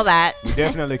 gonna do all that. We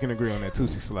definitely can agree on that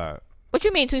Tootsie slide. What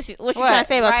you mean, Tootsie? What you trying to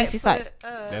say about Right Tootsie Slide? foot,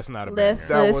 That's not a lift banger.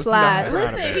 That the was slide. not- that's not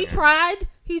a Listen, he banger. tried.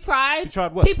 He tried. He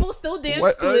tried what? People still dance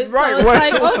What? to it. Right, So it's what?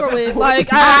 like over with. Like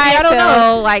I I don't feel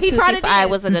know. like He tried Tootsie to Slide dance.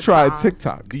 was a You good tried song.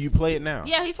 TikTok. Do you play it now?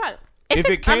 Yeah, he tried. If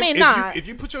it came, I mean, if nah. if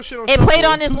you put your shit on, It shuffle, played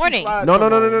on this Tootsie morning. Slide No, come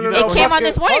no, on, no, no, you no, know, It came on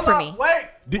this morning for me.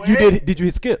 Did you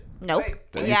hit skip? Nope.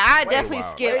 Yeah, I definitely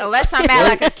skip unless I'm at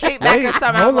like a kickback or something.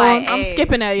 I'm hold like, on. I'm hey.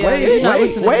 skipping that. Yeah, Wait, you're not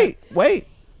listening to that. wait.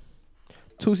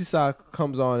 Tootsie Slide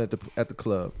comes on at the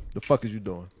club. The fuck is you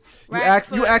doing? Right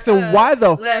You foot asking up, why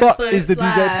the left fuck foot is the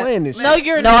DJ slide. playing this shit? No,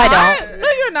 you're No, not. I don't. No,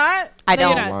 you're not. I No,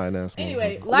 you're don't. not. Lying ass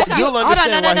Anyway, motherfucker. like You'll Hold on,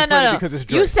 understand why he's funny no. because it's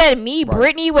Drake. You said me, Right.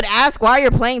 Brittany, would ask why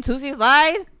you're playing Tootsie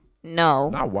Slide? No.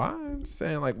 Not why. I'm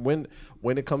saying like when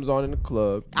it comes on in the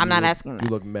club. I'm you not look- asking that. You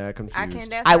look mad confused. I can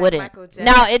dance I like wouldn't. Michael Jackson.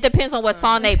 Now it depends on what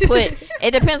song they put. It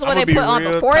depends on what I'ma they be put on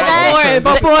real before tight. that.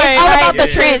 Before It's it, all about yeah, the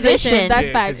yeah. transition. That's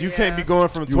Yeah, facts. 'cause you can't be going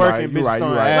from You right, twerking, you bitch, right,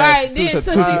 throwing you right. ass Right, to then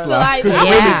Tootsie Tootsie Slide. Slide. 'Cause Yeah. you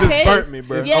really just Pissed. burnt me,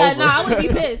 bro. Yeah, Over. no, I would be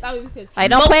pissed. I would be pissed.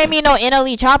 Like, don't play me no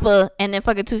NLE Chopper and then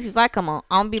fucking Tootsie Slide come on.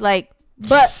 I'm gonna be like,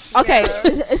 But okay,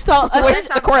 so where's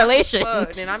the correlation?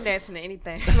 Then I'm dancing to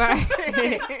anything. right.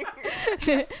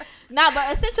 Nah,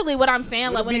 but essentially what I'm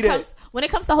saying, like when it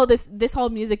comes to this whole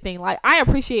music thing, like I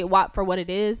appreciate WAP for what it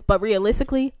is, but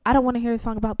realistically, I don't want to hear a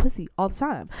song about pussy all the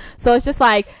time. So it's just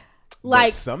like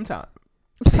But sometimes.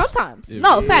 sometimes. Yeah.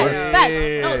 No, facts. Yeah.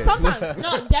 Facts. No, sometimes.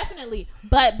 No, definitely.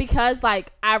 But because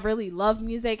like I really love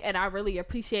music and I really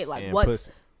appreciate like And what's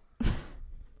pussy.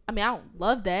 I mean, I don't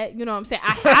love that. You know what I'm saying?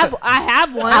 I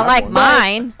have one. I like but-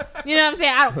 mine. You know what I'm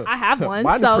saying? I have one.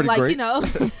 Mine is So pretty like, great. you know.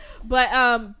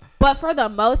 But for the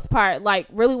most part, like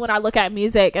really when I look at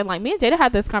music and like me and Jada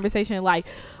had this conversation, like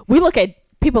we look at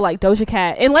people like Doja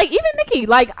Cat and like even Nicki,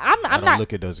 like I'm I don't not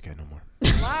look at Doja Cat no more.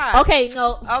 Why? okay,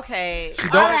 no. Okay. She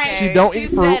don't- she don't she eat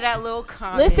fruit. said that little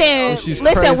comment. Listen, She's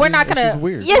listen, crazy we're not and gonna she's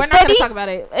weird. Yes, we're not gonna Daddy. talk about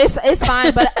it. It's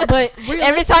fine, but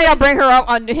Every time y'all bring her up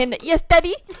on him, yes,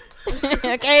 daddy.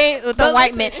 Okay, with the But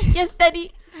white listen- man, yes,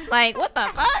 daddy. Like, what the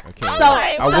fuck? Okay. I'm So-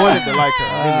 like, I wanted to like her.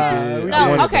 I really did. I No,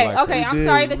 wanted to okay, like her. okay. I'm did,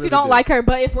 sorry that really you don't did. like her,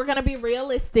 but if we're gonna be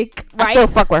realistic, I right? still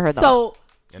fuck with her though. So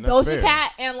And that's Doja fair.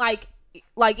 Cat and like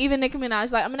even Nicki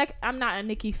Minaj, like I'm not a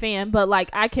Nicki fan, but like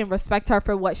I can respect her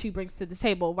for what she brings to the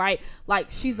table, right? Like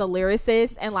she's a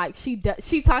lyricist and like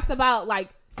she talks about like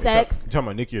sex. You talking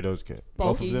about Nicki or Doja Cat?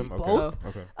 Both. Both of them? Okay. Both.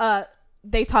 Okay.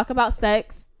 They talk about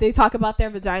sex. They talk about their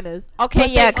vaginas. okay, but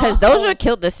yeah, they because also- Doja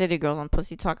killed the City Girls on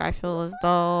Pussy Talk. I feel as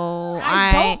though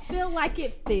I don't feel like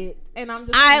it fit, and I'm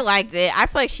just I liked it. I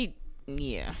feel like she,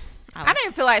 yeah. I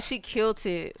didn't feel like she killed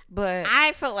it, but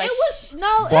I felt like It was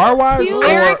no Bar it was wise cute. or-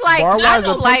 I was like, bar I wise or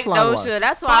don't like punchline wise? Doja.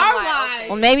 That's why Bar I'm like, wise.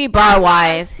 well, maybe bar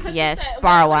wise. 'Cause she Yes, said-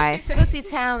 bar what wise. she said- pussy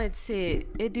talented.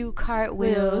 It do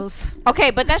cartwheels.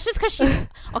 Okay, but that's just because she.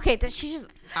 Okay, that she's just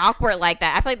awkward like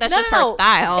that. I feel like that's No, just no, her no.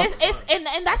 style. It's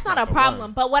and that's not a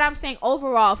problem. But what I'm saying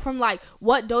overall, from like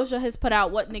what Doja has put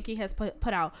out, what Nicki has put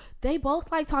out, they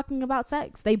both like talking about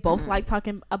sex. They both like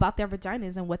talking about their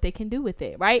vaginas and what they can do with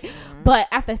it, right? But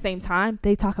at the same time,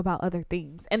 they talk about other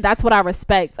things, and that's what I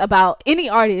respect about any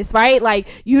artist, right? Like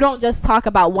you don't just talk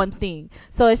about one thing.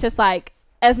 So it's just like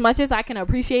as much as I can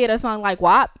appreciate a song like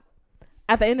WAP,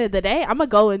 at the end of the day, I'm gonna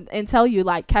go and tell you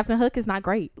like Captain Hook is not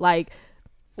great. Like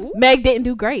Meg didn't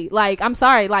do great. Like, I'm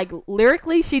sorry. Like,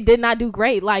 lyrically, she did not do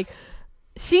great. Like,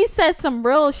 she said some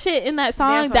real shit in that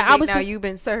song that I was now just, you've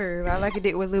been served. I like a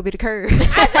dick with a little bit of curve.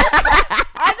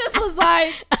 I just was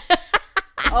like,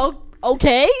 oh,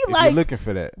 okay. If you're Like, looking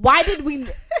for that. why did we?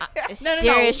 No.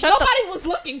 Darius, shut the- Nobody was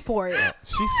looking for it.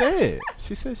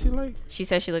 She said she like. She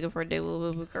said she looking for a dick with a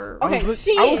little curve. Okay,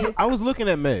 she I is. was looking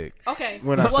at Meg Okay.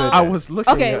 when I said well, that. I was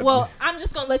looking Okay, at well, I'm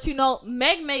just gonna let you know,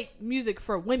 Meg make music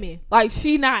for women. Like,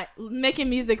 she not making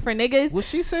music for niggas, Well,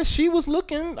 she said she was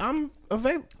looking. I'm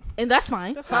available. and that's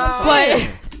fine. That's all I'm But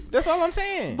saying. That's all I'm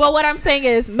saying. But what I'm saying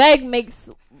is Meg makes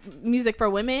music for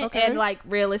women, Okay. and like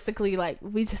realistically, like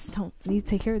we just don't need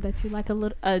to hear that you like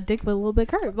a dick with a little bit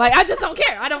curve. Like I just don't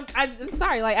care. I'm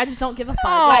sorry. Like I just don't give a fuck.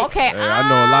 Oh, like, okay. Hey, I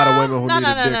know a lot of women who no, need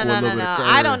no, a no, dick no, with a no, little no, bit of no. curve.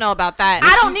 I don't know about that.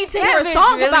 I don't need to hear a bitch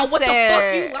song really about what the fuck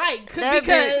said- you like that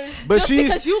because bitch- But just she's-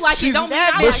 because you like it she's- don't mean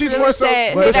That I but like bitch she's it. more really so-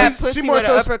 said, but hit that she's- pussy she more with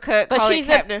so- an uppercut, but call it she's a-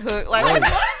 Captain Hook. Like, Right.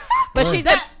 what? But she's a,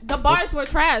 That the bars were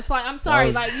trash. Like I'm sorry.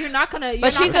 was- Like you're not gonna.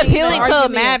 but you're she's not gonna even appealing to argue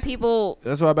me. mad people.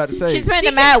 That's what I'm about to say. She's appealing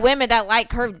to mad women that like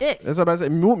curved dicks. That's what I'm about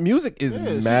to say. Music is Yeah,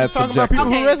 she's mad just talking about subjective.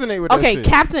 people who resonate with that Okay, shit.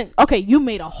 Captain. Okay, you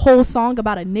made a whole song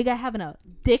about a nigga having a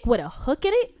dick with a hook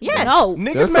in it. Yes. No.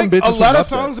 Niggas There's some make bitches a who lot love of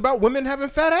songs about women having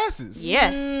fat asses.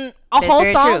 Yes. A That's whole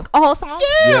very song. true. A whole song.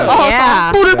 Yeah. A whole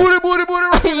Yeah. song. Booty, booty, booty,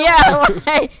 booty. Yeah,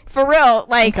 like, for real.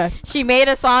 Like Okay. she made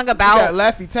a song Got about.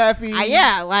 Laffy Taffy.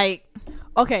 Yeah, like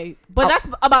Okay, but that's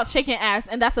about shaking ass,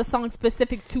 and that's a song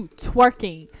specific to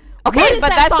twerking. okay, What does but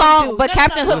that that song song, do? but No,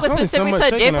 Captain no, Hook no. was There's only so specific much to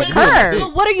dick shaking with I can do. curve.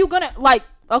 But what are you gonna like?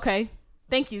 Okay,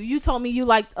 thank you. You told me you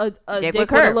liked a Dick dick with with a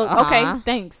curve, little. uh-huh. Okay,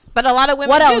 thanks. But a lot of women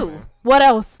What do. else? What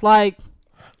else? Like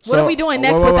What are we doing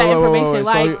next with that information?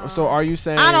 Like, so are you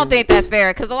saying? I don't think that's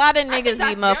fair because a lot of niggas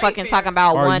be motherfucking talking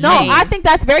about one no, thing. I think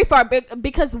that's very far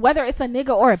because whether it's a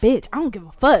nigga or a bitch, I don't give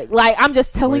a fuck. Like, I'm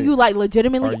just telling you, like,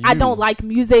 legitimately, I don't like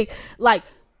music. Like,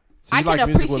 so you I can like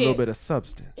music appreciate with a little bit of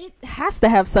substance. It has to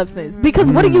have substance because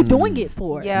what are you doing it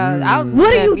for? Yeah, I was.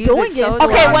 What are you doing it for?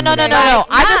 Okay, well, no.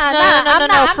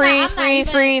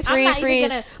 Freeze. All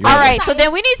right, so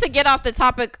then we need to get off the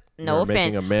topic. No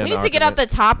offense. We need to get off the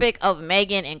topic of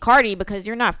Megan and Cardi because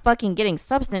you're not fucking getting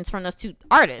substance from those two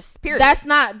artists. Period. That's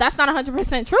not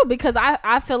 100% true because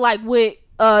I feel like with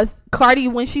Cardi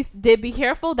when she did Be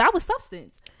Careful, that was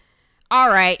substance. All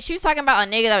right, she was talking about a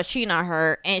nigga that was cheating on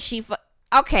her and she.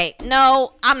 Okay,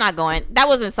 no, I'm not going. That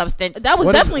wasn't substance. That was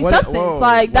definitely substance.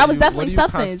 Like that was definitely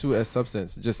substance. What do you constitute as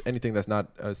substance? Just anything that's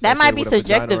not. That might be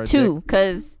subjective too,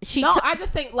 because she. No, I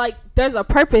just think like there's a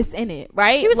purpose in it,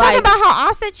 right? She was talking about how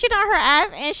Offset cheated on her ass,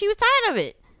 and she was tired of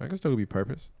it. I guess there could be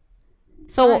purpose.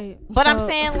 So, right. But I'm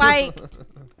saying like.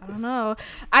 I don't know.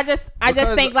 I just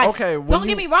think like don't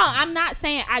get me wrong. I'm not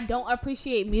saying I don't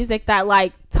appreciate music that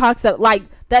like talks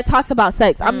about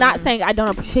sex. I'm not saying I don't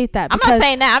appreciate that. I'm not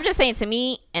saying that. I'm just saying to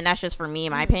me, and that's just for me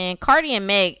in my opinion. Cardi and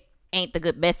Meg ain't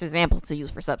the best examples to use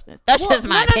for substance. That's just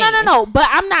my opinion. No. But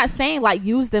I'm not saying like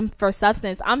use them for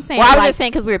substance. I'm saying. Well, I was just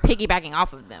saying because we were piggybacking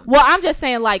off of them. Well, I'm just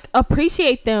saying like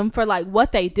appreciate them for like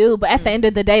what they do, but at the end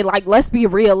of the day, like let's be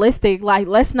realistic. Like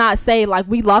let's not say like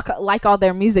we like all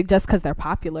their music just because they're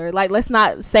popular. Like let's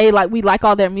not say like we like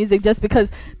all their music just because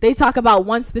they talk about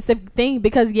one specific thing.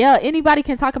 Because yeah, anybody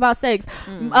can talk about sex.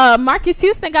 Marcus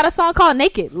Houston got a song called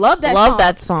Naked. Love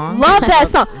that song. Love that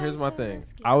song. Here's my thing.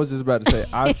 I was just about to say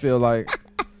I feel like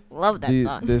love that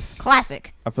song. This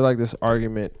classic. I feel like this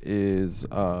argument is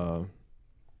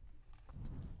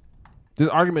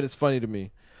funny to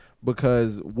me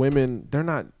because women, they're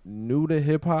not new to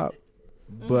hip hop,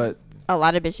 but a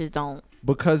lot of bitches don't.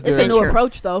 Because it's a new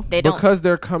approach though. They don't. Because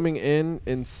they're coming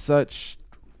in such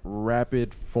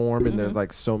rapid form and there's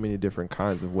like so many different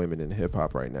kinds of women in hip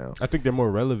hop right now. I think they're more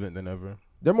relevant than ever.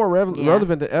 They're more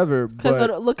relevant than ever. Because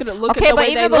look at the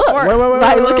way they look.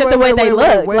 Look at the way they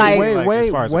look. Wait.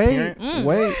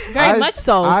 Very much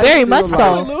so. Very much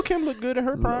so. Lil' Kim look good in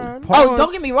her prime. Oh,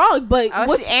 don't get me wrong, but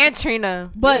and Trina.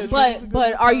 But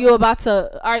are you about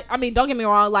to? I mean, don't get me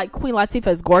wrong. Like Queen Latifah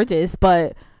is gorgeous,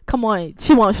 but come on,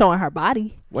 she wasn't showing her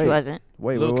body. She wasn't.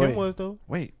 Lil' Kim was though.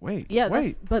 Wait. Yeah,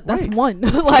 that's one.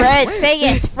 Fred,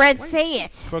 say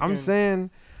it. I'm saying,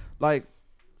 like.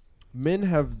 Men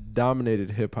have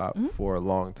dominated hip hop for a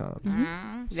long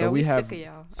time. So we have sick of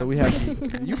y'all. So we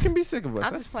have you can be sick of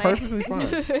us. That's perfectly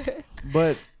fine.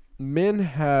 But men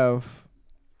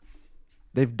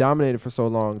they've dominated for so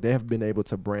long. They have been able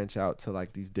to branch out to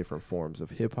like these different forms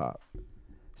of hip hop.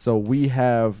 So we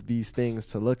have these things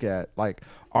to look at. Like,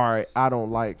 all right, I don't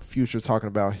like Future talking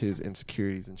about his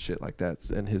insecurities and shit like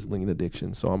that and his lean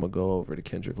addiction. So I'm going to go over to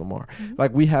Kendrick Lamar.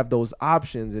 Like, we have those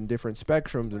options in different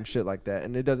spectrums and shit like that.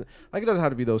 And it doesn't have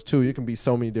to be those two. You can be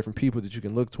so many different people that you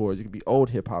can look towards. You can be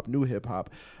old hip hop, new hip hop.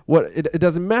 It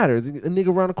doesn't matter. A nigga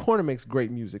around the corner makes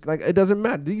great music. Like, it doesn't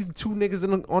matter. These two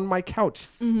niggas on my couch,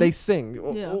 they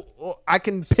sing. Yeah. I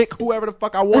can pick whoever the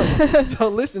fuck I want to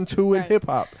listen to in hip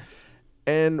hop.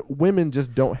 And women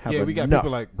just don't have enough. We got people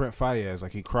like Brent Faiyaz,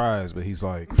 like he cries, but he's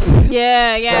like,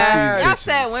 yeah. Y'all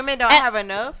said women don't have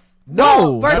enough.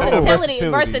 No, versatility.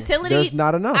 There's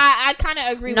not enough. I kind of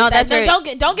agree. No, with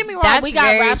that. Don't get me wrong. We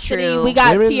got Rhapsody. True. We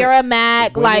got Tierra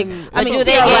Mack. Like, I mean, do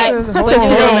they get?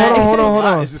 Hold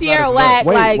on. Tierra Mack.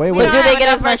 Like, do they get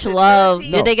as much love?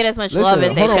 Do they get as much love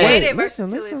as they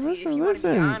should?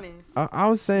 Listen. I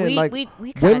was saying like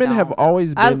women have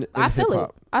always been in hip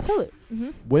hop. I feel it.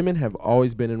 Women have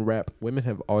always been in rap. Women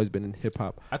have always been in hip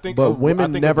hop. I think, but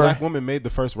women never. A black woman made the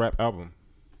first rap album.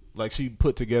 Like she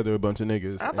put together a bunch of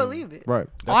niggas. I believe it. Right.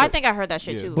 I think I heard that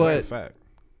shit too. But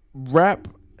rap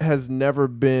has never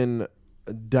been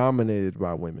dominated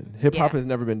by women. Hip hop has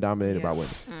never been dominated by women.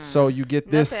 So you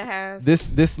get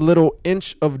this little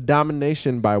inch of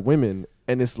domination by women,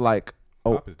 and it's like,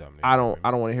 oh, I don't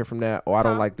want to hear from that, or I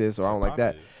don't like this, or I don't like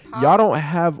that.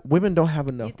 Women don't have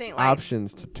enough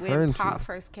options to turn to. When pop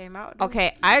first came out.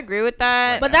 Okay, I agree with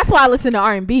that. But that's why I listen to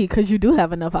R&B, because you do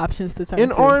have enough options to turn to.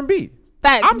 In R&B.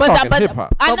 Facts, I'm talking hip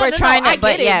hop. I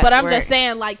get it, but I'm just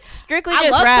saying, like, strictly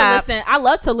just rap. I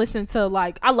love to listen to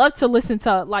like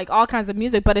all kinds of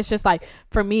music, but it's just like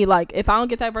for me, like if I don't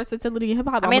get that versatility in hip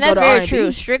hop, that's very true.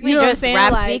 Strictly just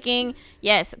rap speaking,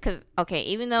 yes. Because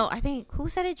even though I think who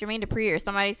said it, Jermaine Dupri or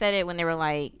somebody said it when they were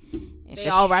like, It's They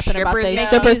just all rapping about strippers they make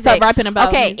strippers music. start rapping about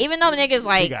Okay, music. even though niggas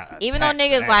like, got even though attacked for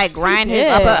niggas that like shit. grind his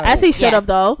Yeah, up, as he should yeah. have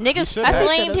though. Niggas should have.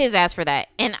 flamed his ass for that,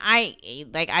 and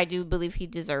I do believe he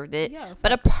deserved it. Yeah,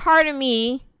 but a part of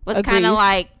me was kind Agrees. of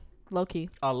like, Low key.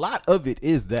 A lot of it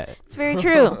is that. it's very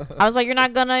true. I was like, you're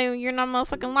not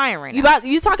motherfucking lying right You now. about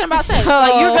you talking about sex? So-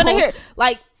 Like you're gonna hear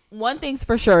like one thing's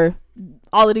for sure.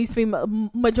 All of these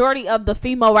majority of the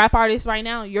female rap artists right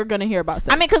now, you're gonna hear about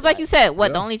sex. I mean, because like you said, the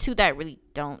Yeah. only two that really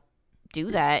don't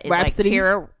do that is Rhapsody. like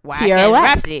Tierra Whack Tierra and Whack.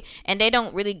 Rhapsody, and they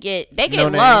don't really get No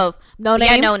Name. love. No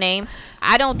Yeah, Name. No Name.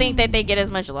 I don't think that they get as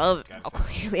much love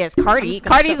clearly as Cardi. just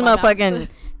gonna Cardi's shut my mouth. motherfucking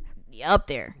up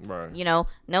there. Right. You know,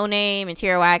 No Name and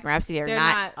Tierra Whack and Rhapsody are They're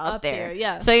not not up there.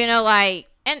 yeah. So you know, like,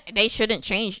 and they shouldn't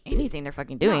change anything they're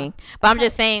fucking doing. But I'm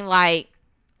just saying, like,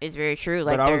 it's very true.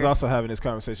 Like, But I was they're- also having this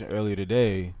conversation earlier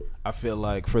today. I feel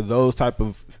like for those type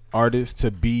of artists to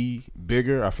be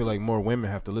bigger, I feel like more women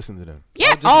have to listen to them.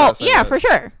 yeah, just about to say yeah, that. for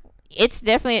sure. It's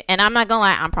definitely, and I'm not gonna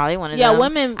lie, I'm probably one of yeah, them.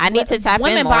 women. I need to tap in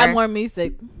women more. buy more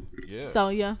music. Yeah. So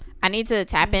yeah. I need to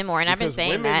tap in more, and I've been Because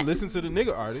saying women that. listen to the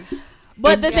nigga artists.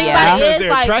 But the thing Yeah. about Because it is they're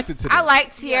like attracted to them. I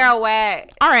like Tierra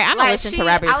Whack. All right, I'm gonna Like, listen she- to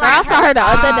rappers. I girl. like I saw her the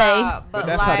other day. but But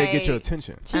that's how they get your like-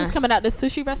 attention. she was coming out the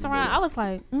sushi restaurant. I was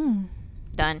like,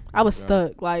 Done. I was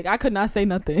stuck. Like I could not say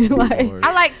nothing. like Lord.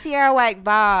 I like Tierra Whack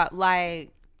vibe, like,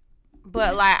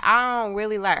 but like I don't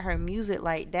really like her music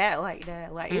like that. Like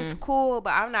it's cool,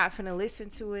 but I'm not finna listen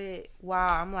to it while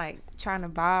I'm like trying to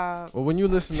vibe. Well, when you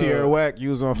listen Tierra to Whack,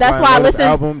 you was on That's Flying why I Lotus listen-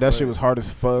 album. That shit was hard as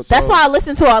fuck. that's So- why I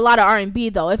listen to a lot of R&B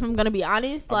though. If I'm gonna be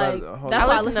honest, About- like hold that's on.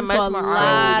 why I listen to a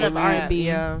lot of R&B.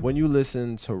 Yeah. when you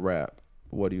listen to rap,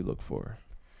 what do you look for?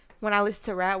 When I listen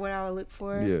to rap, what I would look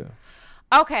for. Yeah.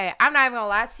 Okay, I'm not even gonna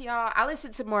lie to y'all. I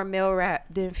listen to more male rap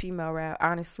than female rap.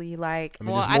 Honestly, like I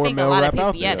mean, Well, there's I more think a male lot of rap people.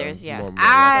 out Yeah, there. there's More male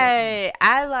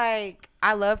rap.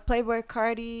 I love Playboy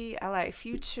Cardi. I like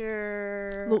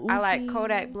Future. Lil I like Uzi.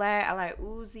 Kodak Black. I like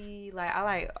Uzi. Like I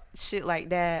like shit like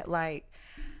that. Like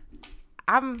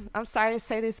I'm sorry to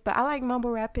say this, but I like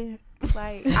mumble rapping.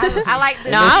 Like I like the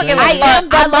No, I don't give a I am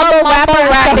fuck. the I love mumble mumble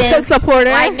rapper rapping.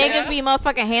 supporter. Like niggas be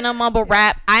motherfucking hating on mumble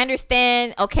rap. I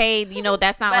understand. Okay, you know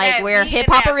that's not But like that where beat and hip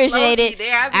hop that flow originated. be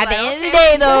there, I be At the like, end of the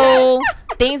okay. day, though,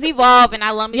 things evolve, and I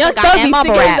love me Young some Thug goddamn be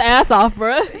mumble singing his rap. ass off,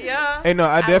 bro. yeah. Hey, no,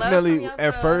 I love some definitely Young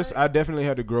at Thug. first I definitely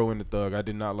had to grow into Thug. I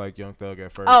did not like Young Thug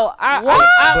at first. Oh, But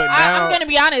now- I'm gonna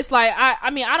be honest. Like, I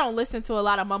mean, I don't listen to a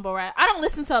lot of mumble rap. I don't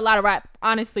listen to a lot of rap,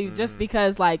 honestly, just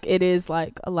because like it is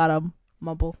like a lot of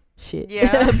mumble shit.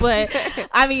 Yeah. But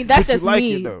I mean, that's But you just like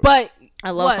me. it, though. But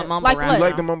I love what? some mumble Like rap. what? You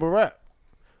like the mumble rap?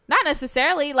 not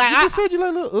necessarily. Like You I. just said you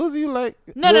like Lil Uzi. You like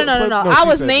No. Lil- I she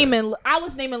was said that. naming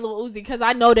Lil Uzi because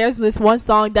I know there's this one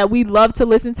song that we love to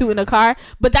listen to in the car,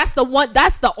 but that's the one.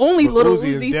 That's the only Lil Little Uzi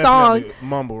is Uzi song. definitely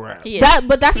mumble rap. He is.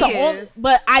 That's the He only. is.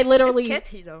 But I literally It's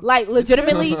catchy, though. like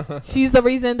legitimately, she's the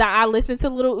reason that I listen to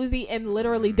Little Uzi, and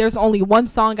literally, there's only one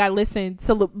song I listen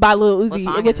to by Lil What Uzi,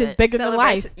 song which is is it? Bigger Than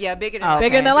Life. Celebration. Yeah, bigger than Oh, life. okay.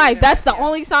 Bigger Than Life. That's the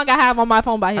only song I have on my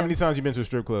phone by How him. many times you been to a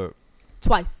strip club?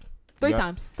 Twice, three Yeah.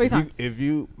 times, three If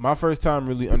times. my first time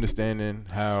really understanding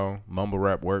how mumble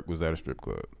rap worked was at a strip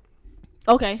club.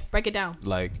 Okay, break it down.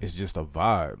 Like it's just a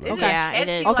vibe. Like, It's Okay. Yeah, just it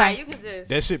catchy, is. Okay. Like, you can just.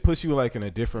 that shit puts you like in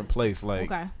a different place.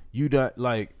 Like Okay. you don't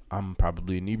like. I'm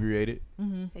probably inebriated.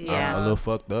 Yeah. I'm a little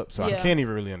fucked up, so I Yeah. can't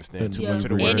even really understand too Yeah. much of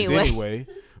the words Anyway. anyway.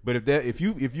 But if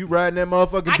you riding that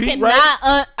motherfucking I beat cannot.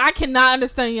 right, I cannot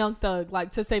understand Young Thug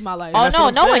like to save my life. Oh, that's no,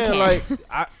 what I'm no one saying, can.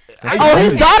 Like, Oh,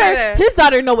 his Yeah. daughter. His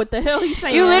daughter know what the hell he's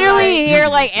saying. You literally Like, hear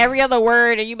like every other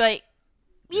word, and you be like,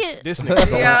 yeah. This nigga.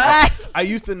 Yeah. I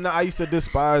used to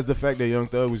despise the fact that Young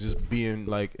Thug was just being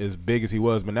like as big as he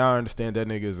was, but now I understand that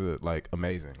nigga is like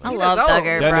amazing. I Like, love the GOAT.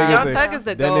 Thugger, That bro. nigga's Young a- Thug is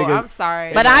the that goat. nigga- I'm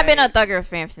sorry. But I've been a Thugger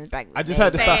fan since back. in the I just day.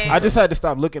 had to stop. Same. I just had to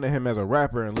stop looking at him as a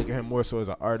rapper and look at him more so as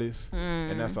an artist,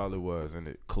 and that's all it was, and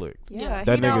it clicked. Yeah,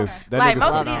 That he don't- nigga's that like nigga's most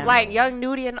of phenomenal. these, like Young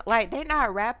Nudie, and like they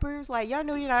not rappers. Like Young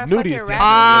Nudie not a Nudie fucking is rapper. definitely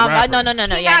a rapper.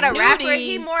 No. He Yeah, not a rapper. Nudie.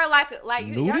 He more like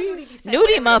Young Nudie? Nudie be saying Nudie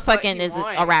whatever the fuck motherfucking he is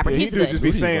want. a rapper. Yeah, he He's do good. just be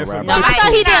Nudi's a saying rapper. some. No, I I-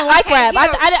 thought he he didn't not- like okay, rap. he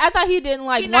a- I thought he didn't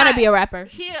like he want to not- be a rapper.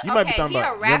 He You might be okay, talking he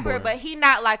about a rapper, Youngboy. but he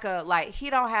not like a like he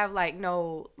don't have like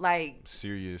no like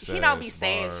serious. he don't be ass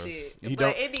saying bars. shit. He But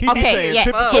don't. it be He be Okay, saying yeah,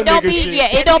 typical it don't nigga be shit.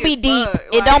 yeah, it don't be Catchy deep. as fuck,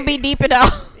 It don't like- be deep at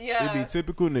all. Yeah. It be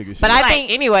typical nigga shit. But I Like, think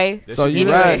anyway. That So shit you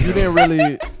be Anyway. right. you didn't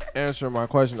really answer my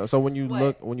question though. So when you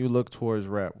What? look towards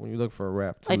rap, when you look for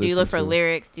rap, to Like, do you listen look for to,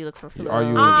 lyrics? Do you look for flow? Are you-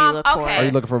 Do you look for? Okay. Are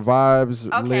you looking for vibes,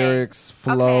 Okay. lyrics,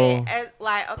 flow, Okay,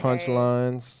 like okay.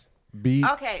 punchlines, beat?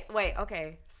 Okay, wait,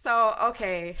 okay. So,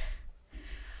 okay.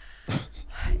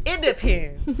 It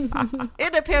depends.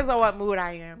 It depends on what mood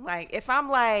I am. Like if I'm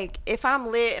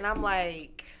lit and I'm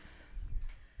like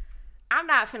I'm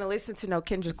not finna listen to no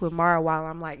Kendrick Lamar while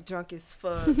I'm like drunk as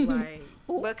fuck, like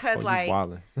because like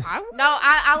wildin'.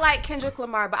 I like Kendrick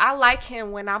Lamar, but I like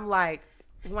him when I'm like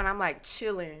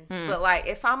chilling. But like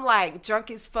if I'm like drunk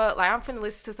as fuck, like I'm finna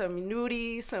listen to some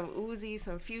Nudie, some Uzi,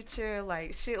 some Future,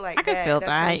 like shit like that. I can feel That's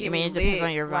gonna that. get I mean, me it depends lit.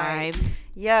 on your Like, vibe.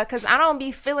 yeah, cause I don't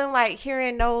be feeling like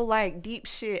hearing no like deep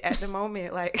shit at the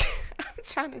moment. Like I'm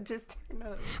trying to just turn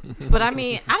up. But I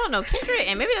mean, I don't know Kendrick,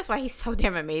 and maybe that's why he's so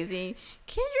damn amazing.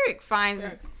 Kendrick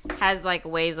has like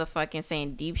ways of fucking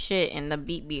saying deep shit, and the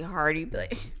beat be hard. You be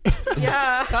like,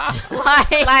 Yeah,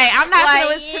 like I'm not like,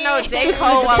 gonna listen to no J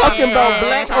Cole while Talking I'm about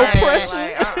drunk. black oppression.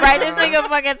 right? This nigga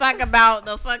fucking talk about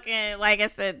the fucking, like I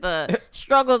said, the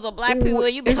struggles of black people.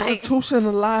 You be like,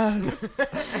 Institutionalized.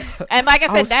 and like I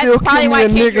I'll said, that's still probably kill why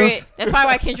me a nigga. Kendrick. That's probably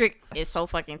why Kendrick is so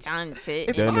fucking talented.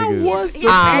 If That I nigga- was He's the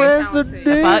very president,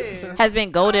 talented. Fuck has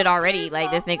been goaded already,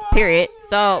 like this nigga. Period.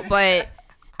 So, but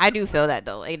I do feel that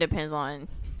though. It depends on.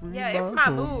 Yeah, it's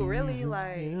my mood, really.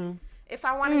 Like, if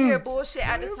I want to hear bullshit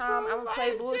at the time, I'm gonna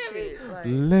play bullshit. Like,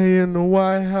 lay in the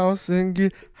White House and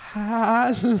get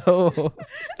high low.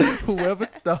 Whoever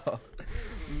thought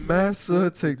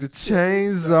Massa take the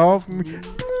chains off me.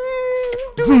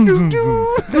 I can't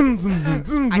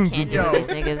do these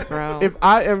niggas, bro. If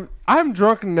I'm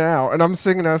drunk now and I'm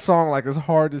singing that song like it's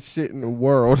hard as shit in the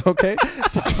world, okay?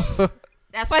 So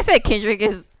That's why I said Kendrick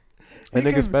is. That He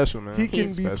nigga can- special, man. he can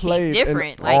He's- be he's played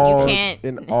different. in Like, you all, can't-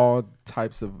 in all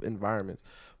types of environments.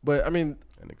 But I mean,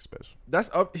 That nigga special. that's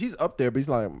up. He's up there, but he's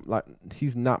like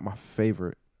he's not my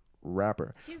favorite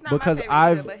rapper he's not because my favorite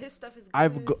either, I've but his stuff is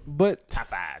good. but Top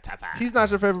five. he's not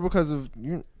your favorite because of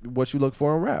what you look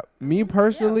for in rap. Me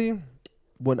personally,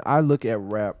 when I look at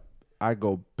rap, I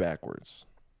go backwards.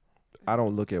 I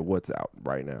don't look at what's out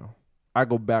right now. I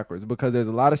go backwards because there's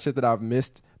a lot of shit that I've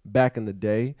missed back in the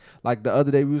day. Like the other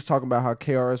day, we was talking about how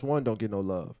KRS-One don't get no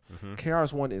love.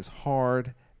 KRS-One is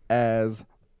hard as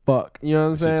fuck. You know what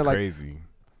I'm It's saying? Like, crazy.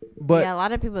 but Yeah, a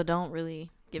lot of people don't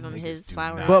really give him Niggas his do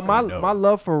flowers. not. but my No. my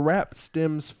love for rap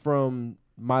stems from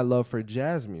my love for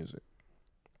jazz music.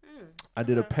 I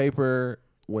did a paper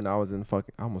when I was in I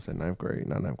almost said ninth grade,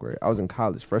 not ninth grade. I was in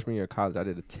college, freshman year of college. I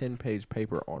did a 10-page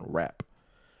paper on rap.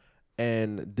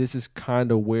 And this is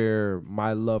kind of where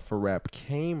my love for rap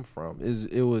came from.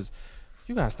 It was,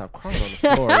 you gotta stop crying on the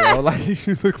floor, yo. Like,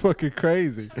 you look fucking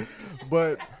crazy.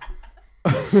 But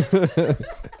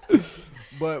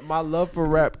but my love for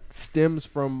rap stems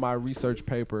from my research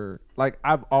paper. Like,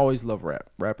 I've always loved rap.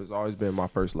 Rap has always been my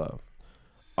first love.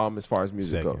 As far as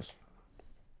music Second. goes.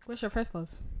 What's your first love?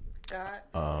 God.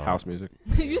 House music.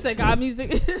 You said God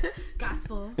music,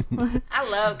 gospel. I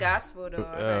love gospel though.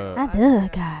 I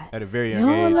love God. At a very young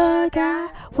age, love God.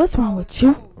 What's wrong with you?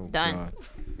 Oh, Done.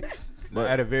 God.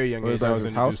 at a very young What age, I about was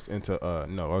his house? introduced into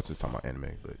no, I was just talking about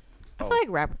anime, but I feel like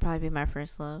rap would probably be my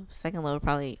first love. Second love would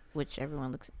probably, which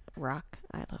everyone looks rock.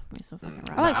 I love me some fucking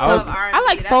rock. I like I was- folk. I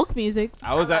like folk music.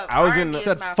 I was love in R&B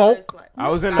the is my folk? first, like, I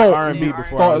was in the Folk. R&B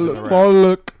before I was in the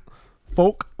rap.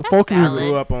 Folk valid. music.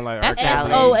 Grew up on like That's R. Kelly,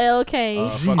 valid.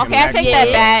 FOLK. fucking Okay, I take Maxwell.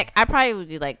 that back. I probably would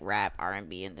do like rap,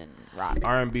 R&B, and then rock.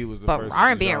 R&B was the But first.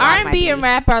 R&B and genre. rock R&B might and be-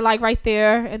 rap are like right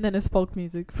there, and then it's folk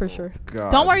music for sure. God.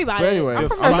 Don't worry about But it. anyway, I'm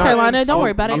from I'm North not- Carolina. Don't folk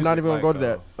worry about it. I'm not music, even gonna go to like,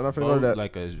 that. I'm not finna go to that.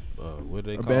 Like a what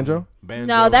do they call banjo? them? Banjo.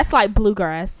 No, that's like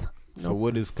bluegrass. So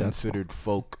what is considered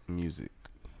folk music?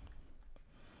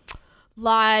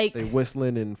 Like, They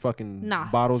whistling and fucking Nah.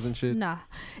 bottles and shit. nah,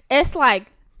 it's like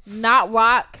not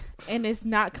rock and it's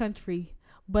not country,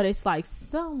 but it's like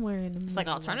somewhere in the middle. It's like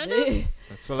of alternative? it.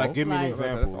 So like, give me an Like-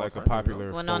 example, That's like a alternative,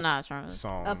 popular Well, no, folk not alternative.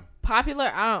 song. A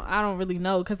popular, I don't really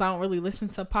know because I don't really listen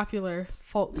to popular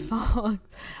folk songs.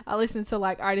 I listen to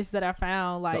like artists that I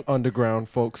found like. The underground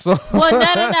folk song. Well,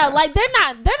 no. Like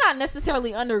they're not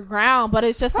necessarily underground, but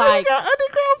it's just like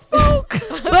underground folk.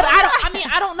 But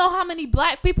I don't know how many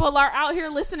black people are out here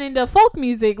listening to folk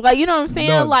music. Like, you know what I'm saying?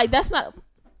 None. Like, that's not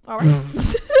all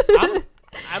right.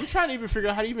 I'm trying to even figure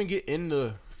out how to even get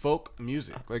into folk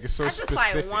music. Like it's so I just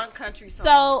specific. like one country song.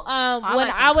 So,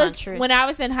 like when I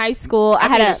was in high school, I I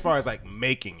had mean, a as far as like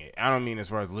making it. I don't mean as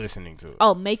far as listening to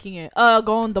it. making it.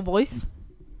 Go on The Voice.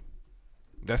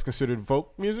 That's considered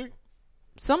folk music.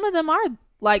 Some of them are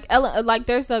like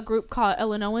there's a group called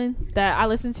Illinois that I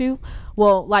listen to.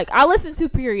 Well, like I listen to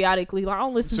periodically. Like, I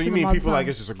don't listen So to you them mean all the people like time.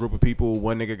 it's just a group of people?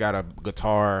 One nigga got a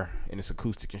guitar and it's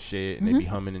acoustic and shit, and they be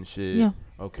humming and shit. Yeah.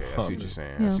 Okay, I see what you're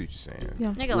saying. I Yeah. see what you're saying.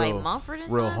 Yeah. Nigga like Mumford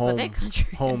and real Sons, but they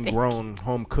country. homegrown,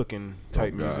 home cooking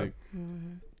type Oh, God. music.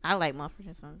 I like Mumford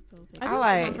and Sons. Though. I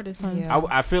like- Mumford and Sons. yeah.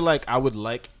 I feel like I would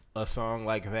like a song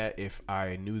like that if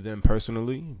I knew them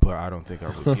personally, but I don't think I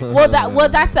would.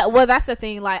 Get That's the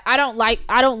thing. Like I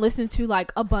don't listen to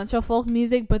like a bunch of folk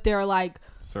music, but there are like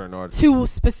certain artists, two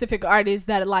specific artists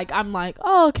that like I'm like,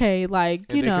 oh, okay, like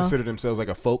and you they know, consider themselves like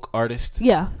a folk artist.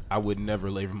 Yeah, I would never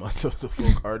label myself as a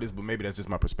folk artist, but maybe that's just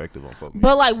my perspective on folk music.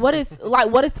 But like, what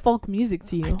is folk music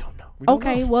to you? I don't know.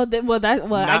 Okay, well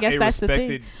I guess that's the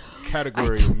thing.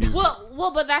 Category of music.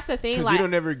 Well, but that's the thing. Because like, you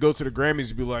don't ever go to the Grammys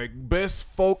and be like best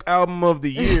folk album of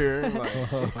the year.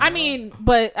 Like, I mean,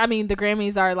 the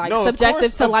Grammys are like No,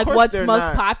 subjective to like what's most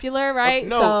not. popular, right?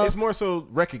 No, so, it's more so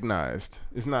recognized.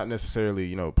 It's not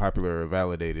necessarily popular or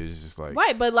validated. It's just like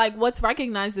right, but like what's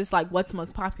recognized is like what's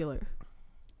most popular.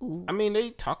 I mean, they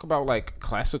talk about like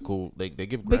classical. They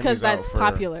give Grammys because that's out for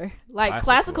popular. Like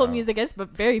classical music is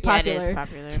very popular. Yeah, it is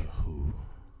popular.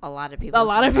 A lot of people.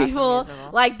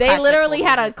 Like they Classical literally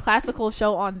had a music. classical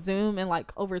show on Zoom and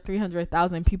like over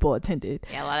 300,000 people attended.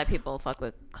 Yeah, a lot of people fuck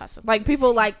with classical. Like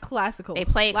people like classical. They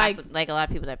play it like like a lot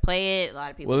of people that play it. A lot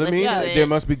of people. Well, I listen mean, to it. there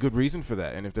must be good reason for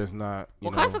that. And if there's not,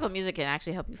 classical music can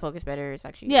actually help you focus better. It's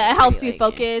actually it helps you like,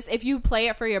 focus. If you play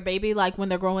it for your baby, like when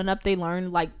they're growing up, they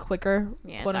learn like quicker.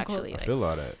 Yeah, quote it's unquote. actually I like, feel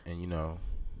all that, and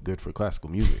good for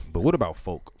classical music. But what about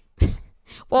folk?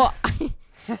 well.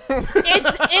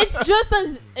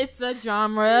 it's a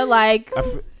genre like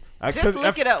Just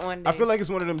look it up one day. I feel like it's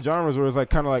one of them genres where it's like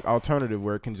kind of like alternative,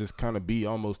 where it can just kind of be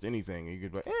almost anything. You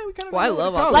could be like, we kind of. Well, I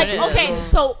love like alternative. okay.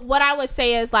 So what I would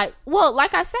say is like, well,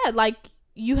 like I said, like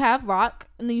you have rock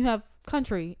and then you have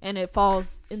country, and it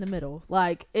falls in the middle.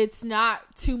 Like it's not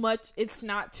too much. It's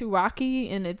not too rocky,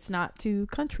 and it's not too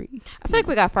country. I feel like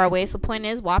we got far away. So point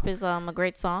is, WAP is a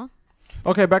great song.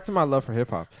 Okay, back to my love for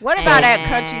hip hop. What about that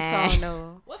country song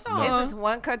though? What Is this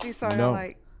one country song No.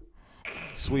 like?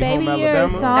 Sweet Baby, Home you're a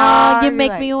Alabama. song. Nah, you be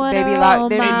make like, me wanna Baby Lock roll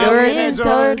them my doors windows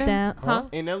down. down. Huh?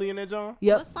 Ain't Nelly in that John?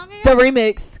 Yep. What song is The it?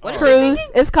 remix. What is Cruise. she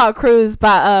It's called Cruise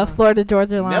by Florida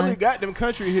Georgia Line. Nelly got them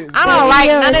country hits. I don't like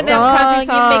none of them country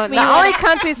song, you make songs. me The wanna- only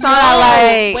country song No,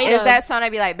 I like wait is up. that song.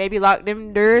 I'd be like, "Baby, lock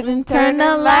them doors and turn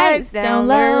the lights down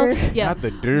low. Yeah. Not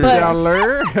the dirt. But- Down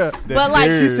lur. But,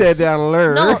 like, She said down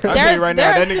lur. No, I tell you right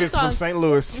now, there that are two nigga's from songs. St.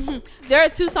 Louis. There are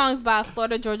two songs by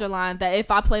Florida Georgia Line that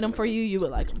if I played them for you, you would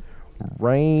like them.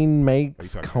 Rain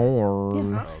makes talking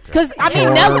corn. Okay. Cause I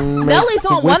mean, Corn Nelly's makes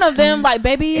on one of whiskey. them. Like,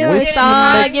 baby, you're a Whiskey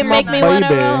song. makes You my make me wanna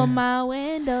baby roll my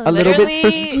windows. a little bit Literally,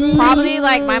 frisky. probably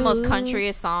like my most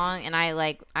countryest song, and I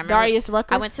remember Darius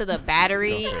Rucker. I went to the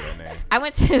Battery. Don't say that name. I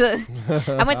went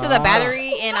to the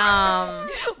Battery, and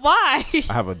Why?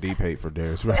 I have a deep hate for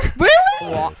Darius Rucker.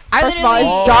 Really? I First of all,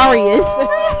 literally- it's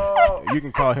Darius. You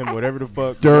can call him whatever the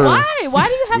fuck. Durs. Why? Why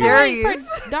do you have a hate Darius.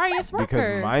 for Darius Rucker?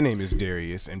 Because my name is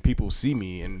Darius, and people see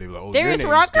me and they're like, "Oh, Darius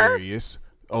your name's Rucker? Darius."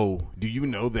 Oh, do you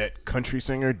know that country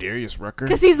singer Darius Rucker?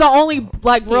 Because he's the only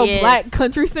like real He is. black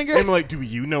country singer. I'm like, do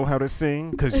you know how to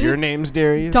sing? Because your name's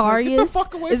Darius. Like, Darius. get the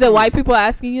fuck away Is from it me. white people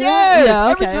asking you? Yes, that? Yeah,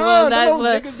 every okay. time. Well, Them that, little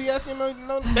but- niggas be asking me.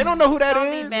 They don't know who that Don't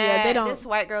be is. mad. Yeah, they don't. This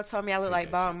white girl told me I look like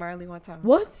Bob Marley one time.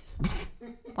 What?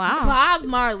 Wow. Bob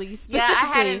Marley specifically. Yeah, I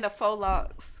had it in the faux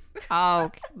locks. Oh,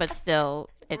 okay. But still,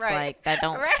 it's Right. like that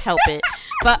don't Right. help it.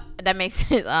 But that makes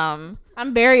it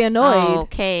I'm very annoyed.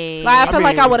 okay. Like, I feel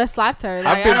like I mean, would have slapped her.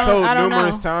 Like, I've been told I don't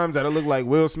numerous know. times that I look like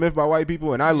Will Smith by white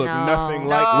people, and I look No. nothing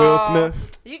like Will No.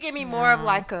 Smith. You give me more of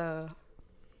like a.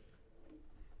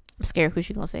 I'm scared. Who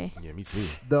she gonna say? Yeah, me too.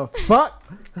 The fuck?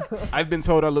 I've been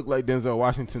told I look like Denzel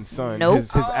Washington's son. Nope.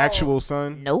 His actual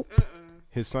son. Nope.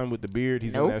 His son with the beard.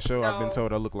 He's Nope. in that show. I've been No.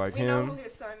 told I look like We know him. who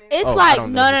his son is. It's Oh, I like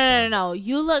don't know no, this no, no, song. no, no.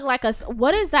 You look like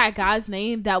what is that guy's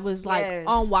name that was like Yes.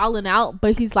 on Wildin' Out,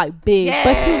 but he's like big.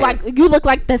 But you look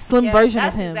like the slim Yeah, version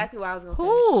that's of him. exactly what I was gonna say.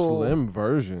 Who? Slim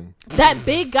version. That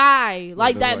big guy,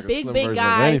 like Look that like a big slim big version of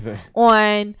guy anything.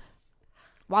 on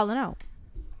Wildin' Out.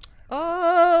 Oh.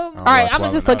 I don't All right, watch I'm gonna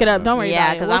Wild just 'N look it Out, up. Don't worry Yeah,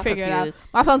 about it. 'cause We'll I'm figure it out. confused.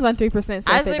 My phone's on 3%,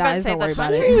 so I if was it about to dies, say don't the worry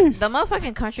about country, it. the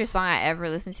motherfucking country song I ever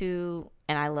listened to,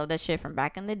 and I love that shit from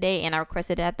back in the day, and I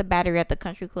requested it at the Battery at the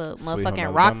country club. Sweet Home Motherfucking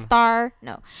Alabama? Rockstar,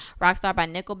 no, Rockstar by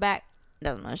Nickelback.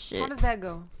 That's my shit. How does that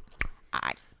go?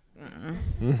 I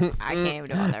can't even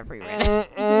do all that for you right now.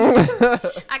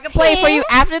 I can play it for you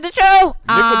after the show.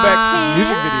 Nickelback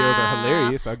music videos are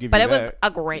hilarious. I'll give But you it was that.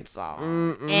 a great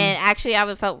song. And actually,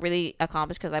 I felt really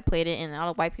accomplished because I played it and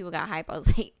all the white people got hype. I was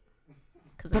like,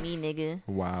 because of me, nigga.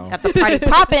 Wow. Got the party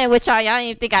popping, which y'all didn't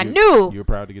even think I knew. You were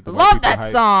proud to get the white Love people that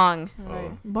hype. song.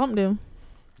 Oh, Bumped him.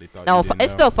 they thought No, you didn't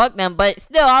it's know. still fuck them, but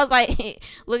still, I was like,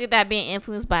 look at that being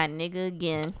influenced by a nigga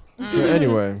again. Yeah,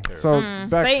 anyway, so Mm.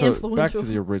 back Stay to influential.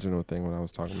 the original thing what I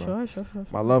was talking about. Sure.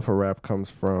 My love for rap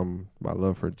comes from my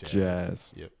love for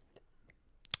jazz. Yep.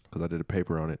 Because I did a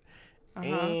paper on it.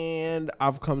 And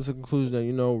I've come to the conclusion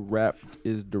that, rap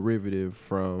is derivative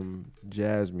from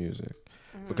jazz music.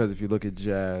 Because if you look at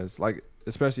jazz, like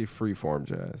especially freeform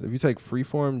jazz, if you take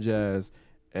freeform jazz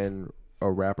and a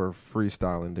rapper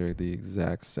freestyling, they're the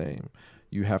exact same.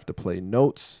 You have to play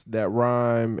notes that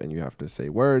rhyme, and you have to say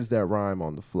words that rhyme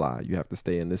on the fly. You have to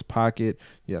stay in this pocket.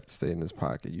 You have to stay in this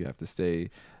pocket. You have to stay.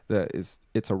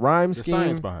 It's a rhyme scheme. The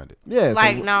science behind it. Yeah,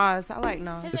 Like Nas. I like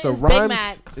Nas. It's a Big rhyme.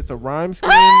 Mac. It's a rhyme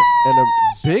scheme and a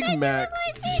Big Mac.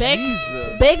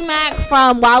 Big Mac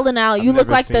from Wild 'N Out. You I've look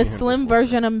never like the seen him slim before.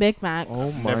 version of Big Macs.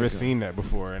 Oh my Never God. seen that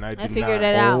before, and I did figured not.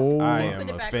 it out. Oh, I am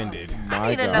offended. I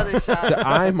need God. another shot. So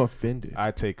I'm offended.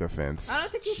 I take offense. I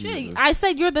don't think you Jesus. should. I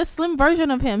said you're the slim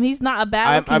version of him. He's not a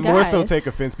bad looking I guy. more so take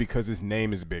offense because his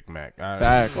name is Big Mac.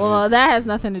 Facts. Well, that has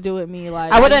nothing to do with me.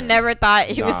 Like I would have just- never thought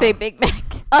he would Nah. say Big Mac.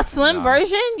 a slim Nah.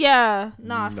 version. Yeah,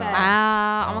 nah, Nah. facts.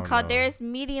 I'm don't gonna call know. theirs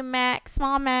medium Mac,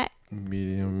 small Mac.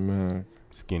 Medium Mac.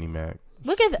 Skinny Mac.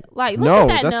 Look at that. Like, look No, at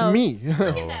that that's nose. me. No. Look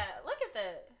at that. Look at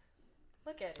that.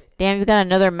 Look at it. Damn, you got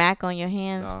another Mac on your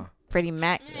hands. Nah. Pretty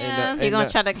Mac. Yeah. You're gonna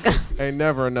try to go. Ain't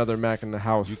never another Mac in the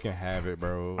house. You can have it,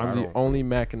 bro. I'm the only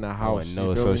Mac in the I house. want no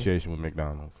you feel me? association with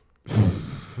McDonald's.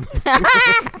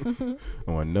 I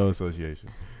want no association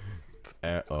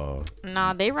at all.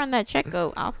 Nah, they run that check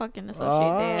go. I'll fucking associate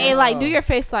that. Hey, like, do your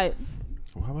face like.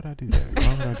 Why would I do that?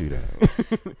 Why would I do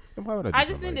that? Why would I? Do I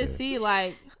just something need like to that? see,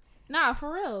 like, nah,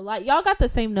 for real. Like, y'all got the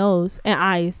same nose and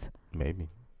eyes. Maybe.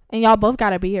 And y'all both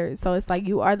got a beard, so it's like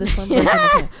you are the slim version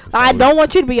of him. But I always- don't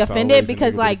want you to be it's offended always a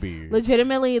because, nigga with a like, beard.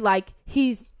 legitimately, like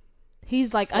he's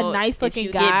like So a nice if looking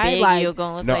you guy. Get big, like, you're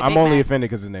gonna look No, like I'm Big only Mac. offended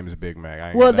because his name is Big Mac. I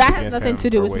ain't well, got that nothing has against nothing him to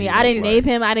do or with what me. he I didn't look name like.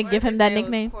 him. I didn't What give if him his that name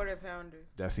was nickname. Quarter Pounder?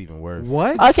 That's even worse.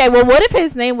 What? Okay, well, what if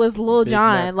his name was Lil Big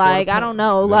John? Mac, Like, I quarter don't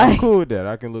know. Then I'm Like, cool with that.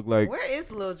 I can look like Where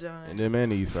is Lil John? them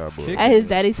and the East Side Boy. Kick at his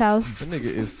daddy's house. That nigga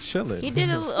is chilling. He did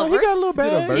a Oh, verse. he got a little did a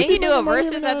bag. verse. Did he do a Money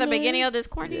verses every at now the and beginning then. of this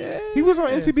quarantine? He was on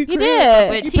MTV He Cribs. did.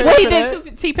 With He T- paid What he for that.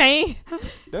 did to T-Pain?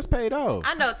 That's paid off.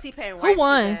 I know T-Pain Who wiped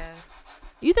won? his ass.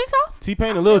 You think so?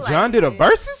 T-Pain and Lil feel like Jon he did a did.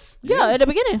 versus? Yeah, at the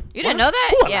beginning. You didn't know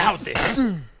that? Yeah.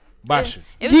 Basha.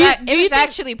 It Do was, you- ac- do it you was think-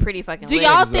 actually pretty fucking Do lit.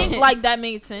 y'all think like that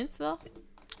made sense though?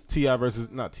 T.I. versus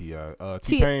not T.I.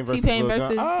 T-Pain versus T-Pain Lil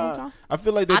versus Jon. Lil Jon. I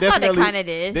feel like they I thought they definitely kind of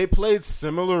did. they played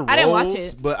similar roles. I didn't watch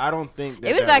it. But I don't think that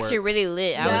It was that actually works. really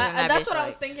lit. I was in that that's bitch what I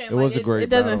was like- thinking. It was a great It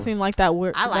doesn't battle. seem like that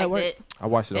worked. I liked it. I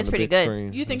watched it It's on the pretty big good.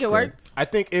 screen. You think was it great. worked? I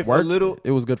think if Worked? a little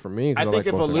It was good for me. 'cause I think like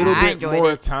if a both of little them. I bit enjoyed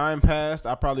more it. time passed,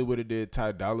 I probably would have did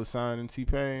Ty Dolla $ign and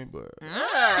T-Pain, but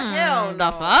Hell The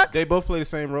no. fuck? they both play the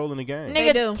same role in the game.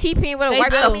 They do. Nigga, T-Pain would have They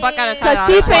wiped do. the fuck out of Because Ty Dolla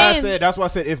That's why I T-Pain- said. That's why I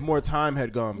said if more time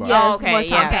had gone by, Yeah, Oh, it's okay, more time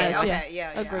yeah. passed, Okay, yeah.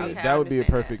 yeah, Agreed. okay, that would be a I understand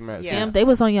perfect that. match. Yeah. Damn, they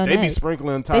was on your They be neck.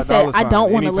 sprinkling Ty They said Dolla I $ign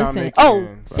don't want to anytime listen. they Oh,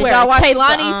 can. Did swear, y'all watch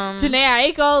Kaylani, the,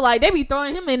 Janae Aiko, like they be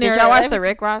throwing him in there. Did y'all watch the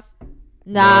Rick Ross?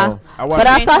 Nah. No. I watched, But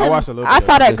I saw I him. watched a little I bit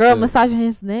saw of it. that girl Just, massaging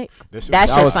his neck. That shit That was-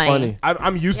 shit That was funny. funny.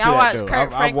 I'm used Y'all to watch that though. Kirk I've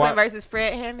Franklin watched- versus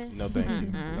Fred Hammond? No, thank you.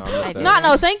 Mm-mm. No, I'm I not did. that Not guy.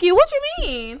 no, thank you. What you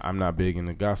mean? I'm not big in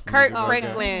the gospel. Kirk music like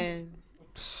that. Franklin.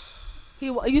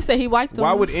 You said he wiped him.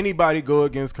 Why would anybody go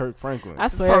against Kirk Franklin? I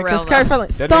swear? For Because real, Kirk though. Franklin.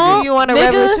 That Stomp, nigga- You want a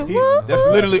nigga. revolution? He- that's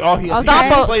literally all he. Oh, He stop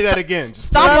just it. play that again. Just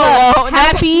Stomp play alone.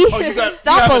 Happy. Oh, you got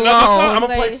Stop another alone. song? I'm gonna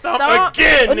play Like, Stomp stop.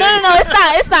 again. Oh, no, nigga. no, it's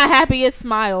not. It's not happy. It's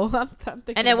smile. I'm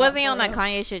thinking And it about wasn't he on smile. that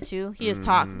Kanye shit too. He just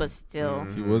talks, but still,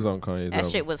 He was on Kanye's that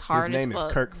album. shit was His hard name as is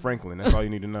fuck. Kirk Franklin. That's all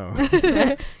you need to know.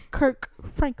 Kirk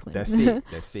Franklin. That's it.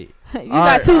 That's it. You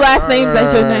got two last names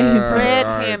as your name. Fred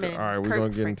All Hammond, All right, we're Kirk gonna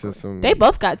get into Franklin. some. They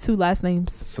both got two last names.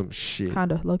 some shit.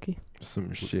 Kinda, Loki.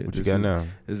 Some shit. What you This got is- now?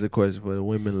 This is a question for the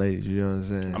women, ladies. You know what I'm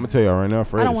saying? I'm gonna tell y'all right now.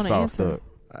 Fred I don't is wanna sauced answer. up.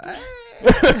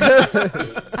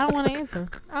 I don't want to answer.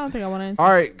 I don't think I want to answer. All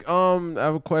right. I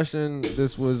have a question.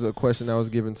 This was a question that was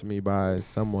given to me by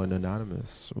someone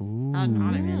anonymous. Ooh.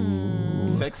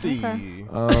 Anonymous. Sexy.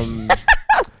 Okay.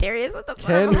 There he is with the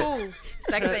Can- fuck.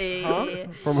 Sexy.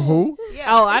 From who?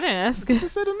 Oh, I didn't ask. It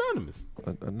said anonymous.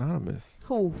 Anonymous.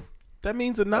 Who? That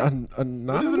means anonymous. What is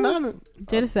Anonymous. anonymous?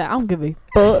 Jada said, I don't give a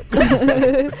fuck.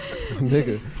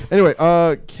 Nigga.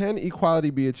 Anyway, can equality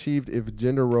be achieved if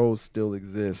gender roles still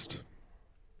exist?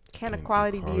 Can Can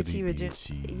equality be equality achieved? be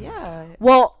achieved? Yeah.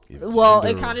 well, If it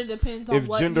gender- kind of depends on If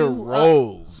what gender you,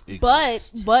 roles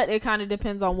exist. but it kind of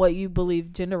depends on what you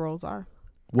believe gender roles are.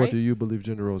 What Right? do you believe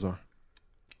gender roles are?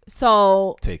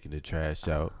 So taking the trash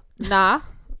out. nah,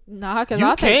 because You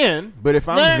I'll take. can, but if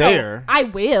I'm No, there, I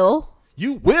will.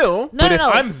 you will. No, but no, if no.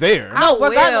 I'm there, No, will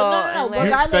regardless. No, unless- you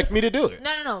regardless. expect me to do it.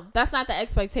 No. That's not the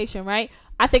expectation, right?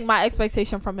 I think my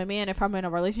expectation from a man, if I'm in a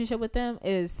relationship with them,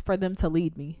 is for them to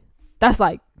lead me. That's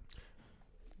like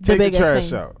the Take the biggest trash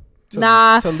thing. out. To,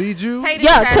 Nah. To lead you? Take the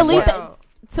Yeah, trash to lead out.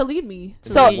 to lead me. To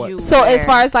So lead you so as where?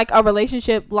 far as like a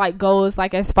relationship like goes,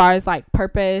 like as far as like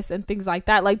purpose and things like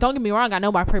that, like don't get me wrong, I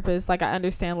know my purpose. Like I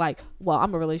understand like, well,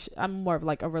 I'm more of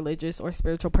like a religious or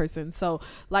spiritual person. So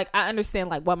like I understand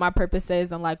like what my purpose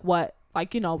is and like what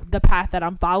like, you know, the path that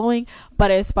I'm following.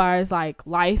 But as far as like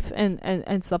life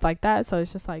and stuff like that, so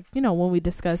it's just like, you know, when we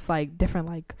discuss like different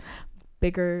like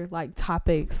bigger like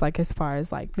topics, like as far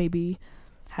as like maybe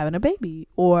having a baby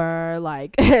or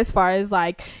like as far as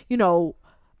like, you know,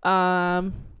 I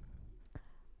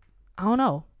don't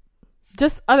know,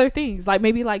 just other things like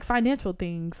maybe like financial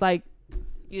things. Like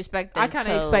You expect I them kind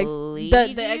to of expect lead the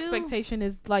you? expectation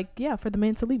is like, yeah, for the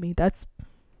man to lead me. That's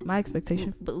my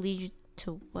expectation. But lead you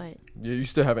to what? Yeah, you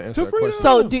still haven't answered that freedom. question.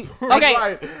 So do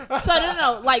okay. So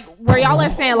no, like where y'all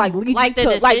are saying like lead Like you the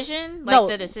to decision? no,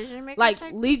 Like the decision maker like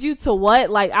type? lead you to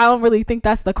what? Like I don't really think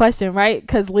that's the question, right?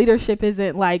 Because leadership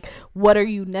isn't like what are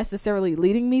you necessarily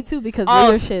leading me to? Because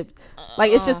leadership,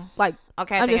 like it's just like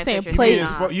Okay, I I'm think just I see saying what you're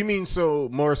play. saying. You mean so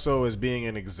more so as being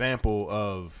an example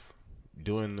of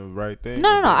doing the right thing? No,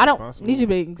 or being I don't responsible? need you to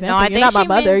be an example. I You're think not my she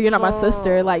mother. meant You're not my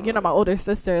sister. for- Like you're not my older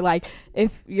sister. Like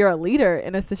if you're a leader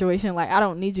in a situation, like I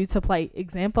don't need you to play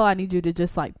example. I need you to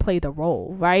just like play the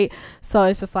role, right? So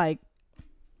it's just like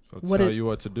So what tell it- you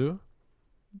what to do in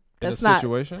a That's not-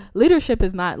 situation. leadership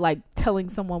is not like telling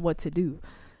someone what to do.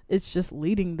 It's just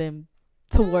leading them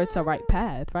towards a right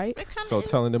path, right? It kinda So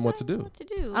is telling them what to telling do. you what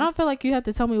to do. I don't feel like you have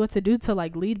to tell me what to do to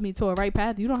like lead me to a right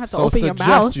path. You don't have to So open your suggest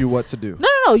mouth. you what to do.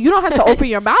 No. You don't have to open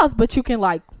your mouth, but you can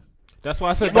like That's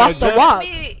why I said walk the walk.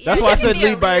 That's why I said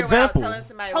lead by example.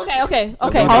 Okay. Okay.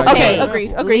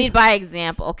 Agreed. Lead by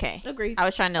example. Okay. Agreed. I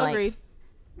was trying to like Agreed.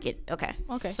 get okay.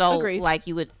 Okay, So agreed. like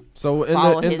you would So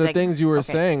follow in his the ex- things you were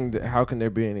okay. saying, how can there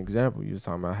be an example? You were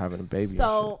talking about having a baby.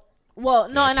 So, well,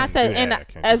 no, Yeah, and I can't said, do and that,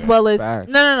 can't do as that. well as Facts.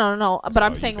 no. But all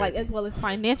I'm you, saying like baby. as well as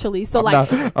financially. So I'm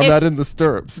like, not, I'm if- not in the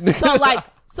stirrups. nigga.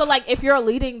 so like if you're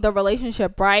leading the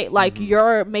relationship, right? Like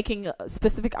you're making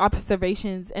specific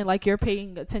observations and like you're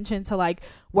paying attention to like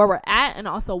where we're at and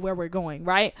also where we're going,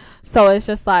 right? So it's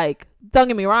just like, don't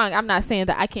get me wrong, I'm not saying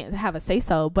that I can't have a say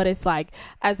so, but it's like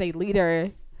as a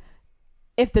leader,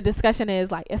 if the discussion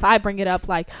is like if I bring it up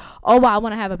like, oh well, I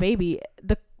want to have a baby,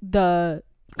 the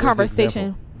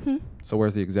conversation. So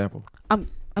where's the example?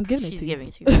 I'm giving it she's to giving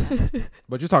you, it to you.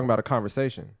 But you're talking about a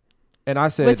conversation, and I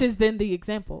said which is then the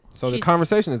example. so. The she's-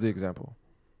 conversation is the example.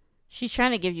 She's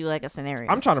trying to give you like a scenario.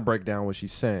 I'm trying to break down what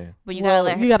she's saying. but you Well, gotta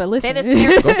let her you gotta listen. say the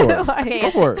scenario. Go for it. Like- Okay,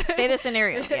 Go for it. Say the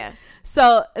scenario. Yeah.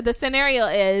 So the scenario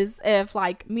is if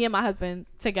like me and my husband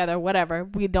together, whatever,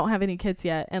 we don't have any kids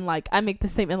yet, and like I make the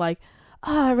statement like,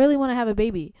 oh, I really want to have a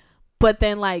baby, but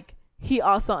then like he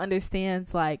also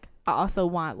understands like I also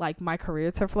want like my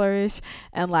career to flourish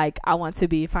and like I want to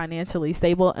be financially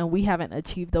stable, and we haven't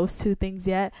achieved those two things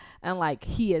yet, and like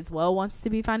he as well wants to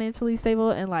be financially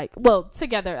stable, and like well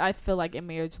together I feel like in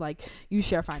marriage like you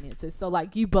share finances, so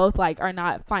like you both like are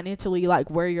not financially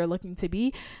like where you're looking to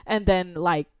be, and then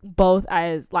like both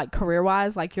as like career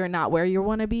wise like you're not where you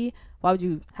want to be. Why would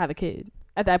you have a kid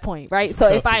at that point, right? It's a So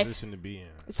tough if I position to be in.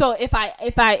 so if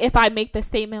I make the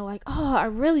statement like, oh, I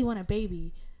really want a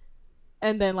baby,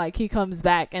 and then like he comes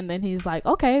back and then he's like,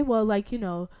 okay, well, like, you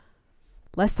know,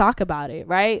 let's talk about it,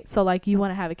 right? So like you want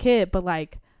to have a kid, but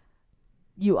like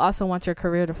you also want your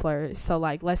career to flourish, so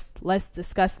like let's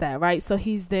discuss that, right? So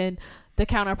he's then the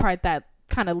counterpart that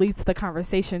kind of leads the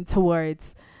conversation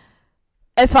towards,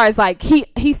 as far as like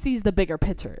he sees the bigger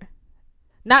picture.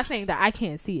 Not saying that I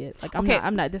can't see it, like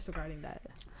I'm not disregarding that.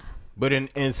 But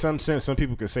in some sense, some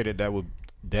people could say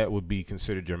that would be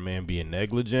considered your man being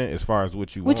negligent as far as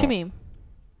what you want. What you mean?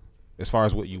 As far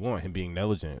as what you want, him being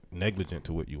negligent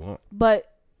to what you want.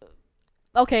 But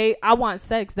okay, I want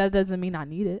sex. That doesn't mean I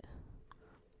need it.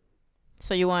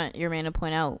 So you want your man to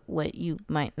point out what you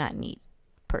might not need,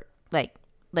 like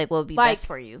what would be Like, best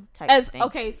for you. Type of thing.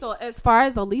 Okay, so as far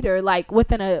as a leader, like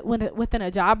within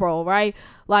a job role, right?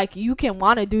 Like you can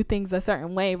want to do things a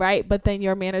certain way, right? But then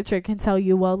your manager can tell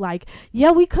you, well, like,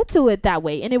 yeah, we could do it that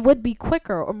way, and it would be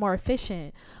quicker or more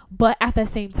efficient. But at the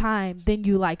same time, then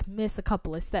you like miss a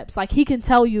couple of steps. Like he can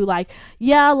tell you, like,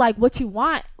 yeah, like what you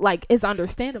want, like, is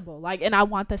understandable. Like, and I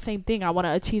want the same thing. I want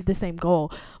to achieve the same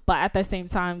goal. But at the same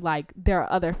time, like, there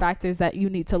are other factors that you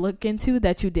need to look into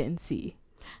that you didn't see.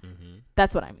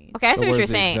 That's what I mean. Okay, I So see what where's you're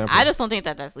the saying. example? I just don't think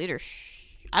that's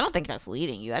I don't think that's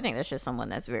leading you. I think that's just someone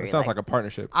that's very It sounds like a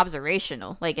partnership.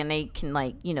 observational, like, and they can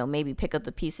like maybe pick up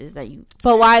the pieces that you.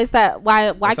 But why is that? Why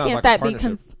sounds can't like a that be?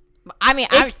 partnership. I mean,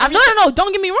 I'm no.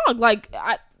 Don't get me wrong. Like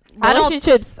I don't-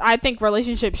 relationships, I think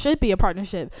relationships should be a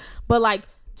partnership. But like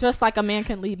just like a man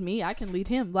can lead me, I can lead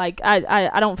him. Like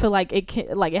I don't feel like it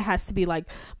can, like it has to be like,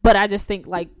 but I just think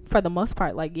like for the most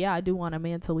part, like, yeah, I do want a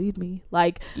man to lead me.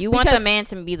 Like, you want the man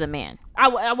to be the man.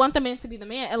 I want the man to be the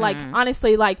man. And like,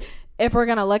 honestly, like if we're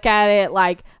gonna look at it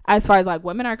like as far as like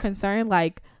women are concerned,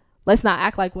 like let's not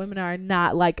act like women are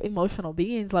not like emotional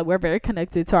beings. Like we're very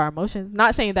connected to our emotions.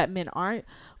 Not saying that men aren't,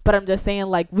 but I'm just saying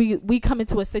like we come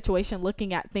into a situation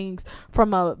looking at things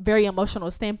from a very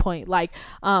emotional standpoint. Like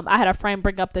I had a friend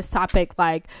bring up this topic,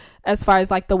 like as far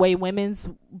as like the way women's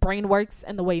brain works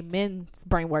and the way men's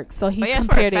brain works. So he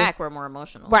compared it. We're more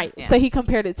emotional, right? Yeah. So he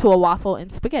compared it to a waffle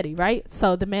and spaghetti, right?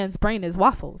 So the man's brain is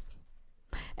waffles,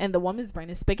 and the woman's brain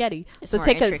is spaghetti. It's so more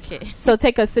take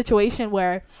intricate. a situation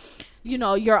where, you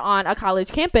know, you're on a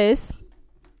college campus,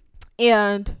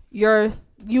 and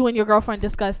you and your girlfriend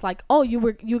discussed like, oh,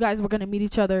 you guys were gonna meet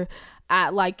each other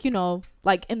at like, you know,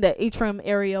 like in the atrium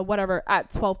area, whatever, at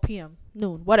 12 p.m.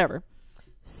 noon, whatever.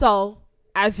 So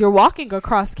as you're walking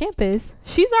across campus,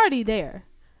 she's already there.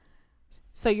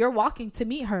 So you're walking to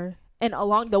meet her, and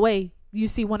along the way you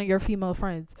see one of your female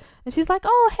friends, and she's like,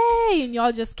 oh, hey, and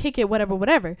y'all just kick it,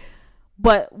 whatever.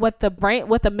 But what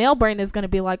the male brain is gonna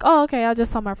be like, oh, okay, I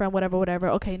just saw my friend, whatever.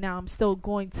 Okay, now I'm still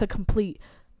going to complete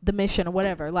the mission or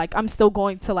whatever. Like I'm still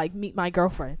going to like meet my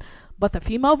girlfriend. But the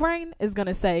female brain is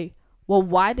gonna say, well,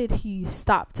 why did he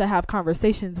stop to have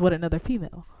conversations with another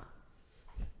female?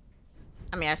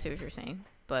 I mean, I see what you're saying,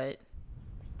 but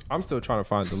I'm still trying to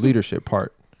find the leadership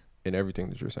part in everything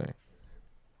that you're saying.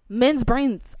 Men's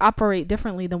brains operate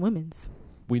differently than women's.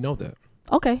 We know that.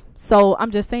 Okay, so I'm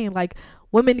just saying like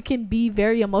women can be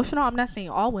very emotional. I'm not saying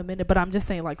all women, but I'm just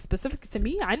saying like specific to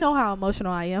me, I know how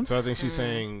emotional I am. So I think she's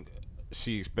saying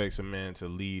she expects a man to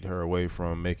lead her away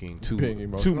from making too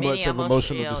much of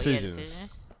emotional decisions.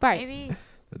 Right. Maybe.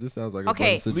 That just sounds like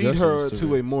Okay. a Lead her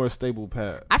to a more stable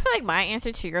path. I feel like my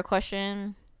answer to your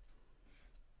question,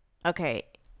 okay,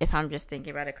 if I'm just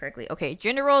thinking about it correctly, okay,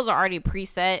 gender roles are already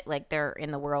preset, like they're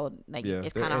in the world, like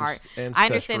it's kind of hard. I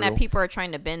understand that people are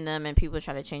trying to bend them and people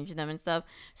try to change them and stuff.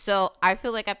 So I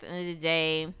feel like at the end of the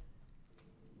day,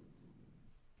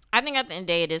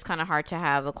 it is kind of hard to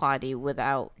have equality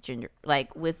without gender,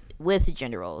 like with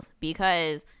gender roles,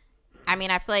 because I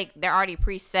mean, I feel like they're already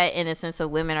preset in the sense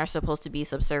of women are supposed to be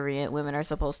subservient. Women are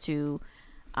supposed to,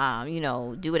 you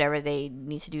know, do whatever they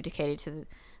need to do to cater to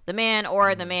the man,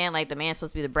 or the man, like the man's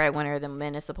supposed to be the breadwinner. The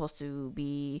man is supposed to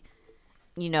be,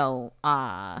 you know,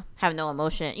 have no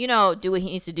emotion, you know, do what he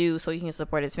needs to do so he can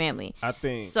support his family. I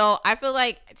think so. I feel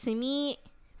like, to me,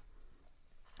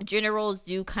 gender roles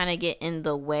do kind of get in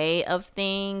the way of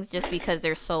things just because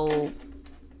they're so,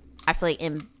 I feel like,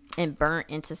 and burnt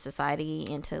into society,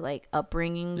 into like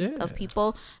upbringings of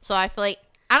people. So I feel like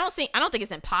I don't think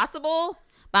it's impossible,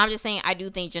 but I'm just saying I do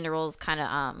think gender roles kind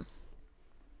of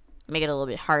make it a little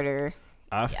bit harder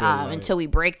until we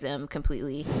break them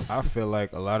completely. I feel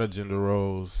like a lot of gender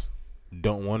roles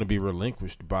don't want to be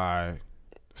relinquished by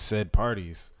said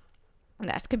parties.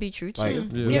 That could be true too.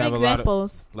 Like, Give we have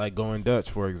examples. A lot of, like going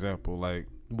Dutch, for example. Like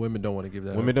women don't want to give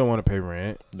that. Women don't want to pay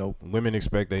rent. Nope. Women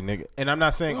expect they nigga, and I'm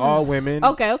not saying all women.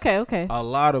 Okay. A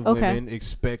lot of women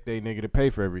expect they nigga to pay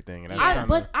for everything, and that's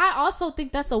but I also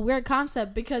think that's a weird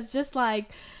concept, because just like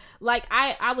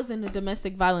I was in a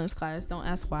domestic violence class. Don't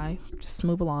ask why. Just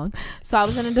move along. So I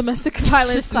was in a domestic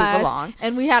violence class,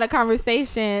 and we had a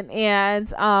conversation,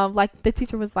 and like the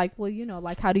teacher was like, well, you know,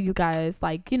 like how do you guys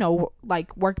like, you know,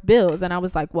 like work bills? And I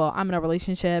was like, well, I'm in a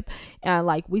relationship, and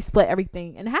like we split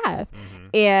everything in half.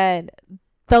 And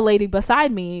the lady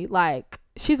beside me, like,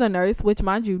 she's a nurse, which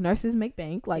mind you, nurses make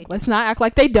bank. Like, let's not act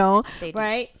like they don't,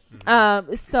 right?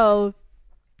 So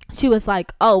she was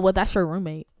like, oh, well, that's your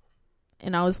roommate.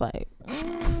 And I was like,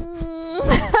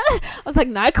 I was like,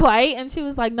 not quite. And she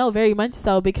was like, no, very much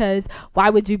so, because why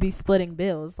would you be splitting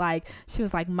bills? Like, she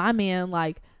was like, my man,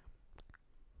 like,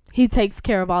 he takes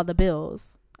care of all the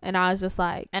bills. And I was just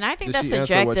like, and I think Did that's she answer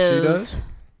subjective. what she does?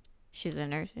 She's a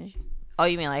nurse. Oh,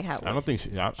 you mean like how? I don't think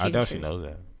she. I doubt she knows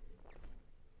that.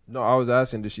 No, I was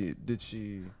asking, did she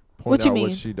point What you out mean?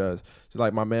 what she does? She's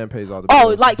like, my man pays all the oh,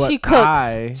 bills. like but she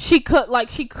cooks.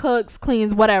 She cooks,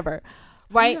 cleans, whatever.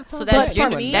 Right, so that's for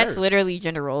me, that's literally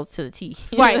gender roles to the T.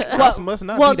 Right. Well, must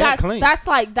not be that clean. That's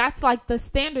like the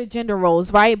standard gender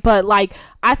roles, right? But like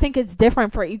I think it's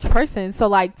different for each person. So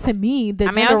like to me, the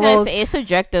gender roles, say it's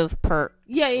subjective per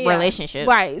relationship,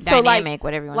 right? Dynamic, so like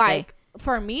whatever you want to say.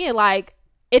 For me, like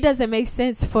it doesn't make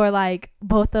sense for like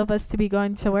both of us to be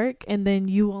going to work and then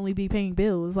you only be paying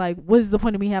bills. Like, what is the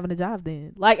point of me having a job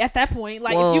then? Like at that point,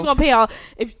 like if you gonna pay all,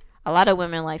 if A lot of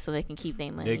women like so they can keep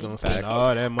their money. They gonna spend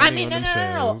all that money I mean, on no.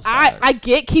 themselves. I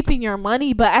get keeping your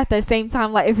money, but at the same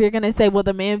time, like if you're gonna say, well,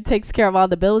 the man takes care of all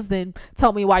the bills, then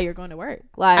tell me why you're going to work.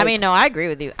 Like, I mean, no, I agree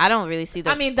with you. I don't really see the.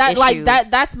 I mean that issue. like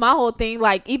that's my whole thing.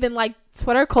 Like even like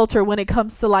Twitter culture when it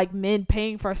comes to like men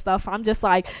paying for stuff, I'm just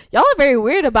like, y'all are very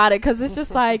weird about it because it's just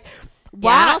like. Yeah,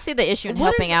 I don't see the issue in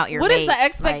helping out your What mate.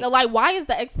 is the like why is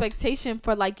the expectation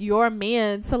for like your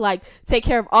man to like take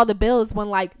care of all the bills when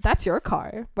like that's your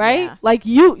car, right? Yeah. Like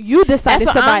you decided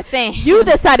That's to what buy I'm saying. you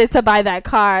decided to buy that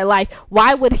car. Like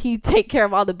why would he take care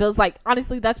of all the bills? Like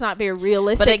honestly, that's not very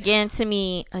realistic. But again, to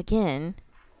me,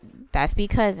 that's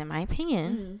because in my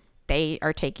opinion, they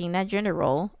are taking that gender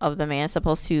role of the man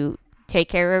supposed to take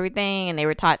care of everything, and they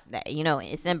were taught that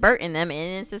it's inburt in them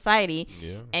and in society.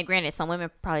 Yeah. And granted, some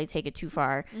women probably take it too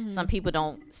far.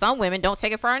 Some women don't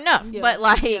take it far enough. Yeah. But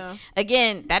like Yeah.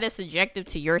 again, that is subjective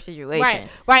to your situation.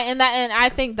 Right, and I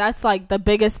think that's like the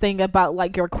biggest thing about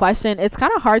like your question. It's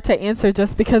kind of hard to answer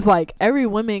just because like every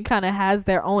woman kind of has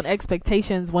their own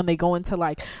expectations when they go into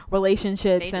like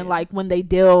relationships and like when they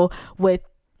deal with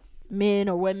men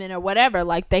or women or whatever.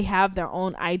 Like they have their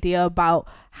own idea about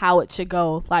how it should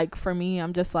go. Like for me,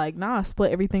 I'm just like, nah,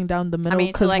 split everything down the middle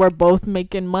because we're both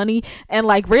making money. And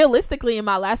like realistically, in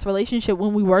my last relationship,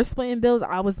 when we were splitting bills,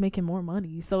 I was making more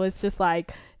money. So it's just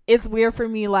like, it's weird for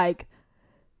me. Like,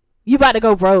 you about to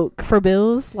go broke for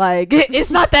bills? Like it's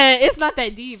not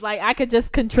that deep. Like I could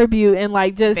just contribute and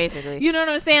like just basically, you know what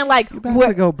I'm saying? Like You about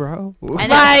to go, bro. and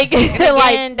like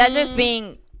again,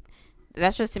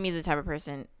 that's just to me the type of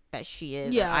person that she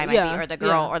is, or I might be, or the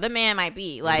girl, or the man might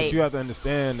be. Like, but you have to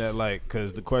understand that, like,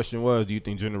 because the question was, do you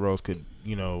think gender roles could,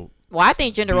 well, I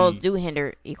think gender roles do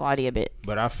hinder equality a bit.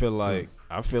 But I feel like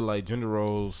gender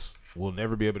roles will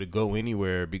never be able to go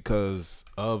anywhere because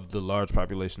of the large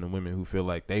population of women who feel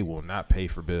like they will not pay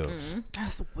for bills.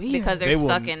 That's weird Because they're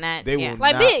stuck in that. They will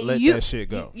like, not let that shit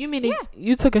go. You mean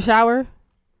you took a shower,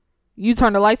 you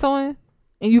turned the lights on,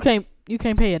 and you can't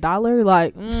pay $1?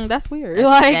 Like, that's weird.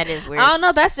 Like, that is weird. I don't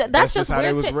know. That's just how weird.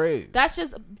 they was raised. That's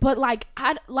just, but like,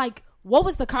 what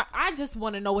was I just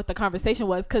want to know what the conversation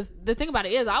was, because the thing about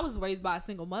it is I was raised by a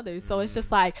single mother, so it's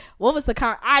just like, what was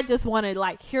I just want to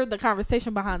like hear the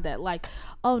conversation behind that. Like,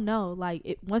 oh no,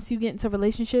 like once you get into a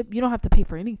relationship, you don't have to pay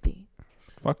for anything.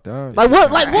 Fuck that. Like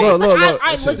what? Like what? Look,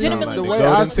 I legitimately the like way the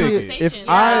I golden see it, ticket. if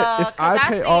I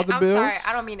pay all the bills. I'm sorry,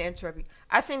 I don't mean to interrupt you.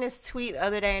 I seen this tweet the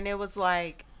other day, and it was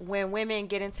like, when women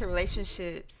get into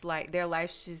relationships, like their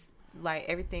life's just like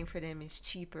everything for them is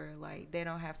cheaper. Like they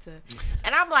don't have to.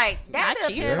 And I'm like, that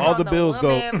depends All on the bills go.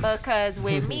 woman, because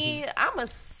with me, I'm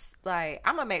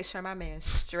gonna make sure my man's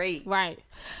straight. Right.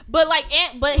 But like,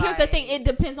 but here's the thing: it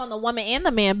depends on the woman and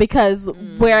the man, because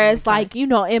whereas like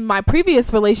in my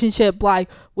previous relationship, like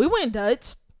we went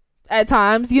Dutch at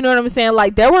times, you know what I'm saying?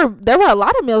 Like there were a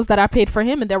lot of meals that I paid for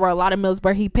him, and there were a lot of meals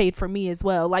where he paid for me as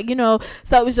well. Like,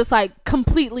 so it was just like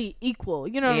completely equal,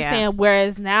 you know what I'm saying?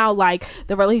 Whereas now, like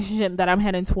the relationship that I'm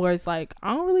heading towards, like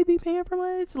I don't really be paying for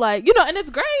much, like, and it's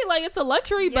great, like it's a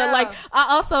luxury, but like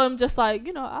I also am just like,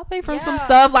 I'll pay for some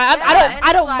stuff. Like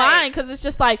I don't mind, because it's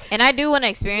just like, and I do want to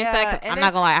experience that. 'Cause I'm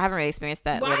not gonna lie, I haven't really experienced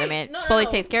that where the man solely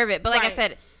takes care of it. But like I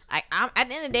said, I'm at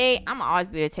the end of the day, I'm always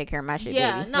be able to take care of my shit.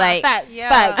 Yeah, baby. no, like, facts.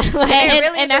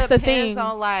 And that's the thing.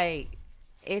 On like,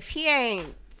 if he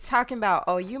ain't talking about,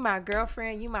 oh, you my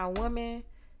girlfriend, you my woman,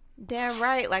 damn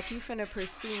right, like you finna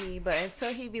pursue me. But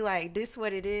until he be like, this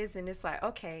what it is, and it's like,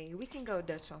 okay, we can go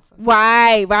Dutch on something.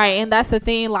 Right, and that's the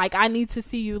thing. Like I need to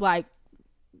see you, like,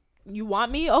 you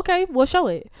want me? Okay, we'll show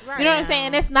it. Right. You know what I'm saying?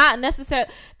 And it's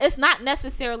not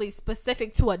necessarily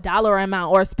specific to a dollar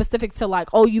amount or specific to like,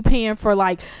 oh, you paying for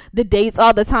like the dates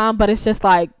all the time, but it's just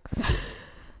like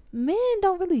men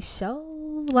don't really show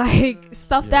like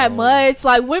stuff that much.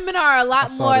 Like women are a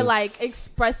lot more like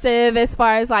expressive as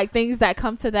far as like things that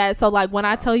come to that. So like when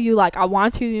I tell you like I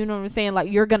want you, you know what I'm saying,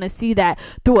 like you're gonna see that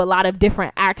through a lot of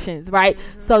different actions, right?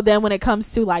 So then when it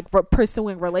comes to like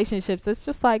pursuing relationships, it's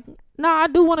just like, I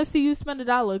do want to see you spend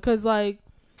 $1, because like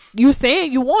you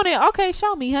saying you want it. Okay,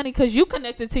 show me, honey, because you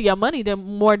connected to your money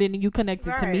more than you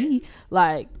connected to me.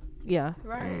 Like, yeah,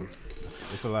 right.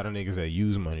 There's a lot of niggas that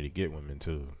use money to get women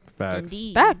too. Facts.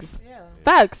 Indeed. Facts. Yeah.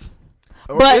 Facts.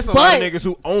 But it's a lot of niggas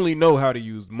who only know how to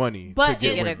use money to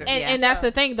get women. And that's the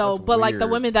thing though. That's but like the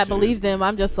weird. women that believe them,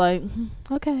 I'm just like,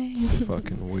 okay. It's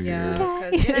fucking weird.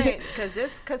 Yeah, because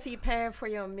just because he paying for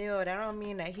your meal, that don't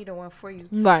mean that he the one for you.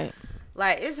 Right.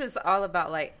 Like, it's just all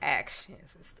about like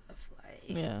actions and stuff. Like,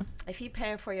 Yeah. If he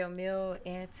paying for your meal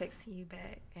and texting you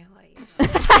back and like,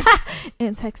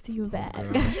 And texting you back.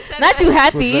 Okay. Not you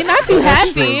happy. Not you happy.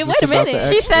 Extras. Wait It's a about the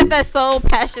minute. She said that so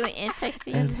passionately and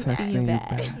texting And you texting you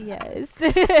back. Yes.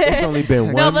 It's only been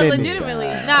No, one but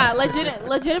minute.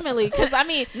 legitimately, because I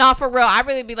mean, No, for real. I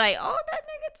really be like, oh, that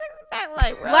nigga texted back.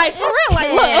 Like, bro, like for it's real,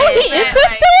 like, look, oh, he tense.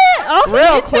 interested? Oh, he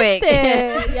Real quick.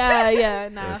 interested. Yeah,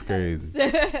 nah. That's crazy.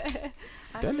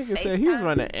 That That nigga said he was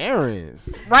running errands.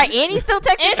 Right, and he still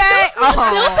texting And back. still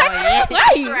texting?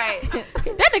 yeah. right.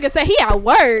 nigga said he at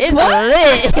work. It's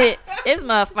lit. It's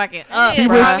motherfucking up, He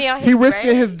bro. risked- He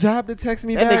risking his job to text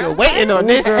me That back. nigga waiting on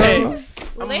this Girl. text.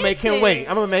 I'm gonna make him Listen. wait.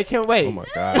 I'm gonna make him wait. Oh my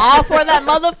god. All for that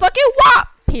motherfucking WAP.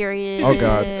 Period. Oh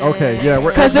god. Okay, yeah,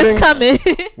 we're Because exiting. it's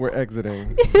coming. We're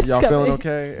exiting. It's Y'all coming. feeling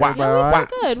okay? Wow. Everybody all We right?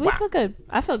 feel good. We feel good.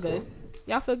 I feel good.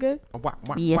 Y'all feel good?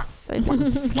 Yes.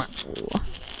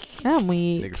 I'm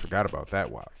weak. Niggas forgot about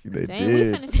that WAP. They Dang, we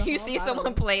did. finished the You whole see bottle.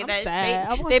 someone play I'm that? sad.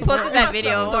 I want They some posted more. that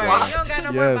video of the You WAP. don't got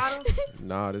no more Yes. bottles?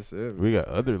 Nah, this is it. We got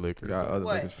other liquor. We got other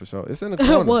What? niggas for sure. It's in the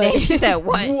corner. What? She said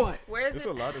what? Where is There's it?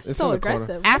 a lot of It's So in the corner.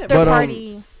 aggressive. After But,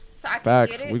 party. So I can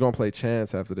Facts. get it? We're gonna play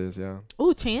Chance after this, yeah.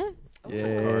 Ooh, Chance?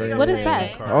 Yeah. What is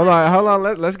that? Hold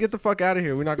on. Let's get the fuck out of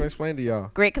here. We're not gonna explain to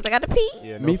y'all. Great, because I got to pee.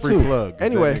 Yeah, no Me free too. plug. 'cause that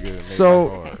Anyway, nigga made so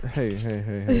life hard.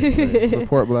 hey,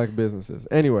 support black businesses.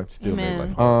 Anyway, Still made Man.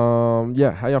 life hard.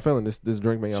 yeah, how y'all feeling? This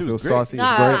drink made y'all She feel was great. saucy.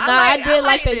 Nah, It's great. I I did like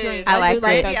like that this. drink. I do like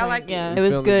like it. that I drink. like it. Yeah. It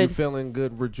was You good. feeling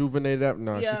good, rejuvenated up?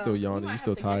 Nah, Yeah. she's still yawning. might You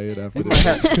still have to get tired this. after We might,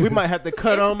 this? have, we might have to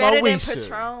cut It's on my better than Wisha.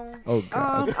 Patron. Oh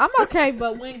god. I'm okay,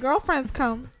 but when girlfriends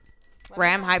come,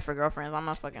 Right, I'm hyped for girlfriends. I'm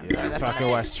not fucking. Yeah, so I can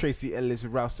watch Tracy Ellis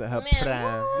Rouse at her Man,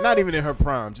 prime. Not even in her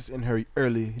prime, just in her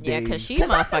early days. Yeah, because she's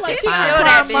motherfucking she's fine. still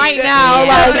that bitch. right Yeah. now, Yeah.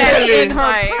 like Yeah. in her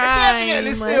Like,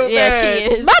 Definitely prime. still Yeah, she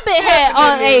is. My bitch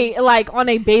had on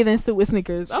a bathing suit with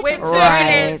sneakers. With Okay.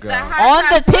 Right. Jordans, the high On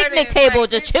top the picnic Jordans, table, like,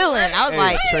 just bitch, chilling. what? I was Hey,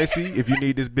 like, Tracy, if you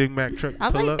need this Big Mac truck, I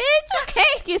was pull like, up. bitch, okay.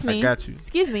 Excuse me. I got you.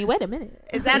 Excuse me. Wait a minute.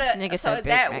 Is that This a nigga so? said Is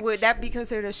Big that Mac. would that be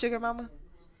considered a sugar mama?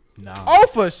 Nah, Oh,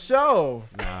 for sure.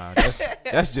 nah,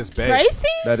 that's just bad. Tracy?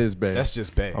 That is bad. That's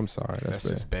just bad. I'm sorry. That's That's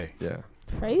just bad. bad.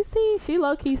 Yeah. Tracy? She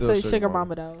low key Still sugar, sugar mama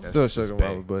mama. though. That's Still just sugar bad.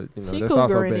 mama, but you know She that's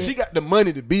also cougar in bad. it. She got the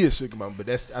money to be a sugar mama, but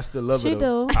I still love She her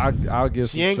though. do. I'll give.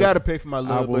 She some ain't sugar. gotta pay for my I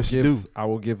love, will but she give. do. I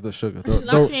will give the sugar. The,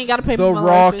 No, the- she ain't got to pay the for my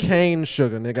raw life. cane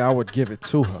sugar, nigga. I would give it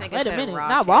to her. Nigga Wait a said minute. rock.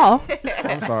 Not raw.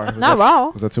 I'm sorry. Was Not that- raw.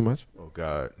 Was that too much? Oh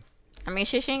God, I mean,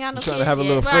 shit, she ain't got no you trying kids to have a yet.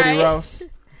 little Freddie Right. Rouse?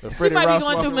 A She Freddie might be Rouse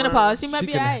going through walking menopause. around? She might She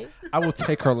be can- alright. I will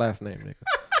take her last name, nigga.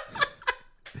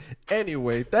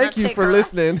 Anyway, thank you take for her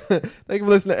listening. Thank you for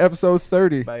listening to episode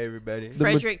 30. Bye everybody. The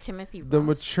Frederick Timothy. The Ross.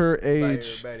 mature Bye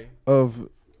age everybody.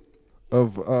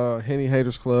 of Henny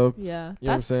Haters Club. Yeah. You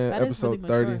know what I'm saying? that is Episode really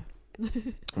 30. mature.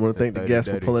 I want to thank the Dirty, guests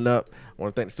for dirty. pulling up. I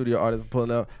want to thank the studio artists for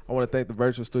pulling up. I want to thank the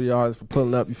virtual studio artists for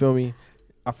pulling up. You feel me?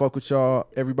 I fuck with y'all.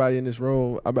 Everybody in this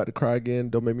room. I'm about to cry again.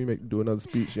 Don't make me do another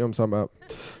speech. You know what I'm talking about?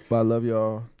 But I love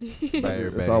y'all. Bye That's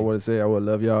everybody. all I want to say. I would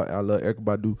love y'all. I love Erykah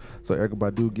Badu. So Erykah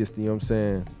Badu gets the, you know what I'm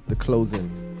saying, the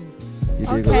closing. You dig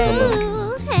what I'm talking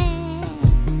about? Ooh,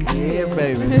 hey. Yeah,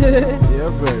 baby. Yeah,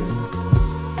 baby.